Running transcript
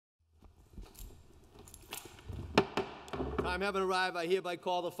Time having arrived, I hereby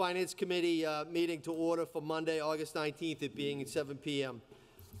call the Finance Committee meeting to order for Monday, August 19th, it being at 7 p.m.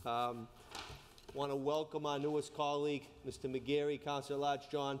 Want to welcome our newest colleague, Mr. McGarry, Councilor Large.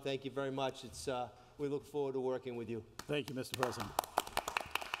 John, thank you very much. We look forward to working with you. Thank you, Mr. President.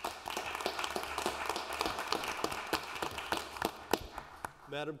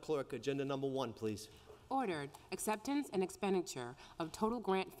 Madam Clerk, agenda number 1, please. Ordered. Acceptance and expenditure of total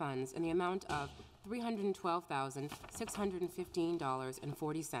grant funds in the amount of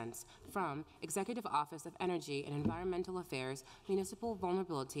 $312,615.40 from Executive Office of Energy and Environmental Affairs Municipal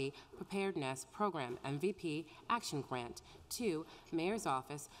Vulnerability Preparedness Program MVP Action Grant to Mayor's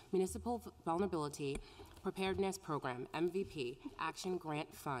Office Municipal Vulnerability Preparedness Program MVP Action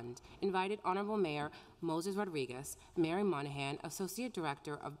Grant Fund. Invited Honorable Mayor Moses Rodriguez, Mary Monahan, Associate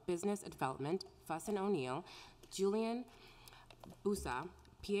Director of Business Development, Fussin O'Neill, Julian Busa,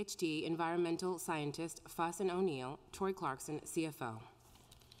 PhD, Environmental Scientist, Fussin O'Neill, Troy Clarkson, CFO.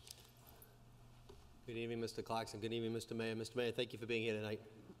 Good evening, Mr. Clarkson. Good evening, Mr. Mayor. Mr. Mayor, thank you for being here tonight.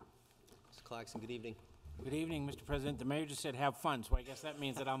 Mr. Clarkson, good evening. Good evening, Mr. President. The mayor just said have fun, so I guess that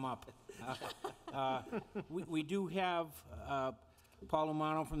means that I'm up. We do have Paul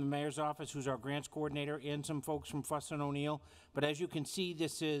Umano from the mayor's office, who's our grants coordinator, and some folks from Fussin O'Neill. But as you can see,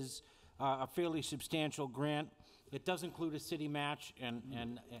 this is a fairly substantial grant. It does include a city match,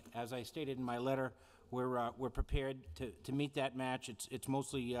 and as I stated in my letter, we're prepared to meet that match. It's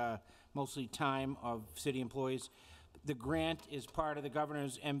mostly time of city employees. The grant is part of the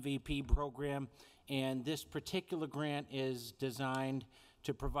governor's MVP program, and this particular grant is designed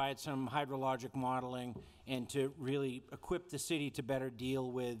to provide some hydrologic modeling and to really equip the city to better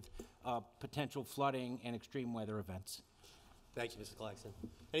deal with potential flooding and extreme weather events. Thank you, Mr. Clarkson.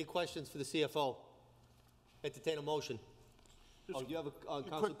 Any questions for the CFO? Entertain a motion. Do you have a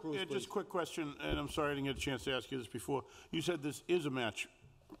Council Cruz, please? Just a quick question, and I'm sorry I didn't get a chance to ask you this before. You said this is a match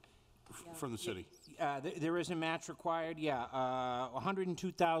from the city. There is a match required, yeah,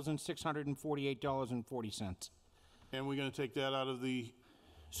 $102,648.40. And we're going to take that out of the...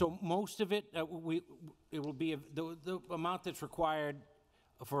 So most of it, it will be, the amount that's required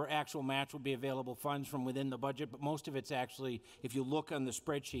for actual match will be available funds from within the budget, but most of it's actually, if you look on the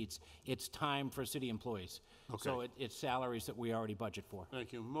spreadsheets, it's time for city employees. Okay. So it's salaries that we already budget for.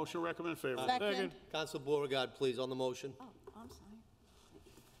 Thank you. Motion recommend favor. Second. Councilor Beauregard, please, on the motion. Oh, I'm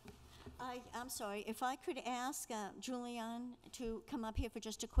sorry. I'm sorry. If I could ask Julian to come up here for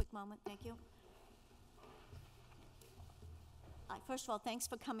just a quick moment. Thank you. First of all, thanks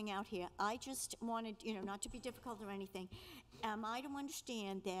for coming out here. I just wanted, not to be difficult or anything. Am I to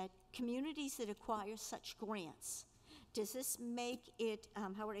understand that communities that acquire such grants, does this make it,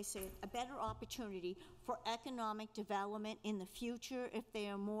 how would I say it, a better opportunity for economic development in the future if they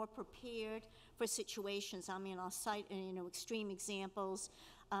are more prepared for situations? I mean, I'll cite, extreme examples,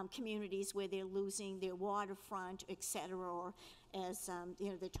 communities where they're losing their waterfront, et cetera, or as,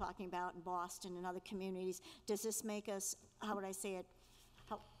 they're talking about in Boston and other communities. Does this make us, how would I say it,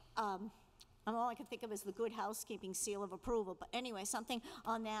 all I can think of is the good housekeeping seal of approval. But anyway, something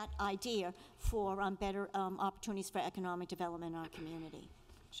on that idea for better opportunities for economic development in our community.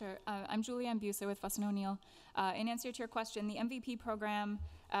 Sure. I'm Julianne Busa with Fussin O'Neill. In answer to your question, the MVP program,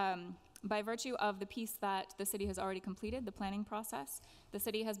 by virtue of the piece that the city has already completed, the planning process, the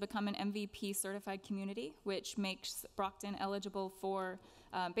city has become an MVP certified community, which makes Brockton eligible for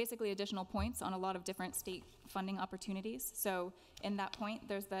basically additional points on a lot of different state funding opportunities. So in that point,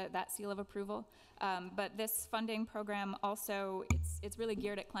 there's that seal of approval. But this funding program also, it's really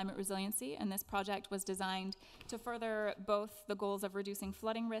geared at climate resiliency, and this project was designed to further both the goals of reducing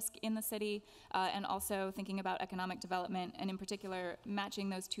flooding risk in the city and also thinking about economic development, and in particular matching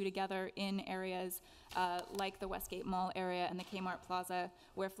those two together in areas like the Westgate Mall area and the Kmart Plaza,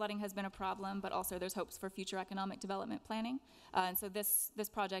 where flooding has been a problem, but also there's hopes for future economic development planning. And so this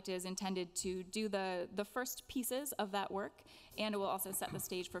project is intended to do the first pieces of that work, and it will also set the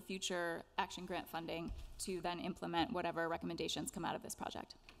stage for future action grant funding to then implement whatever recommendations come out of this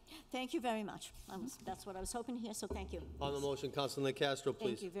project. Thank you very much. That's what I was hoping to hear, so thank you. On the motion, Councilor Castro,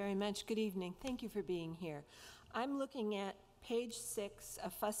 please. Thank you very much. Good evening. Thank you for being here. I'm looking at page 6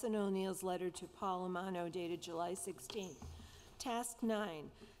 of Fussin O'Neill's letter to Paul Umano dated July 16th. Task 9,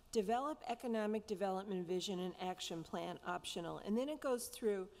 develop economic development vision and action plan, optional. And then it goes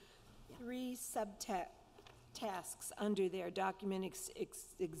through 3 tasks under there: document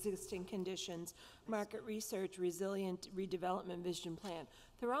existing conditions, market research, resilient redevelopment vision plan.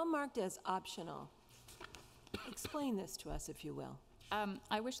 They're all marked as optional. Explain this to us, if you will.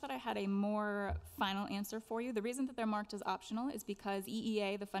 I wish that I had a more final answer for you. The reason that they're marked as optional is because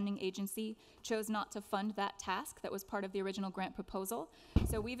EEA, the funding agency, chose not to fund that task that was part of the original grant proposal.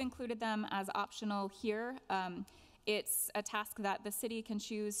 So we've included them as optional here. It's a task that the city can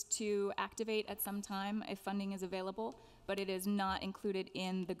choose to activate at some time if funding is available, but it is not included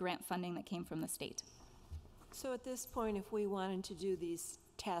in the grant funding that came from the state. So at this point, if we wanted to do these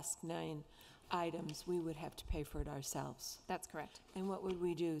task 9 items, we would have to pay for it ourselves. That's correct. And what would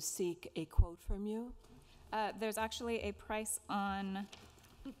we do, seek a quote from you? There's actually a price on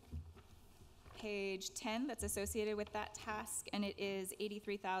page 10 that's associated with that task, and it is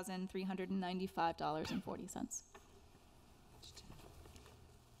 $83,395.40.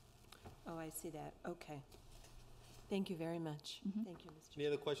 Oh, I see that, okay. Thank you very much. Thank you, Mr. Any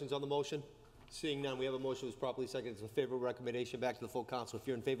other questions on the motion? Seeing none, we have a motion that was properly seconded. It's a favorable recommendation back to the full council. If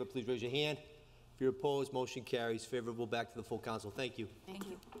you're in favor, please raise your hand. If you're opposed, motion carries. Favorable back to the full council. Thank you. Thank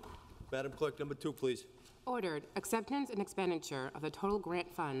you. Madam Clerk, number 2, please. Ordered, acceptance and expenditure of the total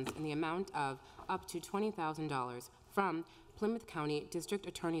grant funds in the amount of up to $20,000 from Plymouth County District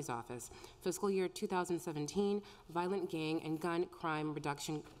Attorney's Office, fiscal year 2017 Violent Gang and Gun Crime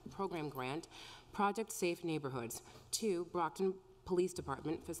Reduction Program Grant, Project Safe Neighborhoods, to Brockton Police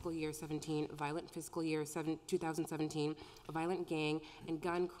Department, fiscal year 17 fiscal year 2017 Violent Gang and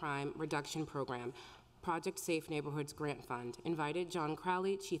Gun Crime Reduction Program, Project Safe Neighborhoods Grant Fund. Invited, John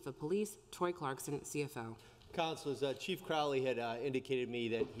Crowley, Chief of Police, Troy Clarkson, CFO. Councilors, Chief Crowley had indicated to me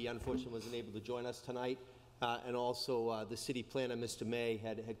that he unfortunately wasn't able to join us tonight, and also the city planner, Mr. May,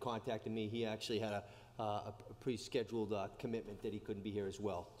 had contacted me. He actually had a pre-scheduled commitment that he couldn't be here as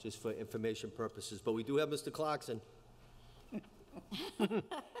well, just for information purposes. But we do have Mr. Clarkson.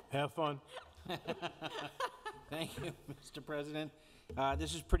 Have fun. Thank you, Mr. President.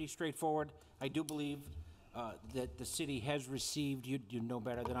 This is pretty straightforward. I do believe that the city has received, you know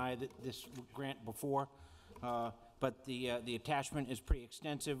better than I, this grant before, but the attachment is pretty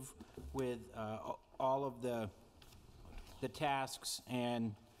extensive with all of the tasks,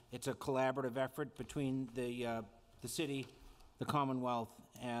 and it's a collaborative effort between the city, the Commonwealth,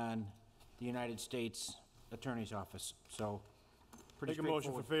 and the United States Attorney's Office. So, pretty Make a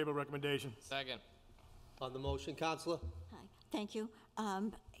motion for straightforward. favorable recommendation. Second. On the motion, Councilor? Hi, thank you.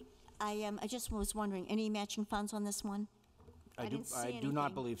 I just was wondering, any matching funds on this one? I didn't see do not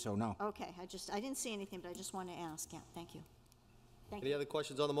anything. believe so, no. Okay, I didn't see anything, but I just wanted to ask, yeah, thank you. Thank Any you. other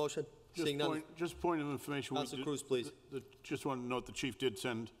questions on the motion? Seeing none, Just point of information. we Councilor did- Cruz, please. Just want to note the chief did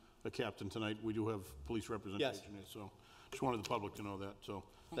send a captain tonight. We do have police representation here, so just wanted the public to know that, so.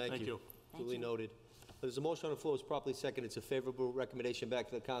 Thank you. Thank Duly you. noted. There's a motion on the floor, it's properly seconded. It's a favorable recommendation back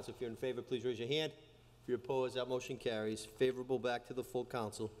to the council. If you're in favor, please raise your hand. If you're opposed, that motion carries. Favorable back to the full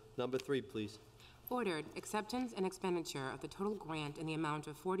council. Number 3, please. Ordered, acceptance and expenditure of the total grant in the amount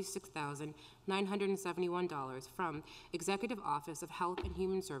of $46,971 from Executive Office of Health and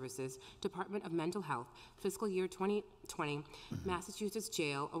Human Services, Department of Mental Health, fiscal year 2020, Massachusetts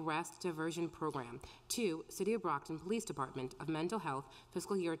Jail Arrest Diversion Program, to City of Brockton Police Department of Mental Health,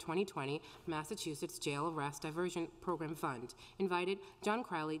 fiscal year 2020, Massachusetts Jail Arrest Diversion Program Fund. Invited, John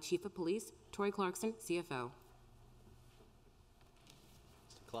Crowley, Chief of Police, Troy Clarkson, CFO.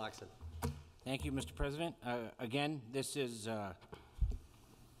 Mr. Clarkson. Thank you, Mr. President. Again, this is,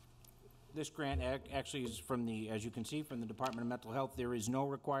 this grant actually is from the, as you can see, from the Department of Mental Health. There is no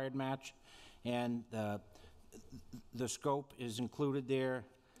required match, and the scope is included there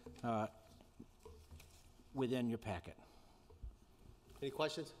within your packet. Any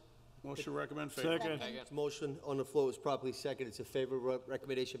questions? Motion to recommend favorable. Second. Motion on the floor is properly seconded. It's a favorable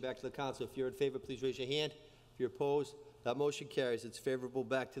recommendation back to the council. If you're in favor, please raise your hand. If you're opposed, that motion carries. It's favorable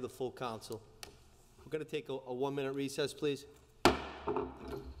back to the full council. We're going to take a 1-minute recess, please.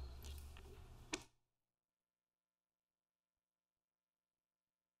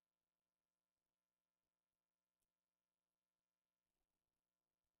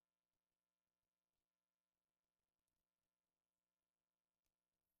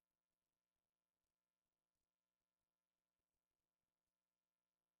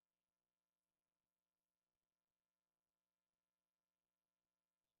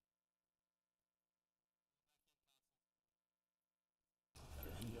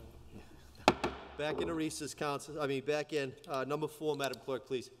 Back in the recess, council. Back in. Number 4, Madam Clerk,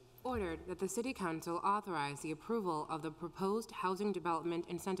 please. Ordered that the City Council authorize the approval of the proposed Housing Development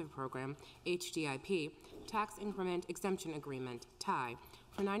Incentive Program, HDIP, Tax Increment Exemption Agreement, TIE,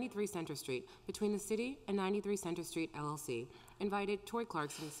 for 93 Center Street, between the City and 93 Center Street, LLC. Invited, Troy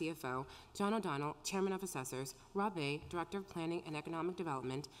Clarkson, CFO, John O'Donnell, Chairman of Assessors, Rob Bay, Director of Planning and Economic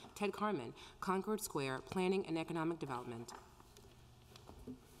Development, Ted Carmen, Concord Square, Planning and Economic Development.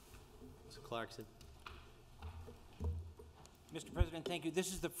 Clarkson. Mr. President, thank you.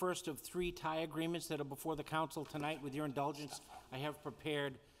 This is the first of 3 tie agreements that are before the council tonight. With your indulgence, I have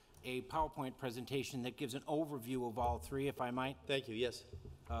prepared a PowerPoint presentation that gives an overview of all 3, if I might. Thank you, yes.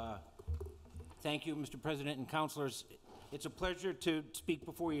 Thank you, Mr. President and councilors. It's a pleasure to speak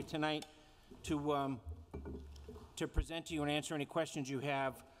before you tonight to present to you and answer any questions you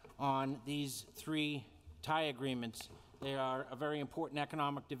have on these 3 tie agreements. They are a very important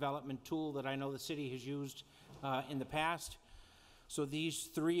economic development tool that I know the city has used in the past. So these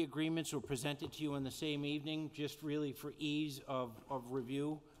 3 agreements were presented to you on the same evening, just really for ease of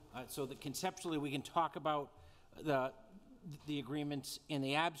review, so that conceptually we can talk about the agreements in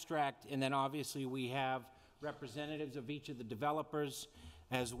the abstract, and then obviously we have representatives of each of the developers,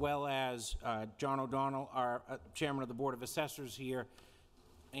 as well as John O'Donnell, our chairman of the Board of Assessors here,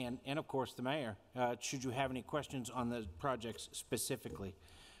 and of course the mayor, should you have any questions on the projects specifically.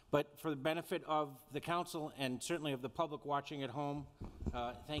 But for the benefit of the council and certainly of the public watching at home,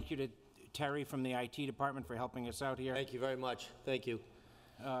 thank you to Terry from the IT department for helping us out here. Thank you very much. Thank you.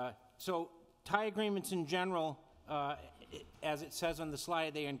 So tie agreements in general, as it says on the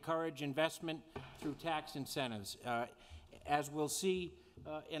slide, they encourage investment through tax incentives. As we'll see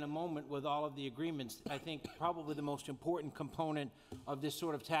in a moment with all of the agreements, I think probably the most important component of this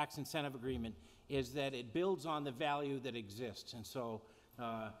sort of tax incentive agreement is that it builds on the value that exists. And so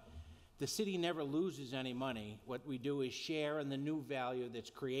the city never loses any money. What we do is share in the new value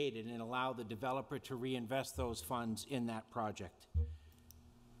that's created and allow the developer to reinvest those funds in that project.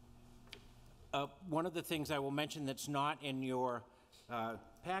 One of the things I will mention that's not in your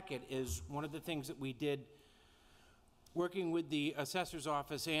packet is one of the things that we did working with the assessor's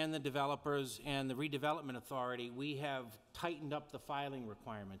office and the developers and the redevelopment authority. We have tightened up the filing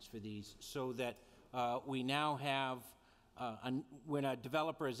requirements for these so that we now have when a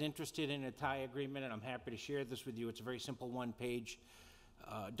developer is interested in a tie agreement, and I'm happy to share this with you, it's a very simple one-page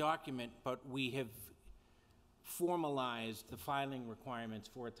document, but we have formalized the filing requirements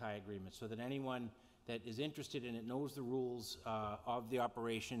for a tie agreement so that anyone that is interested in it knows the rules of the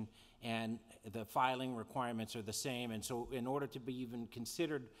operation, and the filing requirements are the same. And so in order to be even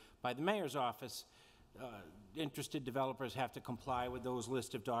considered by the mayor's office, interested developers have to comply with those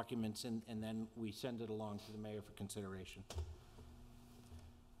list of documents, and then we send it along to the mayor for consideration.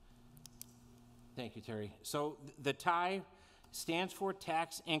 Thank you, Terry. So the TIE stands for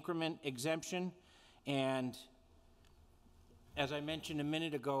Tax Increment Exemption, and as I mentioned a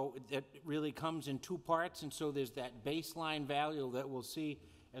minute ago, it really comes in 2 parts, and so there's that baseline value that we'll see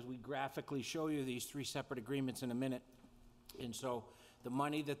as we graphically show you these 3 separate agreements in a minute. And so the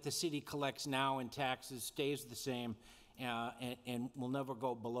money that the city collects now in taxes stays the same and will never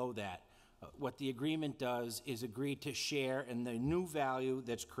go below that. What the agreement does is agree to share in the new value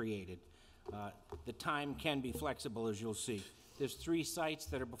that's created. The time can be flexible, as you'll see. There's 3 sites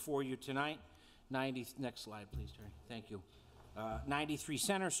that are before you tonight. Next slide, please, Terry. Thank you. 93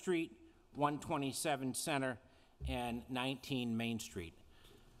 Center Street, 127 Center, and 19 Main Street.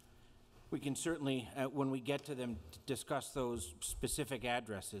 We can certainly, when we get to them, discuss those specific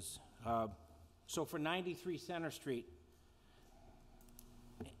addresses. So for 93 Center Street,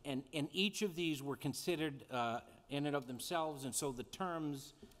 and each of these were considered in and of themselves, and so the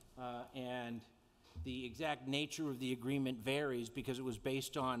terms and the exact nature of the agreement varies because it was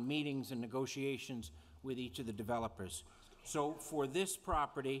based on meetings and negotiations with each of the developers. So for this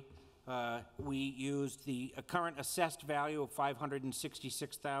property, we used the current assessed value of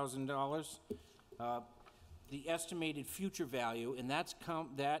 $566,000. The estimated future value, and that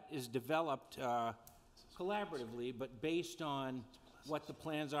is developed collaboratively, but based on what the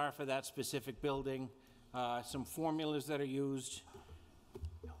plans are for that specific building, some formulas that are used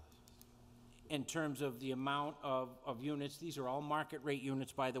in terms of the amount of units. These are all market rate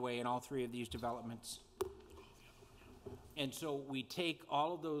units, by the way, in all 3 of these developments. And so we take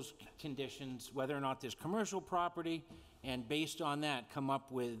all of those conditions, whether or not there's commercial property, and based on that come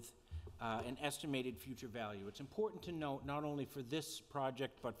up with an estimated future value. It's important to note, not only for this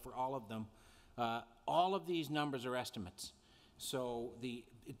project, but for all of them, all of these numbers are estimates. So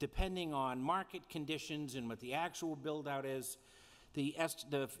depending on market conditions and what the actual build-out is, the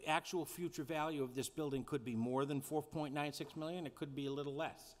actual future value of this building could be more than $4.96 million. It could be a little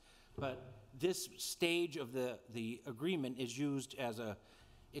less. But this stage of the agreement is used as a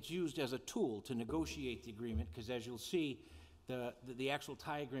tool to negotiate the agreement, because as you'll see, the actual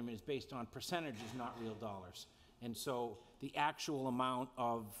tie agreement is based on percentages, not real dollars. And so the actual amount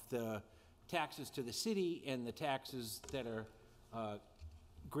of the taxes to the city and the taxes that are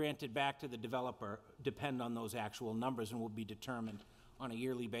granted back to the developer depend on those actual numbers and will be determined on a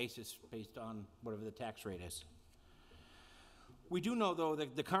yearly basis based on whatever the tax rate is. We do know, though,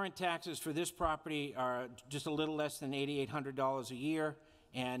 that the current taxes for this property are just a little less than $8,800 a year,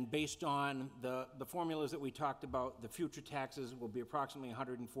 and based on the formulas that we talked about, the future taxes will be approximately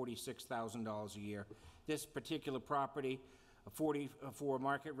 $146,000 a year. This particular property, 44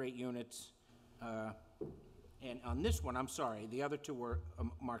 market rate units, and on this one, I'm sorry, the other two were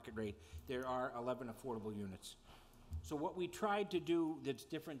market rate. There are 11 affordable units. So what we tried to do that's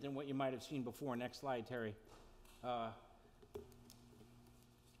different than what you might have seen before, next slide, Terry.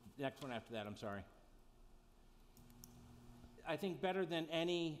 Next one after that, I'm sorry. I think better than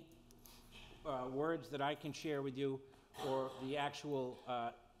any words that I can share with you or the actual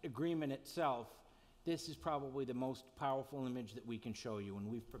agreement itself, this is probably the most powerful image that we can show you, and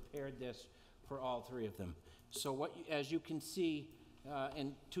we've prepared this for all three of them. So as you can see,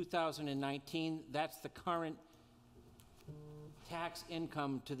 in 2019, that's the current tax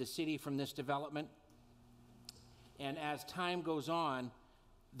income to the city from this development. And as time goes on,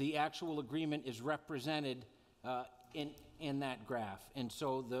 the actual agreement is represented in that graph. And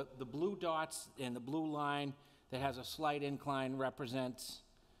so the blue dots and the blue line that has a slight incline represents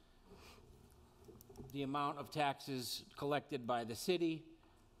the amount of taxes collected by the city.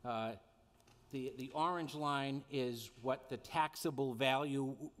 The orange line is what the taxable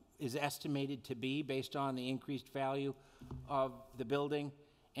value is estimated to be based on the increased value of the building.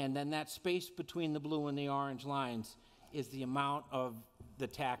 And then that space between the blue and the orange lines is the amount of the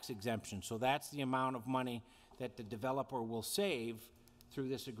tax exemption. So that's the amount of money that the developer will save through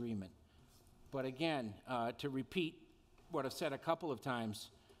this agreement. But again, to repeat what I've said a couple of times,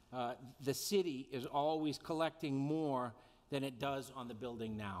 the city is always collecting more than it does on the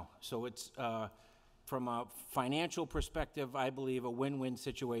building now. So it's, from a financial perspective, I believe a win-win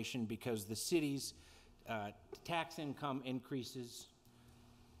situation because the city's tax income increases.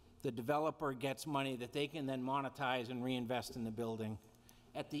 The developer gets money that they can then monetize and reinvest in the building.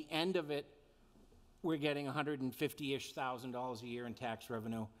 At the end of it, we're getting $150-ish thousand a year in tax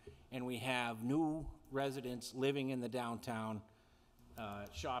revenue, and we have new residents living in the downtown,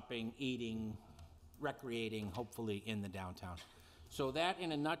 shopping, eating, recreating, hopefully in the downtown. So that,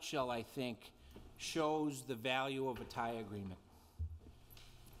 in a nutshell, I think, shows the value of a tie agreement.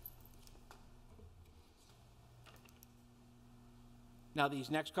 Now,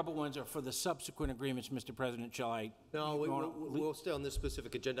 these next couple ones are for the subsequent agreements, Mr. President. Shall I? No, we'll stay on this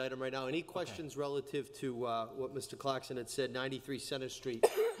specific agenda item right now. Any questions relative to what Mr. Clarkson had said, 93 Center Street?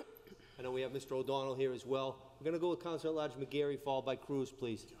 I know we have Mr. O'Donnell here as well. We're going to go with Councilor at-Large McGarry, followed by Cruz,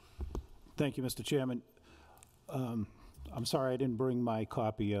 please. Thank you, Mr. Chairman. I'm sorry I didn't bring my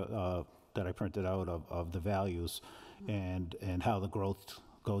copy that I printed out of the values and how the growth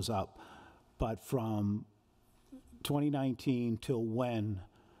goes up. But from 2019 till when,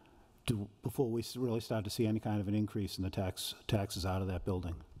 before we really start to see any kind of an increase in the taxes out of that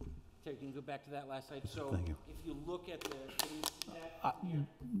building? Terry, can you go back to that last slide? So Thank you. If you look at the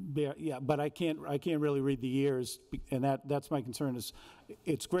Yeah, but I can't really read the years, and that's my concern. Is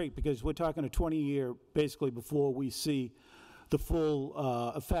it's great because we're talking a 20-year basically before we see the full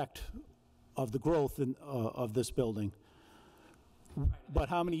effect of the growth of this building. But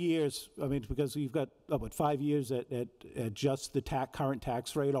how many years? I mean, because you've got what, 5 years at just the current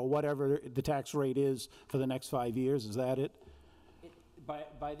tax rate, or whatever the tax rate is for the next 5 years. Is that it?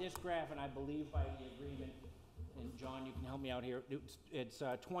 By this graph, and I believe by the agreement, and John, you can help me out here. It's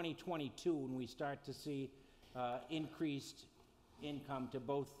 2022 when we start to see increased income to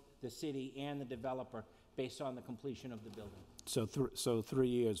both the city and the developer based on the completion of the building. So 3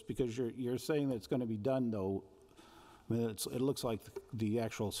 years, because you're saying that it's going to be done though. I mean, it looks like the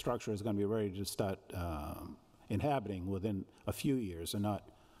actual structure is going to be ready to start inhabiting within a few years, and not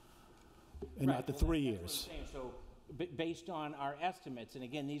the 3 years. That's what I'm saying. So, based on our estimates, and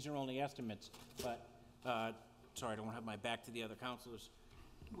again, these are only estimates, but sorry, I don't have my back to the other councilors.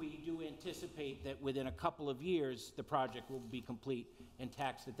 We do anticipate that within a couple of years, the project will be complete and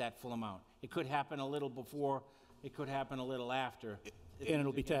taxed at that full amount. It could happen a little before, it could happen a little after. And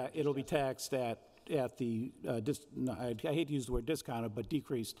it'll be taxed at the I hate to use the word discounted, but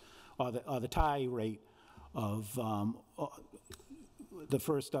decreased, or the tie rate of the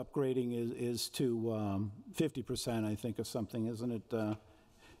first upgrading is to 50%, I think, or something, isn't it?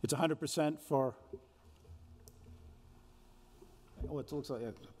 It's 100% for what looks like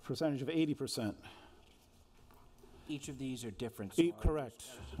a percentage of 80%. Each of these are different. So Correct.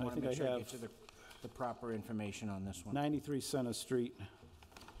 I think I have get to the proper information on this one. 93 Center Street.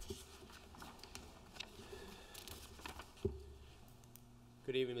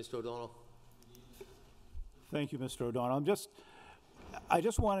 Good evening, Mr. O'Donnell. Thank you, Mr. O'Donnell. I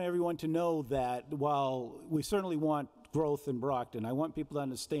just want everyone to know that while we certainly want growth in Brockton, I want people to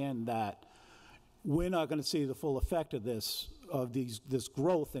understand that we're not going to see the full effect of this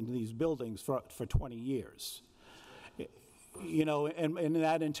growth in these buildings for 20 years. You know, and in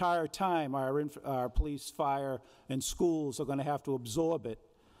that entire time, our police, fire, and schools are going to have to absorb it,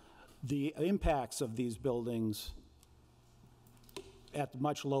 the impacts of these buildings at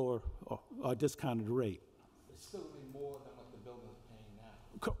much lower or discounted rate. It's still going to be more than what the building's paying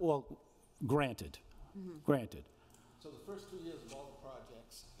now. Well, granted, granted. So the first 2 years of all the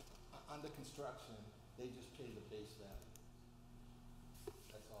projects under construction, they just pay the base value.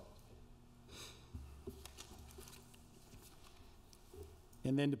 That's all it's paid.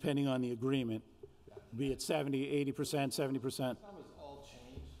 And then depending on the agreement, be it 70, 80%, 70%. Numbers all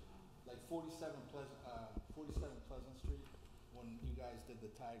changed, like 47 Pleasant Street, when you guys did the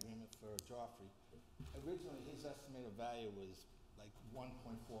tie agreement for Joffrey. Originally, his estimated value was like 1.4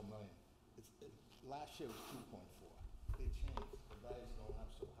 million. Last year was 2.4. They changed, the value's going up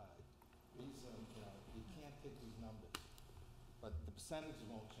so high. These, you can't pick these numbers, but the percentages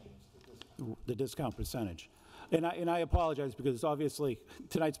won't change, The discount percentage. And I apologize because obviously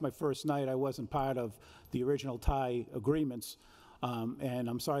tonight's my first night. I wasn't part of the original tie agreements. And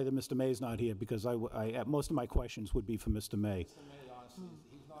I'm sorry that Mr. May's not here because most of my questions would be for Mr. May. Mr. May, honestly,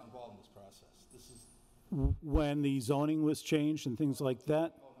 he's not involved in this process. This is, When the zoning was changed and things like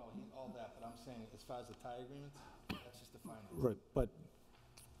that? oh no, all that, but I'm saying as far as the tie agreements, that's just the finance. Right,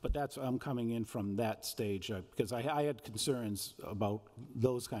 but that's, I'm coming in from that stage because I had concerns about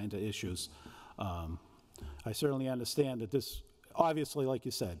those kinds of issues. I certainly understand that this, obviously, like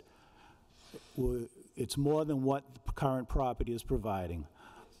you said, it's more than what the current property is providing,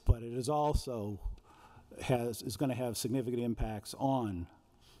 but it is also is going to have significant impacts on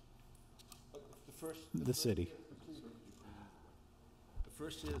the city. The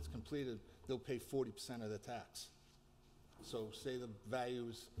first year it's completed, they'll pay 40% of the tax. So say the value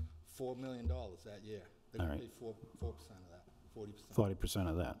is $4 million that year. They're going to pay 4% of that, 40%. 40%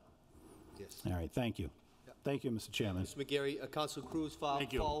 of that. Yes. All right, thank you. Thank you, Mr. Chairman. Mr. McGarry, Council Cruz,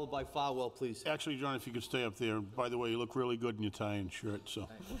 Thank you. followed by Farwell, please. Actually, John, if you could stay up there. By the way, you look really good in your tie and shirt, so.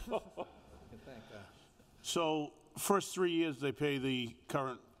 Thank God. So, first 3 years, they pay the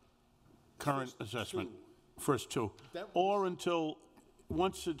current assessment. First two. Or until,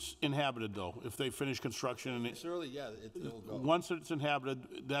 once it's inhabited, though, if they finish construction and It's early, yeah, it'll go. once it's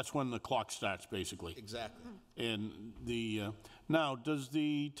inhabited, that's when the clock starts, basically. Exactly. And now, does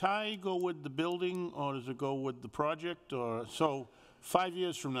the tie go with the building, or does it go with the project, or, so, 5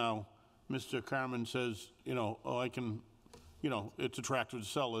 years from now, Mr. Carmen says, I can, it's attractive to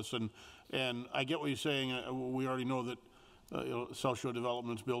sell this, and I get what you're saying, we already know that, South Shore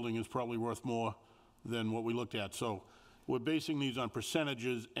Development's building is probably worth more than what we looked at, so we're basing these on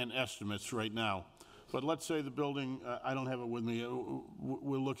percentages and estimates right now. But let's say the building, I don't have it with me,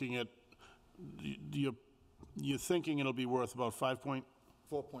 we're looking at, you're thinking it'll be worth about 4.9.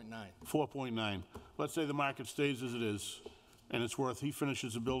 4.9. Let's say the market stays as it is, and it's worth, he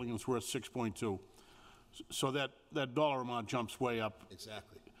finishes the building and it's worth 6.2. So that dollar amount jumps way up.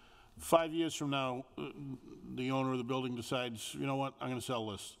 Exactly. 5 years from now, the owner of the building decides, you know what, I'm gonna sell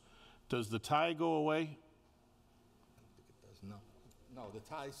this. Does the tie go away? No, the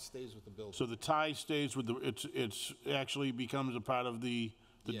tie stays with the building. So the tie stays with it's actually becomes a part of the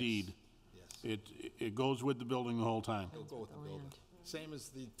Yes. deed. Yes. It goes with the building the whole time. It'll go with the building. Same as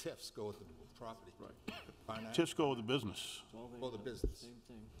the TIFs go with the property. Right. TIFs go with the business. Go with the business.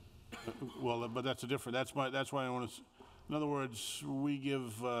 Well, but that's a different, that's why I want to, in other words, we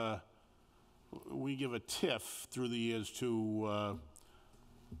give a TIF through the years to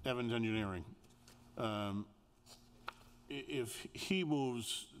Evans Engineering. If he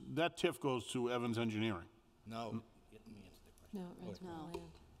moves, that TIF goes to Evans Engineering. No. No, rents land.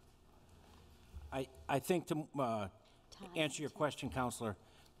 I think to answer your question, Counselor,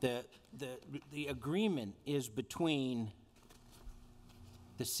 the agreement is between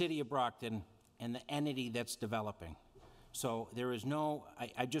the city of Brockton and the entity that's developing. So there is no,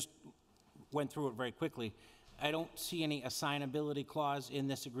 I just went through it very quickly. I don't see any assignability clause in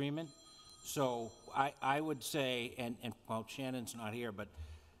this agreement. So I would say, and well, Shannon's not here, but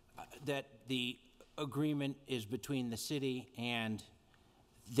that the agreement is between the city and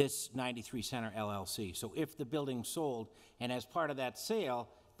this 93 Center LLC. So if the building's sold, and as part of that sale,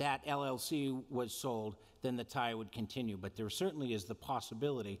 that LLC was sold, then the tie would continue. But there certainly is the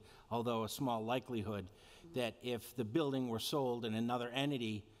possibility, although a small likelihood, that if the building were sold and another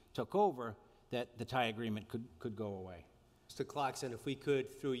entity took over, that the tie agreement could go away. Mr. Clarkson, if we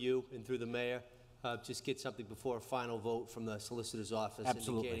could, through you and through the mayor, just get something before a final vote from the solicitor's office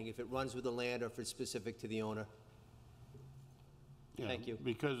Absolutely. indicating if it runs with the land or if it's specific to the owner. Yeah, Thank you.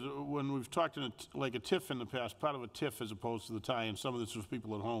 Because when we've talked in like a TIF in the past, part of a TIF as opposed to the tie, and some of this was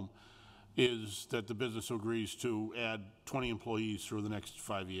people at home, is that the business agrees to add 20 employees through the next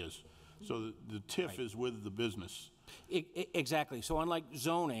 5 years. So the TIF is with the business. Exactly. So unlike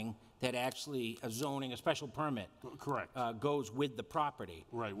zoning, that actually, a special permit Correct. goes with the property.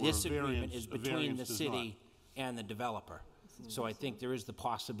 Right, where This a agreement variance- is a between variance the does city and the developer. So I think there is the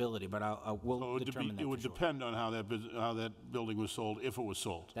possibility, but So we'll determine that it for would sure. depend on how that building was sold, if it was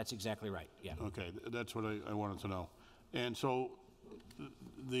sold. That's exactly right, yeah. Okay, that's what I wanted to know. And so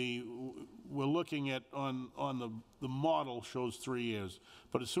we're looking at, on the model shows 3 years,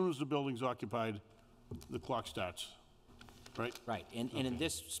 but as soon as the building's occupied, the clock starts, right? Right, and in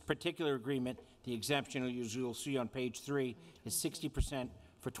this particular agreement, the exemption, as you'll see on page 3, is 60%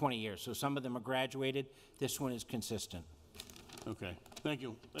 for 20 years. So some of them are graduated, this one is consistent. Okay, thank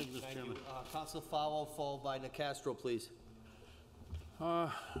you. Thank you, Mr. Thank Chairman. you. Council Farwell, followed by Nacastro, please.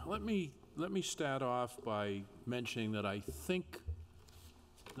 Let me start off by mentioning that I think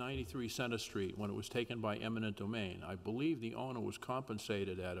 93 Center Street, when it was taken by eminent domain, I believe the owner was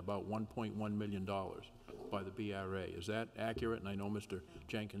compensated at about $1.1 million by the BRA. Is that accurate? And I know Mr.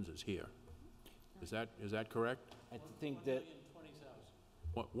 Jenkins is here. Is that correct? I think that,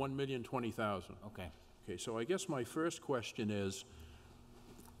 What, $1,020,000? okay. Okay, so I guess my first question is,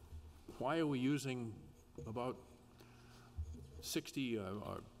 why are we using about 60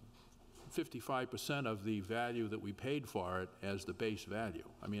 or 55% of the value that we paid for it as the base value?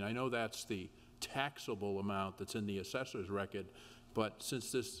 I mean, I know that's the taxable amount that's in the assessor's record, but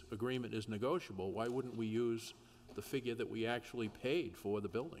since this agreement is negotiable, why wouldn't we use the figure that we actually paid for the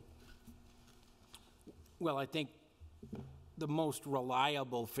building? Well, I think the most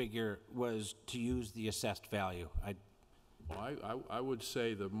reliable figure was to use the assessed value. Well, I would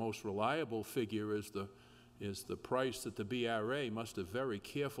say the most reliable figure is the price that the BRA must have very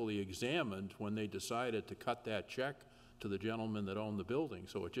carefully examined when they decided to cut that check to the gentleman that owned the building.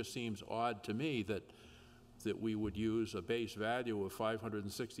 So it just seems odd to me that we would use a base value of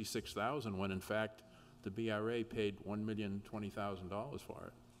 $566,000 when in fact the BRA paid $1,020,000 for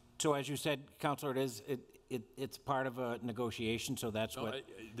it. So as you said, Counselor, it's part of a negotiation, so that's what...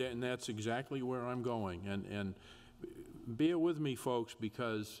 And that's exactly where I'm going. And bear with me, folks,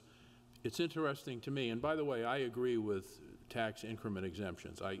 because it's interesting to me. And by the way, I agree with tax increment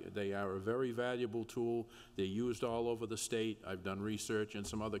exemptions. They are a very valuable tool. They're used all over the state. I've done research in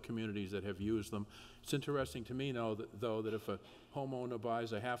some other communities that have used them. It's interesting to me, though, that if a homeowner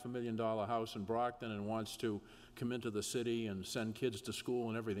buys a $500,000 house in Brockton and wants to come into the city and send kids to school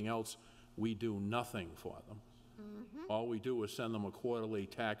and everything else, we do nothing for them. All we do is send them a quarterly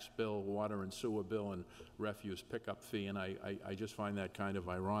tax bill, water and sewer bill, and refuse pickup fee, and I just find that kind of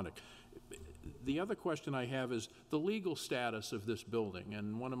ironic. The other question I have is the legal status of this building,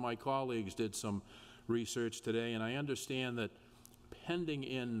 and one of my colleagues did some research today, and I understand that pending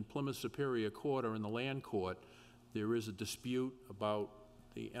in Plymouth Superior Court or in the Land Court, there is a dispute about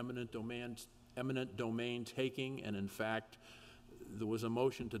the eminent domain taking, and in fact, there was a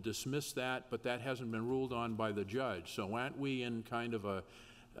motion to dismiss that, but that hasn't been ruled on by the judge. So aren't we in kind of a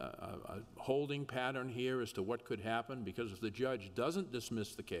holding pattern here as to what could happen? Because if the judge doesn't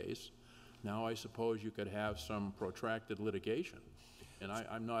dismiss the case, now I suppose you could have some protracted litigation. And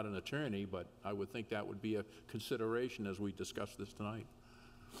I'm not an attorney, but I would think that would be a consideration as we discuss this tonight.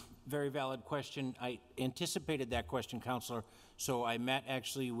 Very valid question. I anticipated that question, Counselor, so I met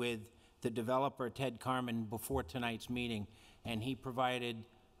actually with the developer, Ted Carmen, before tonight's meeting, and he provided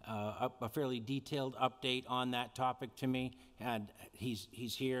a fairly detailed update on that topic to me, and he's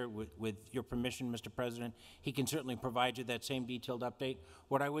here with your permission, Mr. President. He can certainly provide you that same detailed update.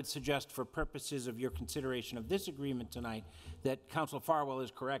 What I would suggest for purposes of your consideration of this agreement tonight, that Councilor Farwell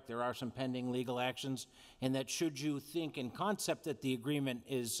is correct, there are some pending legal actions, and that should you think in concept that the agreement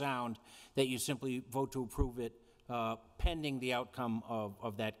is sound, that you simply vote to approve it pending the outcome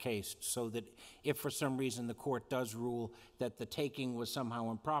of that case, so that if for some reason the court does rule that the taking was somehow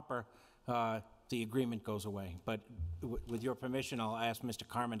improper, the agreement goes away. But with your permission, I'll ask Mr.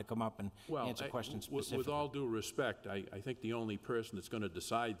 Carmen to come up and answer questions specifically. With all due respect, I think the only person that's going to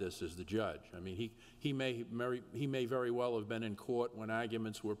decide this is the judge. I mean, he may very well have been in court when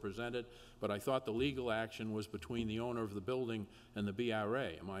arguments were presented, but I thought the legal action was between the owner of the building and the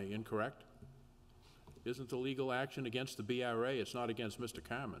BRA. Am I incorrect? Isn't the legal action against the BRA? It's not against Mr.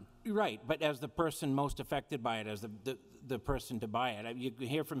 Carmen. Right, but as the person most affected by it, as the person to buy it, you can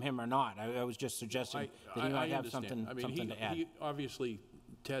hear from him or not. I was just suggesting that he might have something to add. He obviously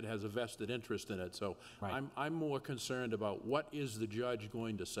Ted has a vested interest in it, so Right. I'm more concerned about what is the judge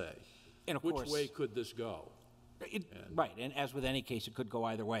going to say? And of Which course- way could this go? Right, and as with any case, it could go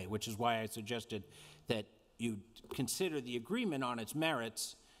either way, which is why I suggested that you consider the agreement on its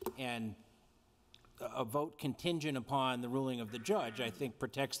merits, and a vote contingent upon the ruling of the judge, I think,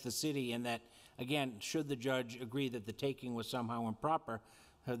 protects the city in that, again, should the judge agree that the taking was somehow improper,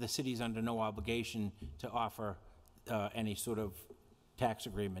 the city's under no obligation to offer any sort of tax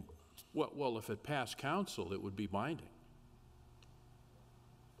agreement. Well, if it passed council, it would be binding.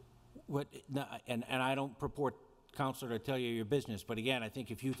 What, no, and I don't purport, Counselor, to tell you your business, but again, I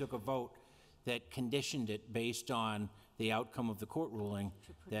think if you took a vote that conditioned it based on the outcome of the court ruling,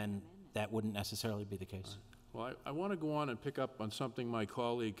 then that wouldn't necessarily be the case. Well, I want to go on and pick up on something my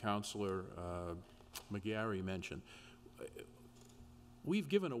colleague, Counselor McGarry, mentioned. We've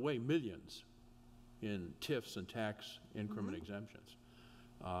given away millions in TIFs and tax increment exemptions.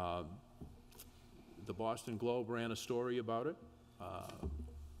 The Boston Globe ran a story about it.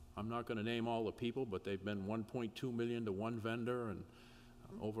 I'm not going to name all the people, but they've been 1.2 million to one vendor and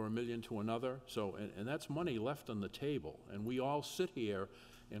over $1 million to another. So, and that's money left on the table. And we all sit here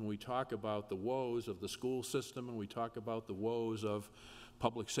and we talk about the woes of the school system, and we talk about the woes of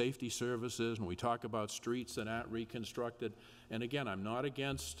public safety services, and we talk about streets that aren't reconstructed. And again, I'm not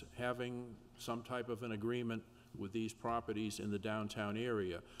against having some type of an agreement with these properties in the downtown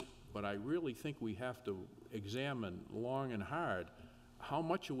area, but I really think we have to examine long and hard how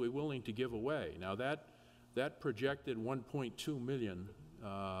much are we willing to give away. Now that projected 1.2 million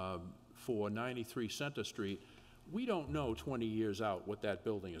for 93 Center Street, we don't know 20 years out what that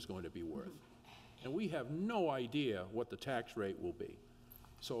building is going to be worth. And we have no idea what the tax rate will be.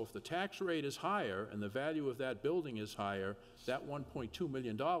 So if the tax rate is higher and the value of that building is higher, that $1.2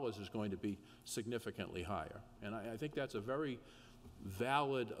 million is going to be significantly higher. And I think that's a very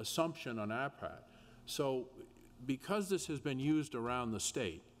valid assumption on our part. So because this has been used around the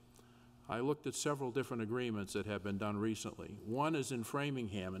state, I looked at several different agreements that have been done recently. One is in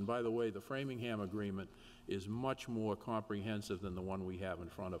Framingham, and by the way, the Framingham agreement is much more comprehensive than the one we have in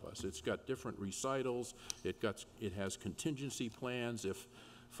front of us. It's got different recitals, it has contingency plans. If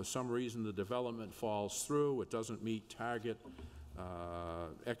for some reason the development falls through, it doesn't meet target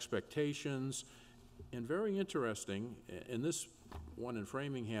expectations. And very interesting, and this one in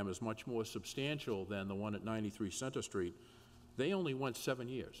Framingham is much more substantial than the one at 93 Center Street. They only went 7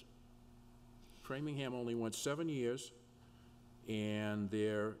 years. Framingham only went 7 years, and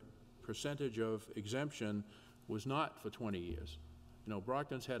their percentage of exemption was not for 20 years. You know,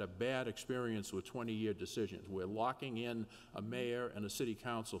 Brockton's had a bad experience with 20-year decisions. We're locking in a mayor and a city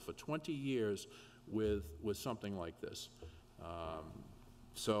council for 20 years with something like this.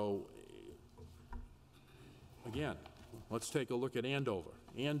 So, again, let's take a look at Andover.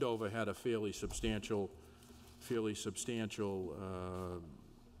 Andover had a fairly substantial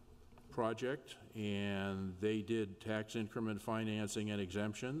project, and they did tax increment financing and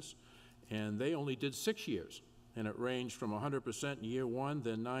exemptions, and they only did 6 years. And it ranged from 100% in year one,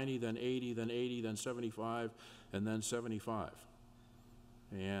 then 90, then 80, then 80, then 75, and then 75.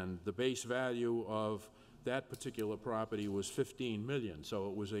 And the base value of that particular property was $15 million, so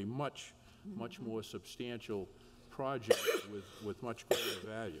it was a much more substantial project with much greater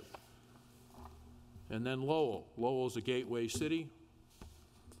value. And then Lowell. Lowell's a gateway city.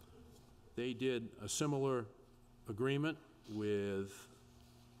 They did a similar agreement with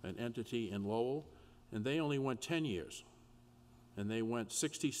an entity in Lowell, and they only went 10 years. And they went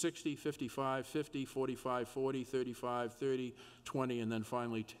 60, 60, 55, 50, 45, 40, 35, 30, 20, and then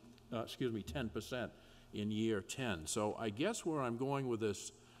finally, 10% in year 10. So I guess where I'm going with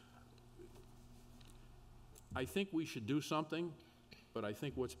this, I think we should do something, but I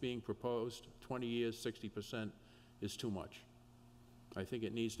think what's being proposed, 20 years, 60%, is too much. I think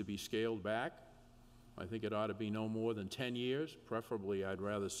it needs to be scaled back. I think it ought to be no more than 10 years. Preferably, I'd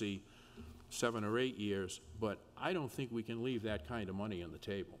rather see 7 or 8 years, but I don't think we can leave that kind of money on the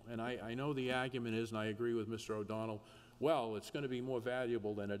table. And I know the argument is, and I agree with Mr. O'Donnell, well, it's going to be more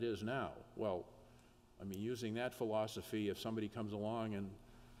valuable than it is now. Well, I mean, using that philosophy, if somebody comes along and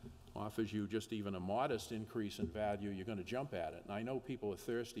offers you just even a modest increase in value, you're going to jump at it. And I know people are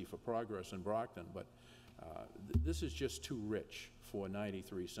thirsty for progress in Brockton, but this is just too rich for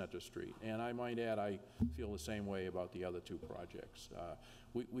 93 Center Street. And I might add, I feel the same way about the other two projects.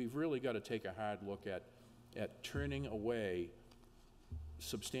 We've really got to take a hard look at turning away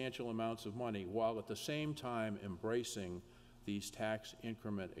substantial amounts of money while at the same time embracing these tax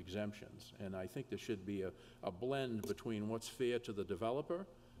increment exemptions. And I think there should be a blend between what's fair to the developer,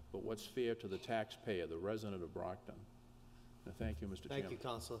 but what's fair to the taxpayer, the resident of Brockton. Thank you, Mr. Chairman. Thank you,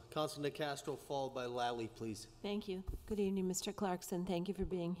 Councilor. Councilor Castro, followed by Lally, please. Thank you. Good evening, Mr. Clarkson. Thank you for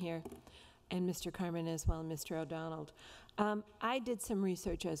being here, and Mr. Carmen as well, and Mr. O'Donnell. I did some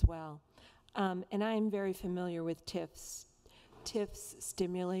research as well, and I am very familiar with TIFs. TIFs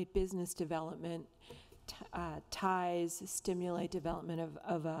stimulate business development. Ties stimulate development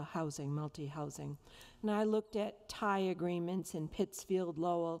of housing, multi-housing. And I looked at tie agreements in Pittsfield,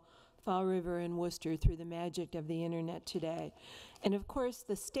 Lowell, Fall River, and Worcester through the magic of the internet today. And of course,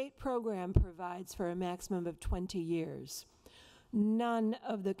 the state program provides for a maximum of 20 years. None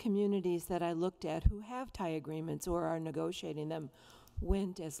of the communities that I looked at who have tie agreements or are negotiating them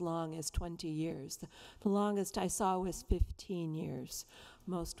went as long as 20 years. The longest I saw was 15 years.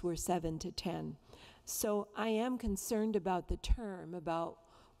 Most were 7 to 10. So I am concerned about the term, about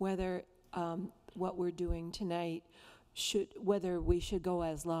whether what we're doing tonight whether we should go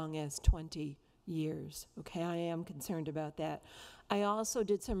as long as 20 years. Okay, I am concerned about that. I also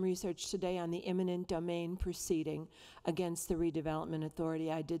did some research today on the eminent domain proceeding against the Redevelopment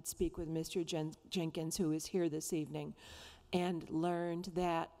Authority. I did speak with Mr. Jenkins, who is here this evening, and learned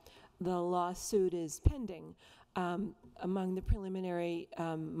that the lawsuit is pending. Among the preliminary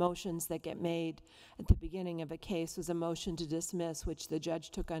motions that get made at the beginning of a case was a motion to dismiss, which the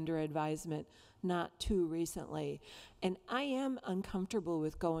judge took under advisement not too recently. And I am uncomfortable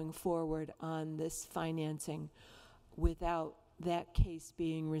with going forward on this financing without that case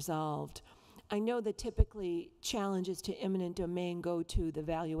being resolved. I know that typically challenges to eminent domain go to the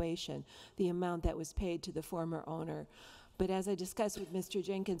valuation, the amount that was paid to the former owner. But as I discussed with Mr.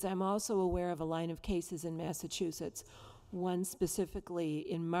 Jenkins, I'm also aware of a line of cases in Massachusetts, one specifically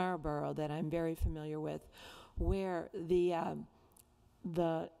in Marlborough that I'm very familiar with, where the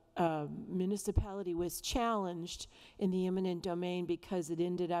municipality was challenged in the eminent domain because it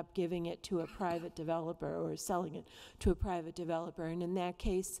ended up giving it to a private developer or selling it to a private developer. And in that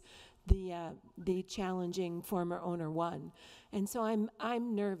case, the challenging former owner won. And so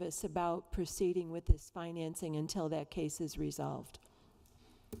I'm nervous about proceeding with this financing until that case is resolved.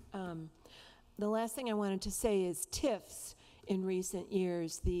 The last thing I wanted to say is TIFs in recent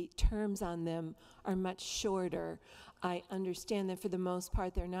years, the terms on them are much shorter. I understand that for the most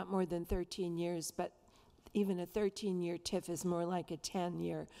part they're not more than 13 years, but even a 13-year TIF is more like a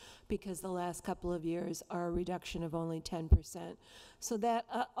 10-year because the last couple of years are a reduction of only 10%. So that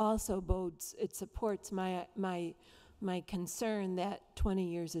also bodes, it supports my concern that 20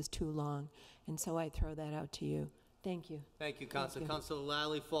 years is too long. And so I throw that out to you. Thank you. Thank you, Councilor. Councilor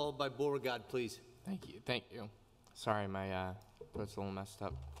Lally, followed by Beauregard, please. Thank you. Thank you. Sorry, my throat's a little messed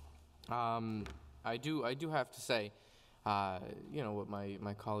up. I do have to say, you know, what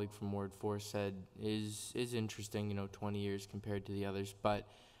my colleague from Ward 4 said is interesting, you know, 20 years compared to the others, but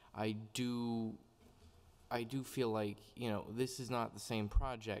I do feel like, you know, this is not the same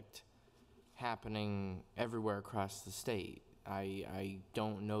project happening everywhere across the state. I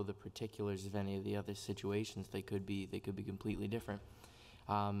don't know the particulars of any of the other situations. They could be completely different.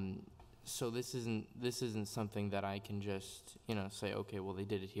 So this isn't something that I can just, you know, say, okay, well, they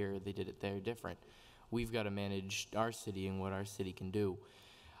did it here, they did it there, different. We've got to manage our city and what our city can do.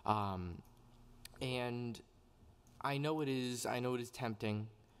 And I know it is tempting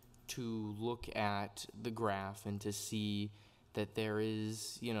to look at the graph and to see that there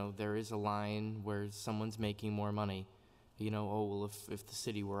is a line where someone's making more money. You know, oh, well, if the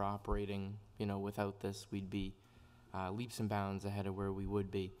city were operating, you know, without this, we'd be leaps and bounds ahead of where we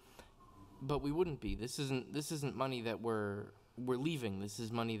would be. But we wouldn't be. This isn't money that we're leaving. This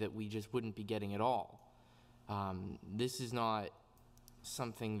is money that we just wouldn't be getting at all. This is not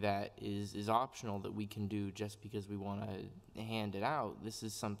something that is optional that we can do just because we want to hand it out. This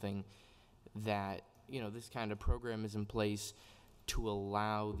is something that, you know, this kind of program is in place to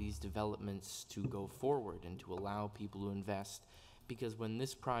allow these developments to go forward and to allow people to invest. Because when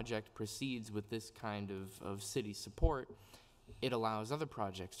this project proceeds with this kind of city support, it allows other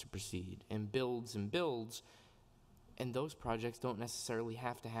projects to proceed and builds, and those projects don't necessarily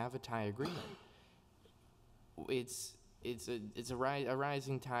have to have a tie agreement. It's a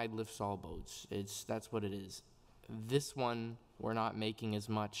rising tide lifts all boats. That's what it is. This one, we're not making as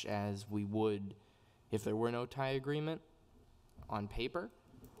much as we would if there were no tie agreement on paper,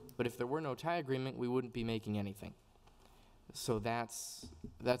 but if there were no tie agreement, we wouldn't be making anything. So that's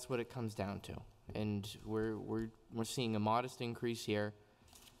what it comes down to. And we're seeing a modest increase here,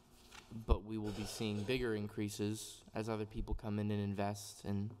 but we will be seeing bigger increases as other people come in and invest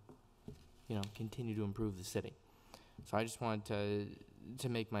and, you know, continue to improve the city. So I just wanted to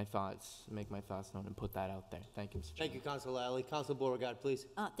make my thoughts known and put that out there. Thank you, Mr. Chairman. Thank you, Councilor Lally. Councilor Beauregard, please.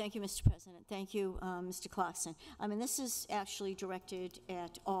 Thank you, Mr. President. Thank you, Mr. Clarkson. I mean, this is actually directed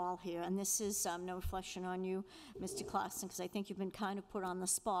at all here, and this is no reflection on you, Mr. Clarkson, because I think you've been kind of put on the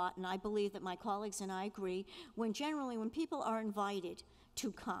spot, and I believe that my colleagues and I agree, when people are invited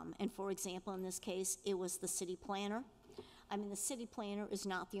to come, and for example, in this case, it was the city planner. I mean, the city planner is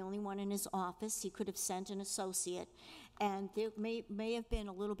not the only one in his office. He could have sent an associate, and there may have been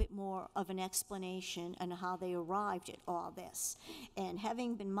a little bit more of an explanation on how they arrived at all this. And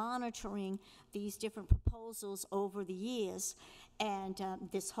having been monitoring these different proposals over the years, and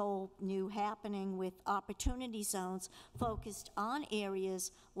this whole new happening with opportunity zones focused on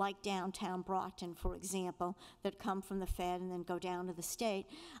areas like downtown Brockton, for example, that come from the Fed and then go down to the state,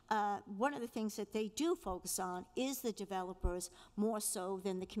 one of the things that they do focus on is the developers more so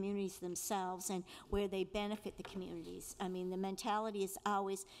than the communities themselves and where they benefit the communities. I mean, the mentality is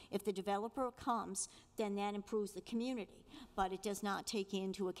always, if the developer comes, then that improves the community, but it does not take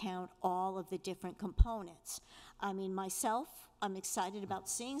into account all of the different components. I mean, myself, I'm excited about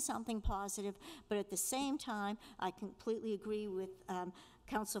seeing something positive, but at the same time, I completely agree with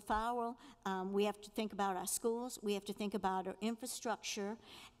Councilor Farrell. We have to think about our schools, we have to think about our infrastructure,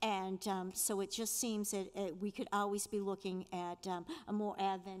 and so it just seems that we could always be looking at a more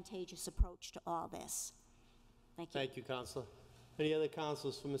advantageous approach to all this. Thank you. Thank you, Councilor. Any other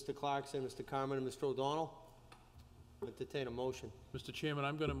councilors for Mr. Clarkson, Mr. Carmen, and Mr. O'Donnell? Entertain a motion. Mr. Chairman,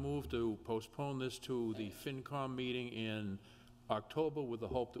 I'm going to move to postpone this to the FinCom meeting in October with the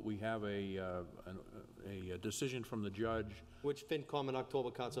hope that we have a decision from the judge. Which FinCom in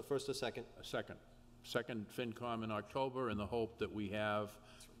October, Councilor, first or second? Second FinCom in October, in the hope that we have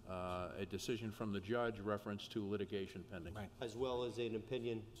a decision from the judge reference to litigation pending. Right. As well as an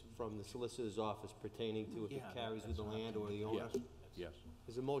opinion from the solicitor's office pertaining to if it carries with the land or the owner? Yes.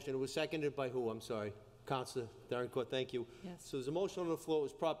 There's a motion. It was seconded by who? I'm sorry. Councilor Darrencourt, thank you. Yes. So there's a motion on the floor. It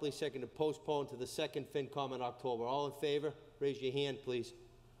was properly seconded to postpone to the second FinCom in October. All in favor? Raise your hand, please.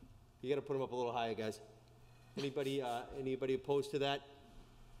 You got to put them up a little higher, guys. Anybody opposed to that?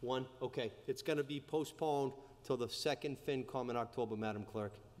 One? Okay. It's going to be postponed till the second FinCom in October, Madam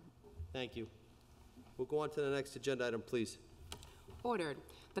Clerk. Thank you. We'll go on to the next agenda item, please. Ordered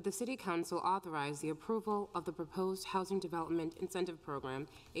that the City Council authorize the approval of the proposed Housing Development Incentive Program,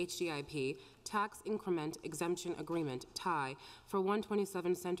 HDIP, Tax Increment Exemption Agreement, TIE, for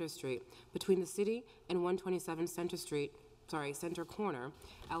 127 Center Street between the City and 127 Center Corner,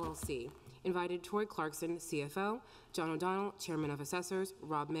 LLC. Invited Troy Clarkson, CFO, John O'Donnell, Chairman of Assessors,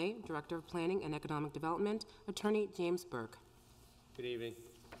 Rob May, Director of Planning and Economic Development, Attorney James Burke. Good evening.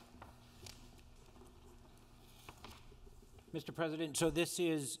 Mr. President, so this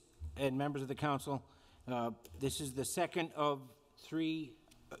is, and members of the council, this is the second of 3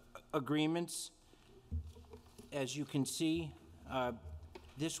 agreements. As you can see,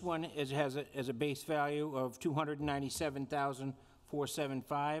 this one has a base value of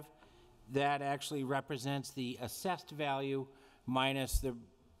 $297,475. That actually represents the assessed value minus the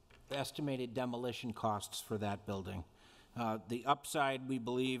estimated demolition costs for that building. The upside, we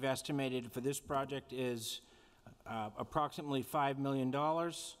believe, estimated for this project is approximately $5 million.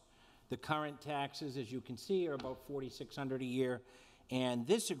 The current taxes, as you can see, are about $4,600 a year. And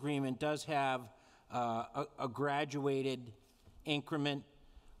this agreement does have a graduated increment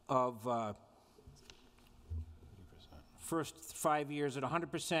of first 5 years at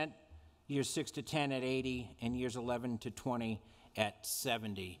 100%, years 6 to 10 at 80, and years 11 to 20 at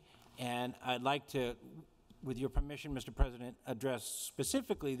 70. And I'd like to, with your permission, Mr. President, address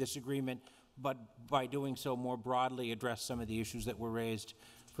specifically this agreement, but by doing so more broadly address some of the issues that were raised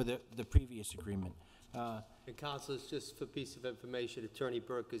for the previous agreement. And councilors, just for piece of information, Attorney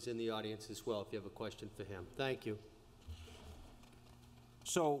Burke is in the audience as well, if you have a question for him. Thank you.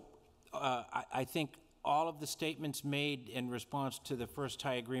 So I think all of the statements made in response to the first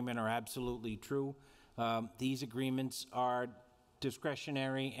tie agreement are absolutely true. These agreements are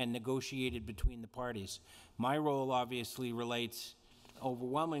discretionary and negotiated between the parties. My role obviously relates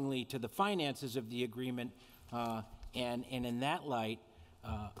overwhelmingly to the finances of the agreement, and in that light,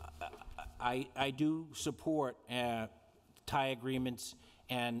 I do support tie agreements,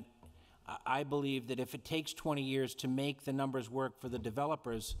 and I believe that if it takes 20 years to make the numbers work for the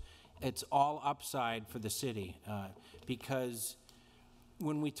developers, it's all upside for the city, because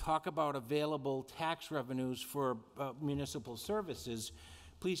when we talk about available tax revenues for municipal services,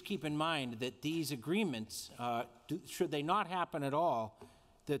 please keep in mind that these agreements, should they not happen at all,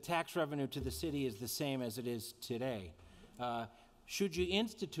 the tax revenue to the city is the same as it is today. Should you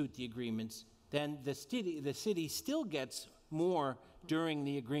institute the agreements, then the city still gets more during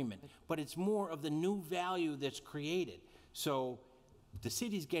the agreement, but it's more of the new value that's created. So the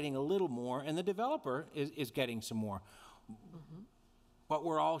city's getting a little more, and the developer is getting some more. But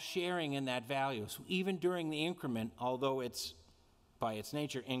we're all sharing in that value. So even during the increment, although it's by its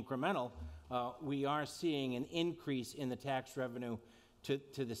nature incremental, we are seeing an increase in the tax revenue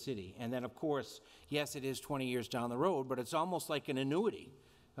to the city. And then, of course, yes, it is 20 years down the road, but it's almost like an annuity.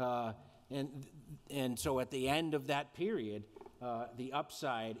 And so at the end of that period, the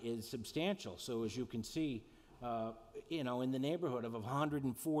upside is substantial. So as you can see, you know, in the neighborhood of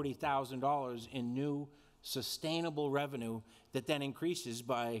 $140,000 in new sustainable revenue that then increases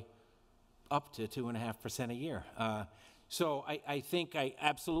by up to 2.5% a year. So I think I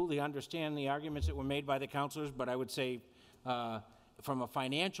absolutely understand the arguments that were made by the councilors, but I would say from a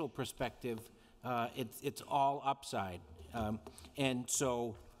financial perspective, it's all upside. And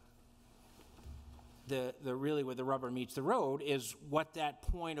so the really where the rubber meets the road is what that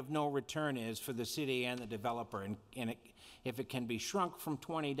point of no return is for the city and the developer, and if it can be shrunk from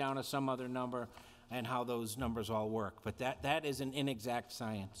 20 down to some other number, and how those numbers all work. But that is an inexact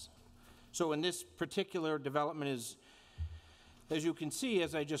science. So in this particular development is, as you can see,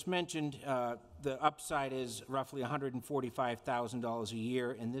 as I just mentioned, the upside is roughly $145,000 a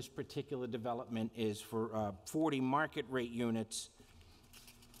year, and this particular development is for 40 market rate units,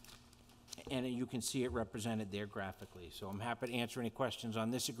 and you can see it represented there graphically. So I'm happy to answer any questions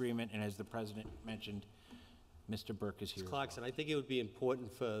on this agreement, and as the president mentioned, Mr. Burke is here. Mr. Clarkson, I think it would be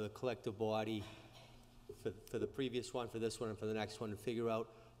important for the collective body, for the previous one, for this one, and for the next one, to figure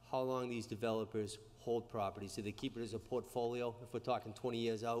out how long these developers hold properties. Do they keep it as a portfolio, if we're talking 20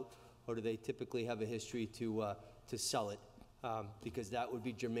 years out, or do they typically have a history to sell it? Because that would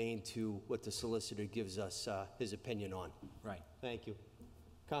be germane to what the solicitor gives us his opinion on. Right. Thank you.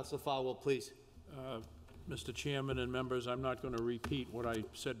 Councilor Farwell, please. Mr. Chairman and members, I'm not going to repeat what I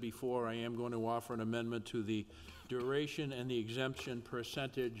said before. I am going to offer an amendment to the duration and the exemption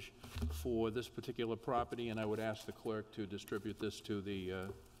percentage for this particular property, and I would ask the clerk to distribute this to the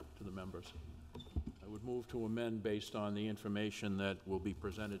members. I would move to amend based on the information that will be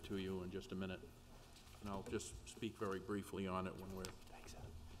presented to you in just a minute. And I'll just speak very briefly on it when we're...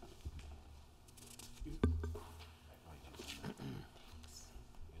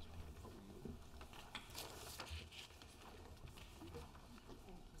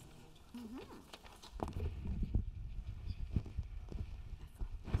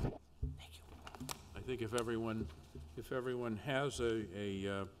 I think if everyone has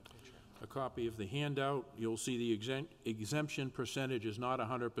a copy of the handout, you'll see the exemption percentage is not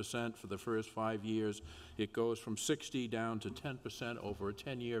 100% for the first 5 years. It goes from 60 down to 10% over a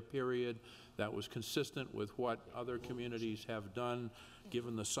 10-year period. That was consistent with what other communities have done,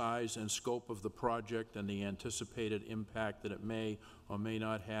 given the size and scope of the project and the anticipated impact that it may or may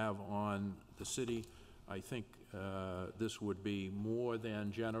not have on the city. I think this would be more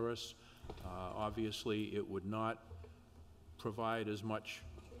than generous. Obviously, it would not provide as much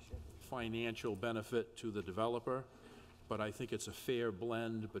financial benefit to the developer, but I think it's a fair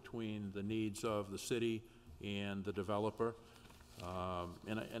blend between the needs of the city and the developer.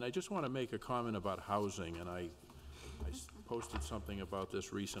 And I just want to make a comment about housing, and I posted something about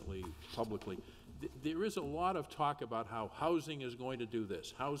this recently publicly. There is a lot of talk about how housing is going to do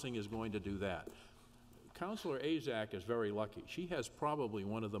this, housing is going to do that. Councilor Azak is very lucky. She has probably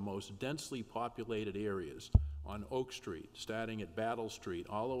one of the most densely populated areas on Oak Street, starting at Battle Street,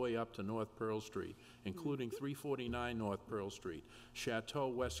 all the way up to North Pearl Street, including 349 North Pearl Street, Chateau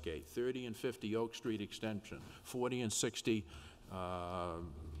Westgate, 30 and 50 Oak Street Extension, 40 and 60, the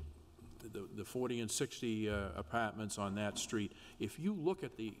 40 and 60 apartments on that street. If you look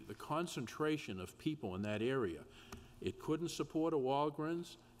at the concentration of people in that area, it couldn't support a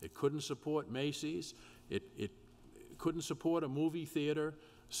Walgreens, it couldn't support Macy's, it couldn't support a movie theater.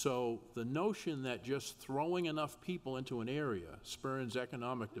 So the notion that just throwing enough people into an area spurs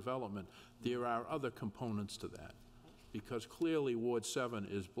economic development, there are other components to that. Because clearly Ward 7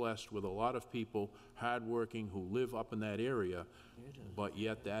 is blessed with a lot of people, hardworking, who live up in that area, but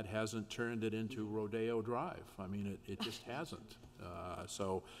yet that hasn't turned it into Rodeo Drive. I mean, it just hasn't.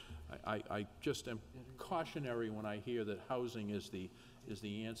 So I just am cautionary when I hear that housing is the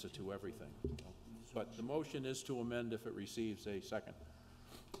answer to everything. But the motion is to amend if it receives a second.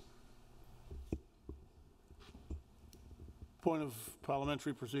 Point of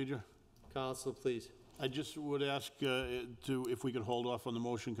parliamentary procedure. Council, please. I just would ask if we could hold off on the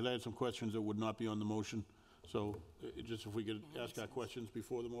motion, because I had some questions that would not be on the motion. So just if we could ask our questions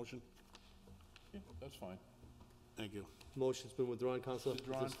before the motion. Yeah, that's fine. Thank you. Motion's been withdrawn, Councilor.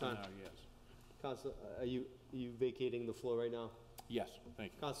 Withdrawn This for time. now, yes. Council, are you vacating the floor right now? Yes,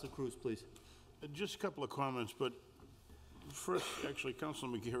 thank you. Councilor Cruz, please. Just a couple of comments, but first, actually,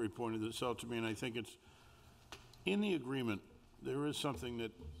 Councilor McGarry pointed this out to me, and I think it's, in the agreement, there is something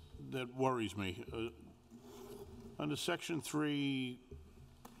that worries me. Under Section 3,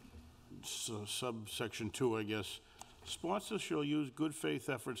 subsection 2, I guess, sponsors shall use good faith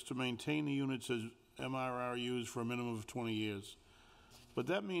efforts to maintain the units as MRRUs for a minimum of 20 years. But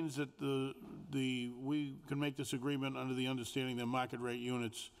that means that we can make this agreement under the understanding they're market rate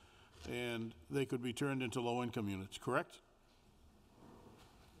units, and they could be turned into low-income units, correct?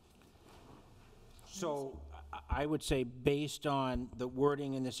 So I would say, based on the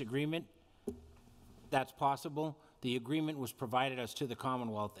wording in this agreement, that's possible. The agreement was provided us to the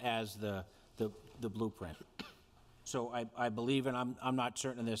Commonwealth as the blueprint. So I believe, and I'm not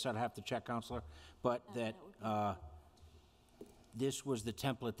certain of this, I'd have to check, Counselor, but that this was the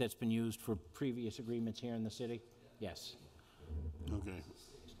template that's been used for previous agreements here in the city? Yes. Okay.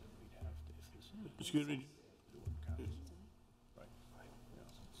 Excuse me.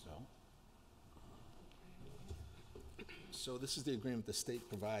 So this is the agreement the state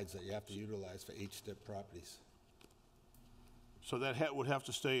provides that you have to utilize for H-dip properties. So that would have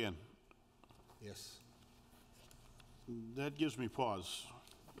to stay in. Yes. That gives me pause.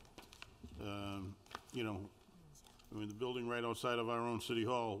 You know, I mean, the building right outside of our own city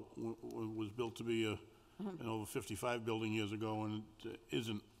hall was built to be an over 55 building years ago, and it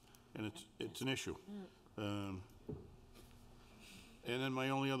isn't, and it's an issue. And then my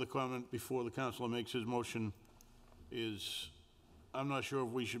only other comment before the councilor makes his motion is, I'm not sure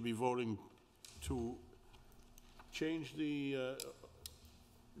if we should be voting to change the,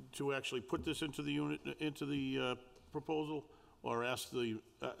 to actually put this into the unit, into the proposal, or ask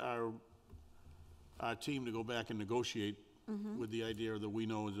our team to go back and negotiate with the idea that we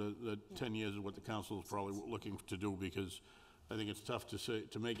know is that 10 years is what the council is probably looking to do, because I think it's tough to say,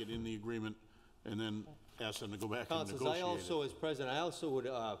 to make it in the agreement and then ask them to go back and Councilors, negotiate I also, it. as president, I also would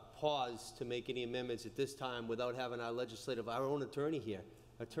pause to make any amendments at this time without having our own attorney here.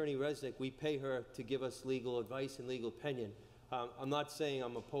 Attorney Resnick, we pay her to give us legal advice and legal opinion. I'm not saying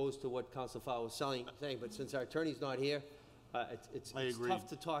I'm opposed to what Councilor Fowler was saying, but since our attorney's not here, it's tough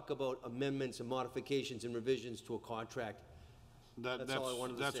to talk about amendments and modifications and revisions to a contract. That's all I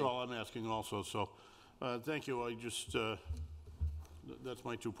wanted to say. That's all I'm asking also, so, thank you, I just, that's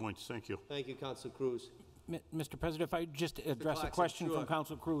my 2 points, thank you. Thank you, Councilor Cruz. Mr. President, if I just address a Claxton, question sure. from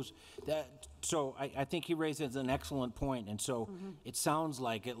Councilor Cruz. So I think he raises an excellent point, and so it sounds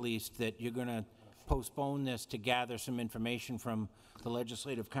like, at least, that you're going to postpone this to gather some information from the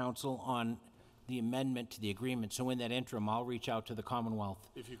Legislative Council on the amendment to the agreement. So in that interim, I'll reach out to the Commonwealth.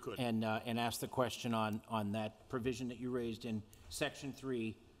 If you could. And ask the question on that provision that you raised in Section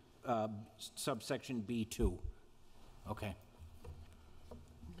 3, subsection B2. Okay.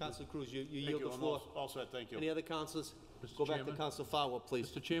 Councilor Cruz, you Thank yield you. the I'm floor. all set, thank you. Any other councilors? Mr. Go back to Chairman? Councilor Fowler, please.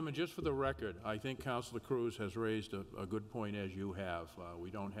 Mr. Chairman, just for the record, I think Councilor Cruz has raised a good point, as you have. We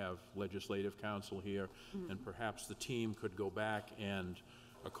don't have legislative counsel here, and perhaps the team could go back and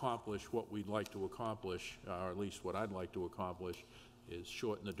accomplish what we'd like to accomplish, or at least what I'd like to accomplish, is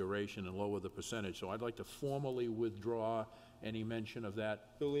shorten the duration and lower the percentage. So I'd like to formally withdraw any mention of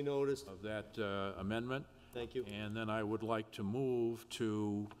that, Duly noticed. amendment. Thank you. And then I would like to move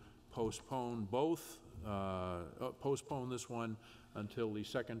to postpone postpone this one until the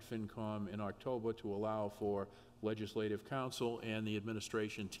second FinCom in October, to allow for Legislative Council and the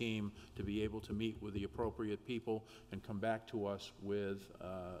administration team to be able to meet with the appropriate people and come back to us with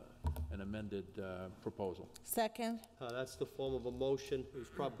an amended proposal. Second. That's the form of a motion. It was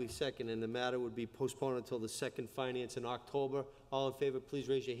probably second, and the matter would be postponed until the second finance in October. All in favor, please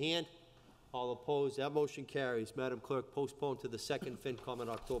raise your hand. All opposed, that motion carries. Madam Clerk, postpone to the second FinCom in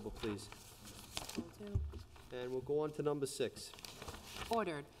October, please. And we'll go on to number 6.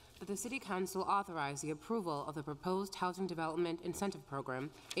 Ordered that the City Council authorize the approval of the proposed Housing Development Incentive Program,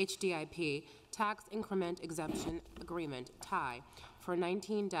 HDIP, Tax Increment Exemption Agreement, TIE, for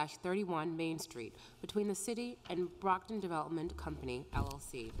 19-31 Main Street between the City and Brockton Development Company,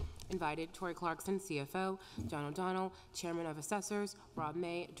 LLC. Invited, Tori Clarkson, CFO, John O'Donnell, Chairman of Assessors, Rob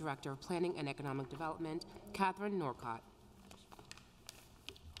May, Director of Planning and Economic Development, Catherine Norcott.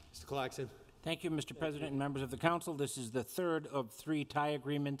 Mr. Claxton. Thank you, Mr. President and members of the council. This is the third of 3 tie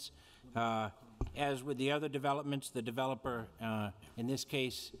agreements. As with the other developments, the developer, in this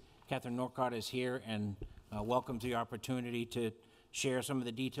case, Catherine Norcott, is here and welcomes the opportunity to share some of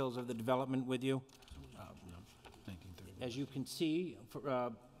the details of the development with you. As you can see,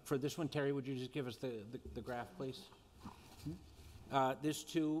 for this one, Terry, would you just give us the graph, please? This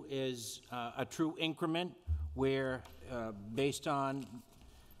too is a true increment where, based on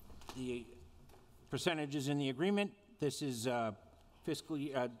the percentages in the agreement, this is fiscal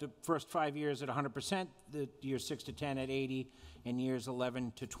the first 5 years at 100%, the years 6 to 10 at 80, and years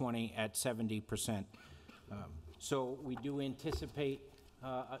 11 to 20 at 70%. So we do anticipate,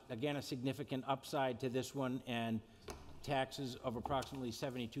 again, a significant upside to this one, and taxes of approximately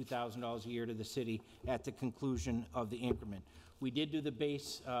 $72,000 a year to the city at the conclusion of the increment. We did do the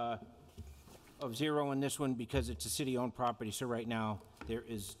base of 0 in this one because it's a city-owned property, so right now there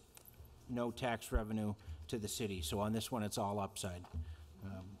is no tax revenue to the city. So on this one, it's all upside.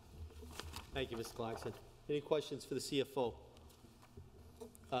 Thank you, Mr. Clarkson. Any questions for the CFO?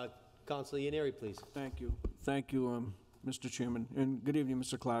 Councilor Yaneri, please. Thank you. Thank you, Mr. Chairman, and good evening,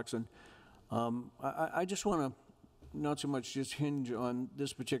 Mr. Clarkson. I just want to not so much just hinge on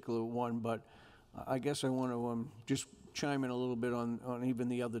this particular one, but I guess I want to just chime in a little bit on even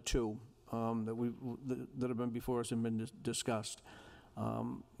the other two that have been before us and been discussed.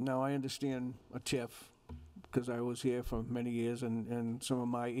 Now, I understand a TIF because I was here for many years, and some of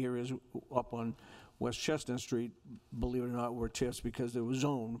my areas up on West Chestnut Street, believe it or not, were TIFs because they were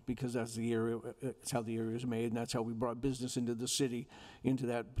zoned, because that's the area, it's how the area is made, and that's how we brought business into the city, into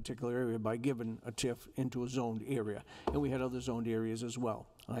that particular area, by giving a TIF into a zoned area. And we had other zoned areas as well.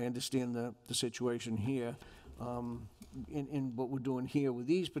 I understand the situation here, in what we're doing here with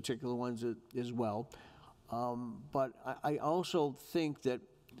these particular ones as well. But I also think that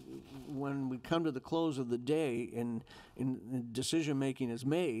when we come to the close of the day and decision-making is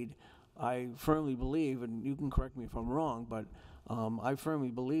made, I firmly believe, and you can correct me if I'm wrong, but I firmly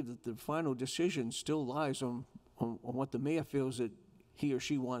believe that the final decision still lies on what the mayor feels that he or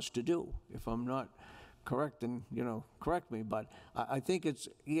she wants to do. If I'm not correct, then, correct me. But I think it's,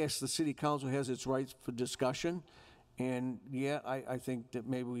 yes, the city council has its rights for discussion, and yeah, I think that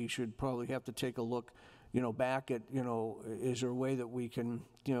maybe we should probably have to take a look, back at, is there a way that we can,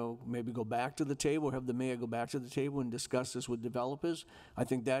 maybe go back to the table, have the mayor go back to the table and discuss this with developers? I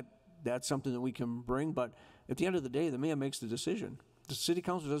think that's something that we can bring, but at the end of the day, the mayor makes the decision. The city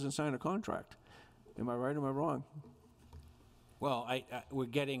council doesn't sign a contract. Am I right or am I wrong? Well, we're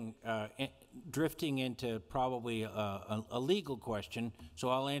getting, drifting into probably a legal question, so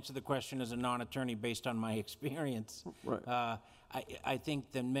I'll answer the question as a non-attorney based on my experience. Right. I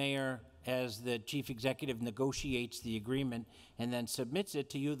think the mayor, as the chief executive, negotiates the agreement and then submits it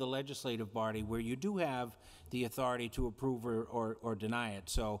to you, the legislative body, where you do have the authority to approve or deny it.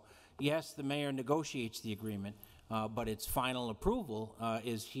 So, yes, the mayor negotiates the agreement, but its final approval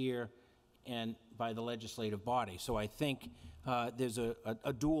is here and by the legislative body. So I think there's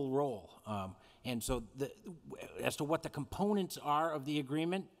a dual role. And so as to what the components are of the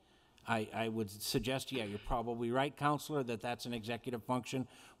agreement, I would suggest, yeah, you're probably right, Councilor, that that's an executive function.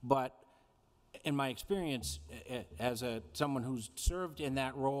 But in my experience, as someone who's served in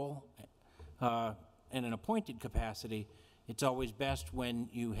that role in an appointed capacity, it's always best when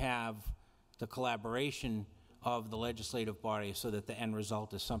you have the collaboration of the legislative body so that the end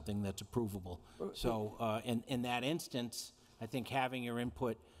result is something that's approvable. So in that instance, I think having your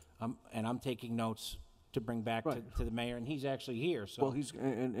input, and I'm taking notes to bring back to the mayor, and he's actually here. So. Well, he's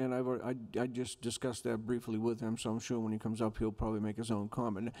and I just discussed that briefly with him, so I'm sure when he comes up, he'll probably make his own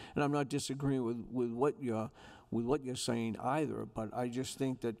comment. And I'm not disagreeing with what you're saying either, but I just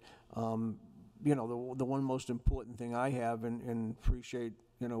think that the one most important thing I have and appreciate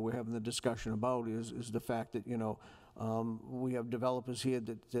we're having the discussion about is the fact that we have developers here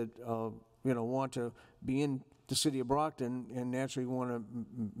that want to be in the city of Brockton and naturally want to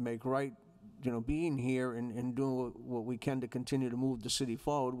make right. Being here and doing what we can to continue to move the city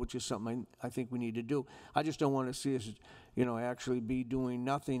forward, which is something I think we need to do. I just don't want to see us, actually be doing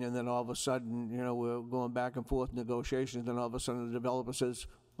nothing, and then all of a sudden, we're going back and forth negotiations, and all of a sudden the developer says,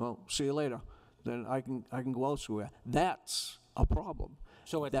 "Well, see you later." Then I can go elsewhere. That's a problem.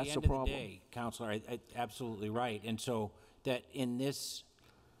 So at the end of the day, Councilor, absolutely right. And so that in this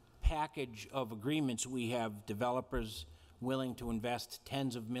package of agreements, we have developers willing to invest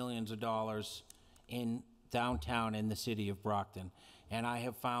tens of millions of dollars in downtown in the city of Brockton. And I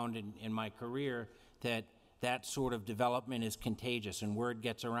have found in my career that sort of development is contagious and word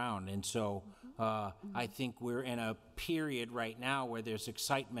gets around. And so I think we're in a period right now where there's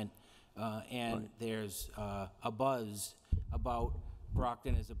excitement and there's a buzz about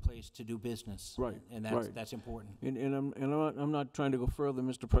Brockton as a place to do business. Right. And that's important. And I'm not trying to go further,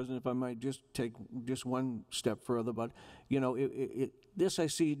 Mr. President, if I might just take just one step further, but, this I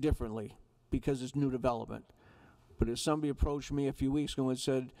see differently because it's new development. But if somebody approached me a few weeks ago and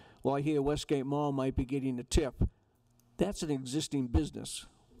said, well, I hear Westgate Mall might be getting a tip, That's an existing business.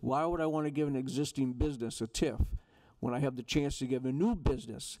 Why would I want to give an existing business a TIF when I have the chance to give a new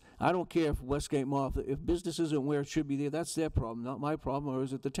business? I don't care if Westgate Mall, if business isn't where it should be there, that's their problem, not my problem, or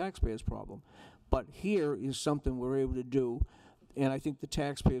is it the taxpayer's problem? But here is something we're able to do, and I think the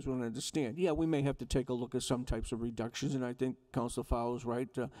taxpayers will understand. Yeah, we may have to take a look at some types of reductions, and I think Councilor Fowler's right,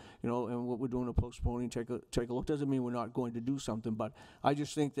 you know, and what we're doing to postponing, take a look. Doesn't mean we're not going to do something, but I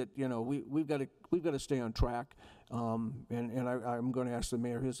just think that, you know, we've got to stay on track. And I'm going to ask the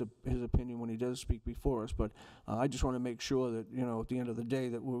mayor his opinion when he does speak before us, but I just want to make sure that, you know, at the end of the day,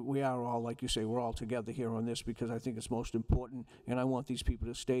 that we are all, like you say, we're all together here on this, because I think it's most important, and I want these people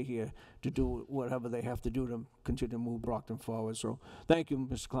to stay here to do whatever they have to do to continue to move Brockton forward. So thank you,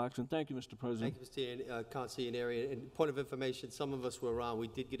 Mr. Clarkson. Thank you, Mr. President. Thank you, Mr. Councilor Yaneri. And point of information, some of us were around. We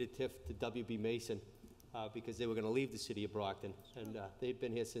did get a TIF to WB Mason because they were going to leave the city of Brockton, and they've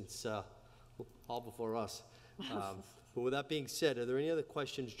been here since all before us. But with that being said, are there any other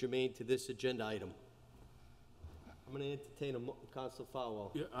questions germane to this agenda item? I'm going to entertain Councilor Falwell.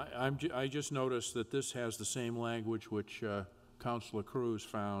 Yeah, I just noticed that this has the same language which Councilor Cruz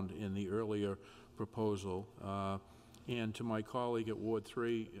found in the earlier proposal. And to my colleague at Ward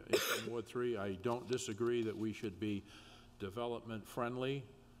 3, I don't disagree that we should be development friendly,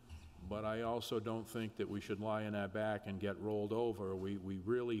 but I also don't think that we should lie on our back and get rolled over. We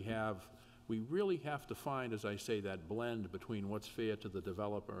really have to find, as I say, that blend between what's fair to the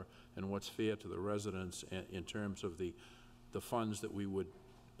developer and what's fair to the residents in terms of the funds that we would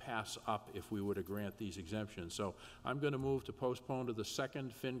pass up if we were to grant these exemptions. So I'm going to move to postpone to the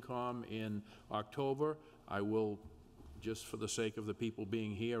second FinCom in October. I will, just for the sake of the people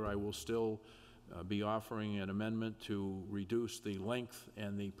being here, I will still be offering an amendment to reduce the length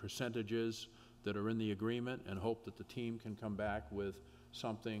and the percentages that are in the agreement, and hope that the team can come back with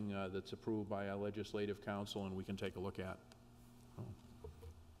something that's approved by our legislative council and we can take a look at. It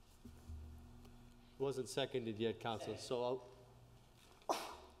wasn't seconded yet, Councilor, so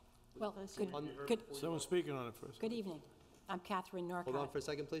Well, good, Someone's speaking on it first. good evening. I'm Catherine Norcott. hold on for a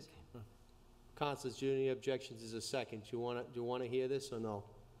second, please. Councilors, do you have any objections as a second? Do you want to hear this or no?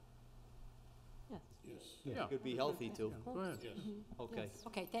 Yes. Yeah. It could be healthy too. Go ahead. Okay.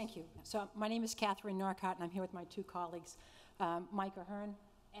 Okay, thank you. So my name is Catherine Norcott, and I'm here with my two colleagues, Mike Ahern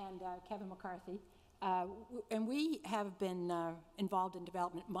and Kevin McCarthy. And we have been involved in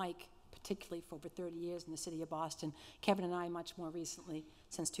development, Mike particularly for over 30 years in the city of Boston, Kevin and I much more recently,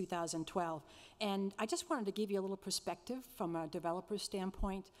 since 2012. And I just wanted to give you a little perspective from a developer's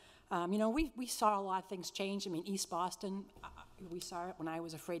standpoint. You know, we saw a lot of things change. I mean, East Boston, we saw it when I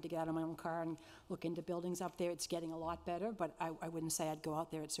was afraid to get out of my own car and look into buildings up there. It's getting a lot better, but I wouldn't say I'd go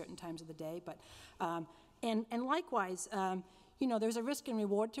out there at certain times of the day. But and likewise, you know, there's a risk and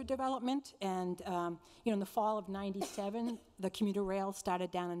reward to development. And you know, in the fall of '97, the commuter rail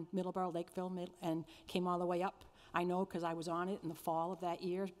started down in Middleborough, Lakeville, and came all the way up. I know because I was on it in the fall of that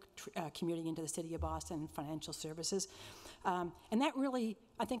year, commuting into the city of Boston, financial services. And that really,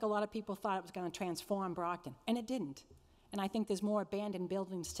 I think a lot of people thought it was going to transform Brockton, and it didn't. And I think there's more abandoned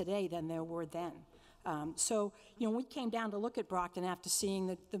buildings today than there were then. So, you know, we came down to look at Brockton after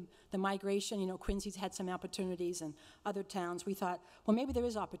seeing the migration. You know, Quincy's had some opportunities, and other towns. We thought, well, maybe there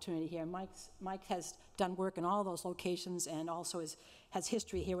is opportunity here. Mike has done work in all those locations, and also has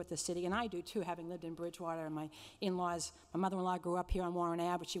history here with the city, and I do too, having lived in Bridgewater. And my in-laws, my mother-in-law grew up here on Warren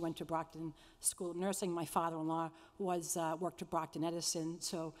Ave, but she went to Brockton School of Nursing. My father-in-law worked at Brockton Edison.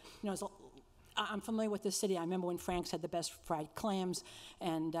 So, you know, I'm familiar with the city. I remember when Frank's had the best fried clams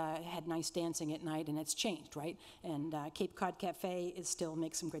and had nice dancing at night, and it's changed, right? And Cape Cod Cafe still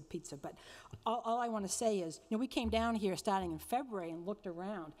makes some good pizza. But all I want to say is, you know, we came down here starting in February and looked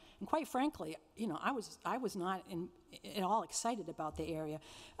around, and quite frankly, you know, I was not at all excited about the area.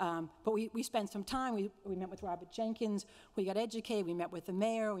 But we spent some time. We met with Robert Jenkins. We got educated. We met with the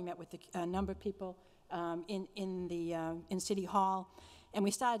mayor. We met with a number of people in City Hall. And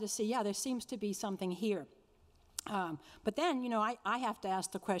we started to see, yeah, there seems to be something here. But then, you know, I have to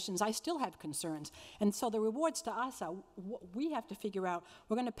ask the questions. I still have concerns. And so the rewards to us are, we have to figure out,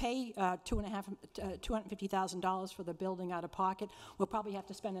 we're going to pay $250,000 for the building out of pocket. We'll probably have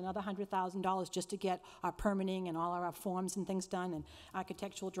to spend another $100,000 just to get our permitting and all our forms and things done and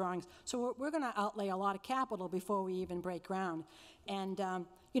architectural drawings. So we're going to outlay a lot of capital before we even break ground. And,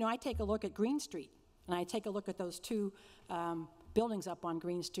 you know, I take a look at Green Street, and I take a look at those two buildings up on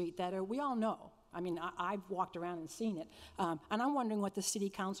Green Street that we all know. I mean, I've walked around and seen it. And I'm wondering what the city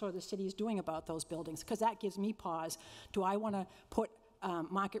council or the city is doing about those buildings, because that gives me pause. Do I want to put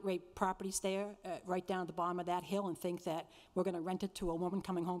market rate properties there, right down at the bottom of that hill, and think that we're going to rent it to a woman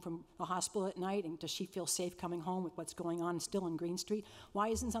coming home from the hospital at night, and does she feel safe coming home with what's going on still in Green Street? Why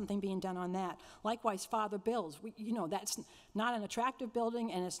isn't something being done on that? Likewise, Father Bill's, that's not an attractive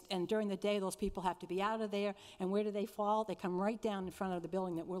building, and during the day, those people have to be out of there, and where do they fall? They come right down in front of the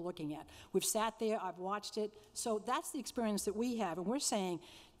building that we're looking at. We've sat there, I've watched it, so that's the experience that we have, and we're saying,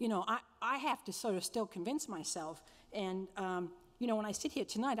 I have to sort of still convince myself, and when I sit here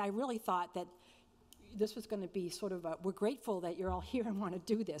tonight, I really thought that this was going to be sort of we're grateful that you're all here and want to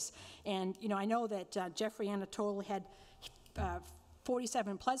do this. And, I know that Jeffrey Anatole had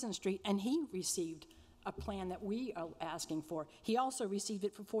 47 Pleasant Street, and he received a plan that we are asking for. He also received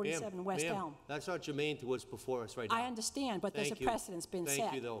it for 47 West Elm. That's not germane to what's before us right now. I understand, but there's a precedent's been set.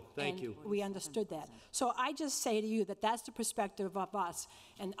 Thank you, though. Thank you. We understood that. So I just say to you that that's the perspective of us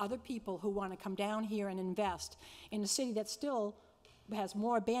and other people who want to come down here and invest in a city that still has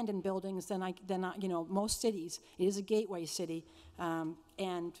more abandoned buildings than most cities. It is a gateway city,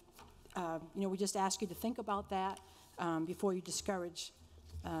 we just ask you to think about that before you discourage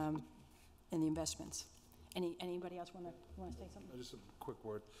in the investments. Anybody else want to say something? Just a quick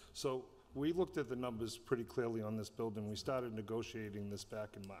word. So we looked at the numbers pretty clearly on this building. We started negotiating this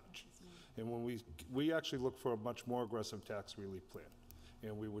back in March. And when we actually looked for a much more aggressive tax relief plan.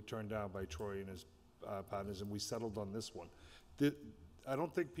 And we were turned down by Troy and his partners, and we settled on this one. I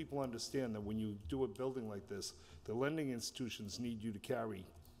don't think people understand that when you do a building like this, the lending institutions need you to carry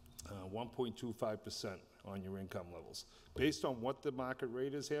 1.25% on your income levels. Based on what the market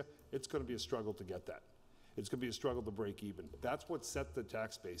rate is here, it's going to be a struggle to get that. It's going to be a struggle to break even. That's what set the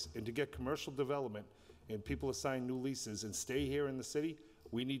tax base. And to get commercial development and people to sign new leases and stay here in the city,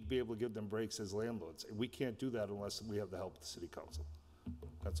 we need to be able to give them breaks as landlords. And we can't do that unless we have the help of the city council.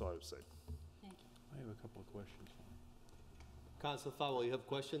 That's all I would say. Thank you. I have a couple of questions. Councilor Fowler, you have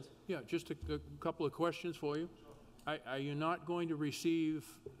questions? Yeah, just a couple of questions for you. Are you not going to receive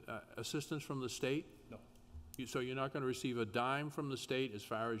assistance from the state? No. So you're not going to receive a dime from the state as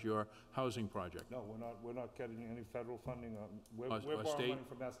far as your housing project? No, we're not getting any federal funding. We're Or borrowing state? money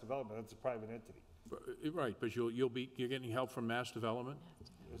from Mass Development. That's a private entity. Right, but you're getting help from Mass Development?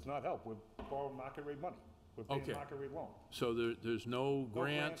 It's not help. We're borrowing market rate money. We're paying Okay. market rate loan. So there's no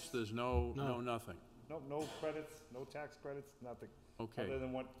grants, grants. there's no nothing? No credits, no tax credits, nothing. Okay. Other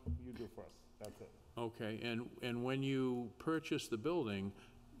than what you do for us. That's it. Okay, and when you purchased the building,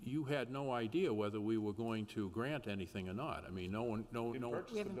 you had no idea whether we were going to grant anything or not. I mean, no one. We haven't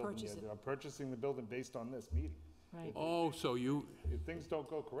purchased the building yet. I'm purchasing the building based on this meeting. Right. Oh, so you. If things don't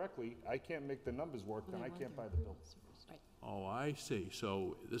go correctly, I can't make the numbers work, then I can't buy the building. Right. Oh, I see.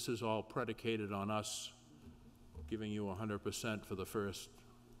 So this is all predicated on us giving you 100% for the first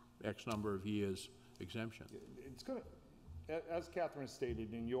X number of years exemption. It's going to, as Catherine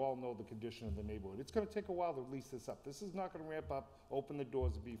stated, and you all know the condition of the neighborhood, it's going to take a while to lease this up. This is not going to ramp up, open the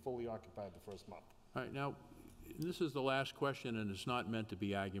doors, and be fully occupied the first month. All right, now, this is the last question, and it's not meant to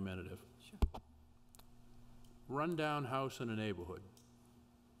be argumentative. Sure. Rundown house in a neighborhood.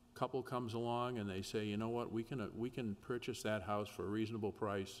 Couple comes along and they say, you know what, we can purchase that house for a reasonable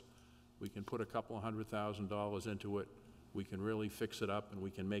price. We can put a couple of $100,000 into it. We can really fix it up and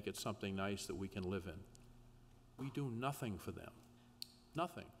we can make it something nice that we can live in. We do nothing for them.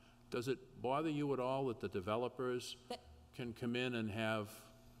 Nothing. Does it bother you at all that the developers can come in and have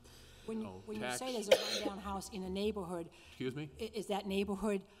When you tax? say there's a rundown house in a neighborhood, Excuse me? is that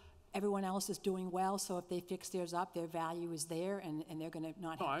neighborhood, everyone else is doing well, so if they fix theirs up, their value is there, and they're going to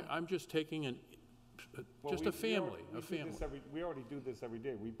not No, have to... I'm just taking Well, just a family, we already do this every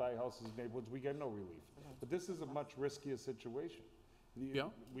day. We buy houses in neighborhoods, we get no relief. But this is a much riskier situation. Yeah.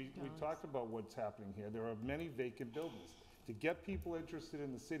 We talked about what's happening here. There are many vacant buildings. To get people interested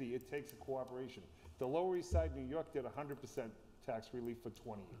in the city, it takes a cooperation. The Lower East Side, New York did 100% tax relief for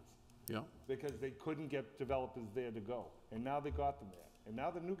 20 years. Yeah. Because they couldn't get developers there to go. And now they got them there. And now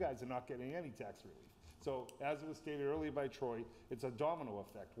the new guys are not getting any tax relief. So as it was stated earlier by Troy, it's a domino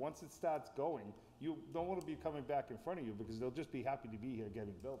effect. Once it starts going, you don't want to be coming back in front of you because they'll just be happy to be here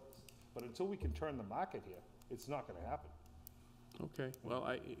getting buildings. But until we can turn the market here, it's not going to happen. Okay, well,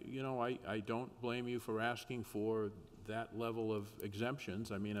 I don't blame you for asking for that level of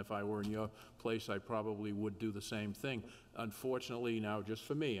exemptions. I mean, if I were in your place, I probably would do the same thing. Unfortunately, now, just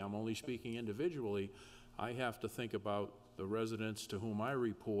for me, I'm only speaking individually, I have to think about the residents to whom I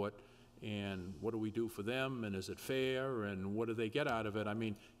report, and what do we do for them, and is it fair, and what do they get out of it? I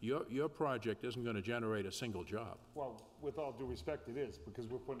mean, your project isn't going to generate a single job. Well, with all due respect, it is, because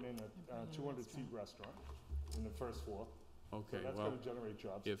we're putting in a 200-seat restaurant in the first floor. Okay, So that's well, going to generate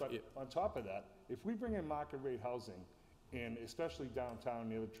jobs. if- But on top of that, if we bring in market rate housing And especially downtown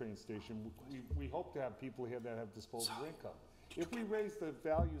near the train station, we hope to have people here that have disposable income. If we raise the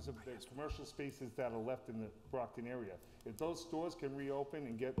values of the commercial spaces that are left in the Brockton area, if those stores can reopen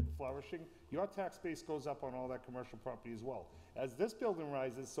and get flourishing, your tax base goes up on all that commercial property as well. As this building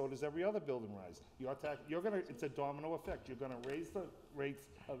rises, so does every other building rise. It's a domino effect. You're gonna raise the rates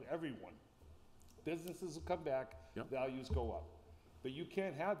of everyone. Businesses will come back, values go up. But you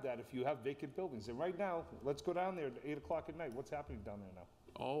can't have that if you have vacant buildings. And right now, let's go down there at 8 o'clock at night. What's happening down there now?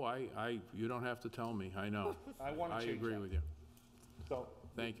 Oh, you don't have to tell me, I know. I wanna change I agree that. with you. So,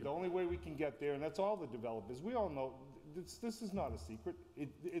 Thank you. the only way we can get there, and that's all the developers, we all know, this is not a secret.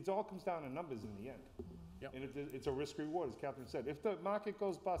 It all comes down to numbers in the end. Yep. And it's a risk reward, as Catherine said. If the market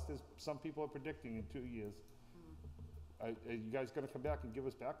goes bust, as some people are predicting in 2 years, are you guys gonna come back and give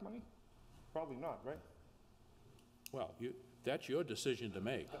us back money? Probably not, right? Well, that's your decision to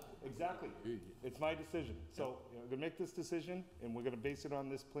make. Exactly. It's my decision. So, we're gonna make this decision, and we're gonna base it on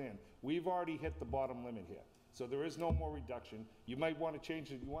this plan. We've already hit the bottom limit here. So there is no more reduction. You might wanna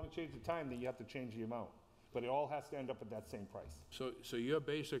change it, you wanna change the time, then you have to change the amount. But it all has to end up at that same price. So you're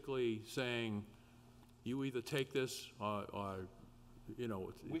basically saying you either take this or you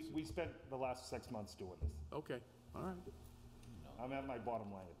know, We spent the last 6 months doing this. okay, all right. I'm at my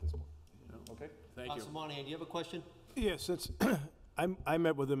bottom line at this point. Okay? Thank you. Council Monahan, do you have a question? Yeah, since I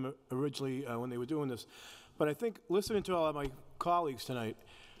met with them originally when they were doing this, but I think listening to all of my colleagues tonight,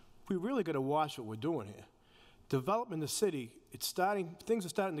 we really got to watch what we're doing here. Development in the city, things are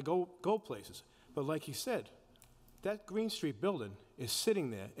starting to go places. But like he said, that Green Street building is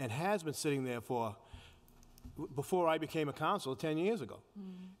sitting there and has been sitting there before I became a councilor 10 years ago.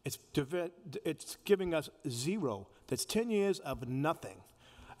 It's giving us zero. That's 10 years of nothing,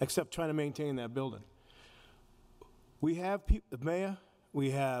 except trying to maintain that building. We have the mayor,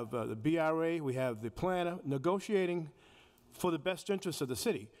 we have the BRA, we have the planner negotiating for the best interests of the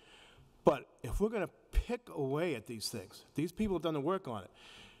city. But if we're going to pick away at these things, these people have done the work on it.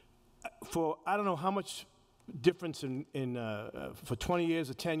 For I don't know how much difference for 20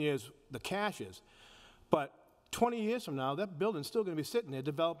 years or 10 years the cash is, but 20 years from now, that building's still going to be sitting there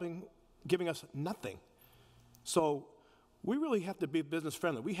developing, giving us nothing. So we really have to be business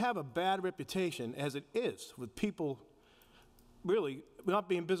friendly. We have a bad reputation as it is with people really not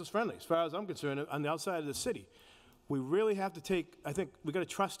being business friendly, as far as I'm concerned, on the outside of the city. We really have to I think we got to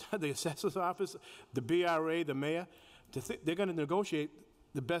trust the assessor's office, the BRA, the mayor, they're going to negotiate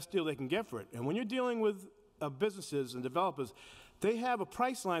the best deal they can get for it. And when you're dealing with businesses and developers, they have a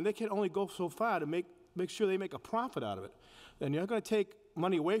price line. They can only go so far to make sure they make a profit out of it. And you're going to take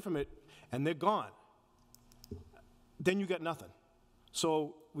money away from it, and they're gone. Then you got nothing.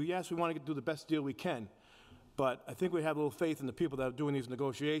 So we want to do the best deal we can. But I think we have a little faith in the people that are doing these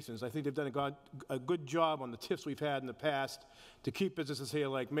negotiations. I think they've done a good job on the tips we've had in the past to keep businesses here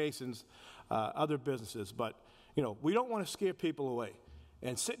like Mason's, other businesses. But, we don't want to scare people away.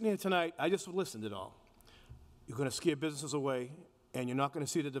 And sitting here tonight, I just listened to it all. You're going to scare businesses away, and you're not going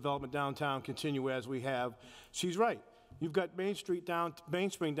to see the development downtown continue as we have. She's right. You've got Main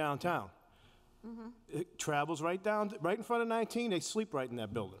Spring downtown. It travels right in front of 19. They sleep right in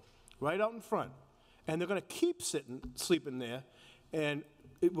that building, right out in front. And they're going to keep sleeping there, and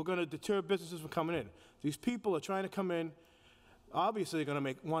we're going to deter businesses from coming in. These people are trying to come in. Obviously, they're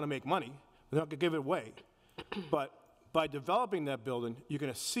going to want to make money. They're not going to give it away. But by developing that building, you're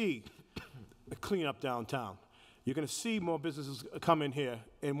going to see a cleanup downtown. You're going to see more businesses come in here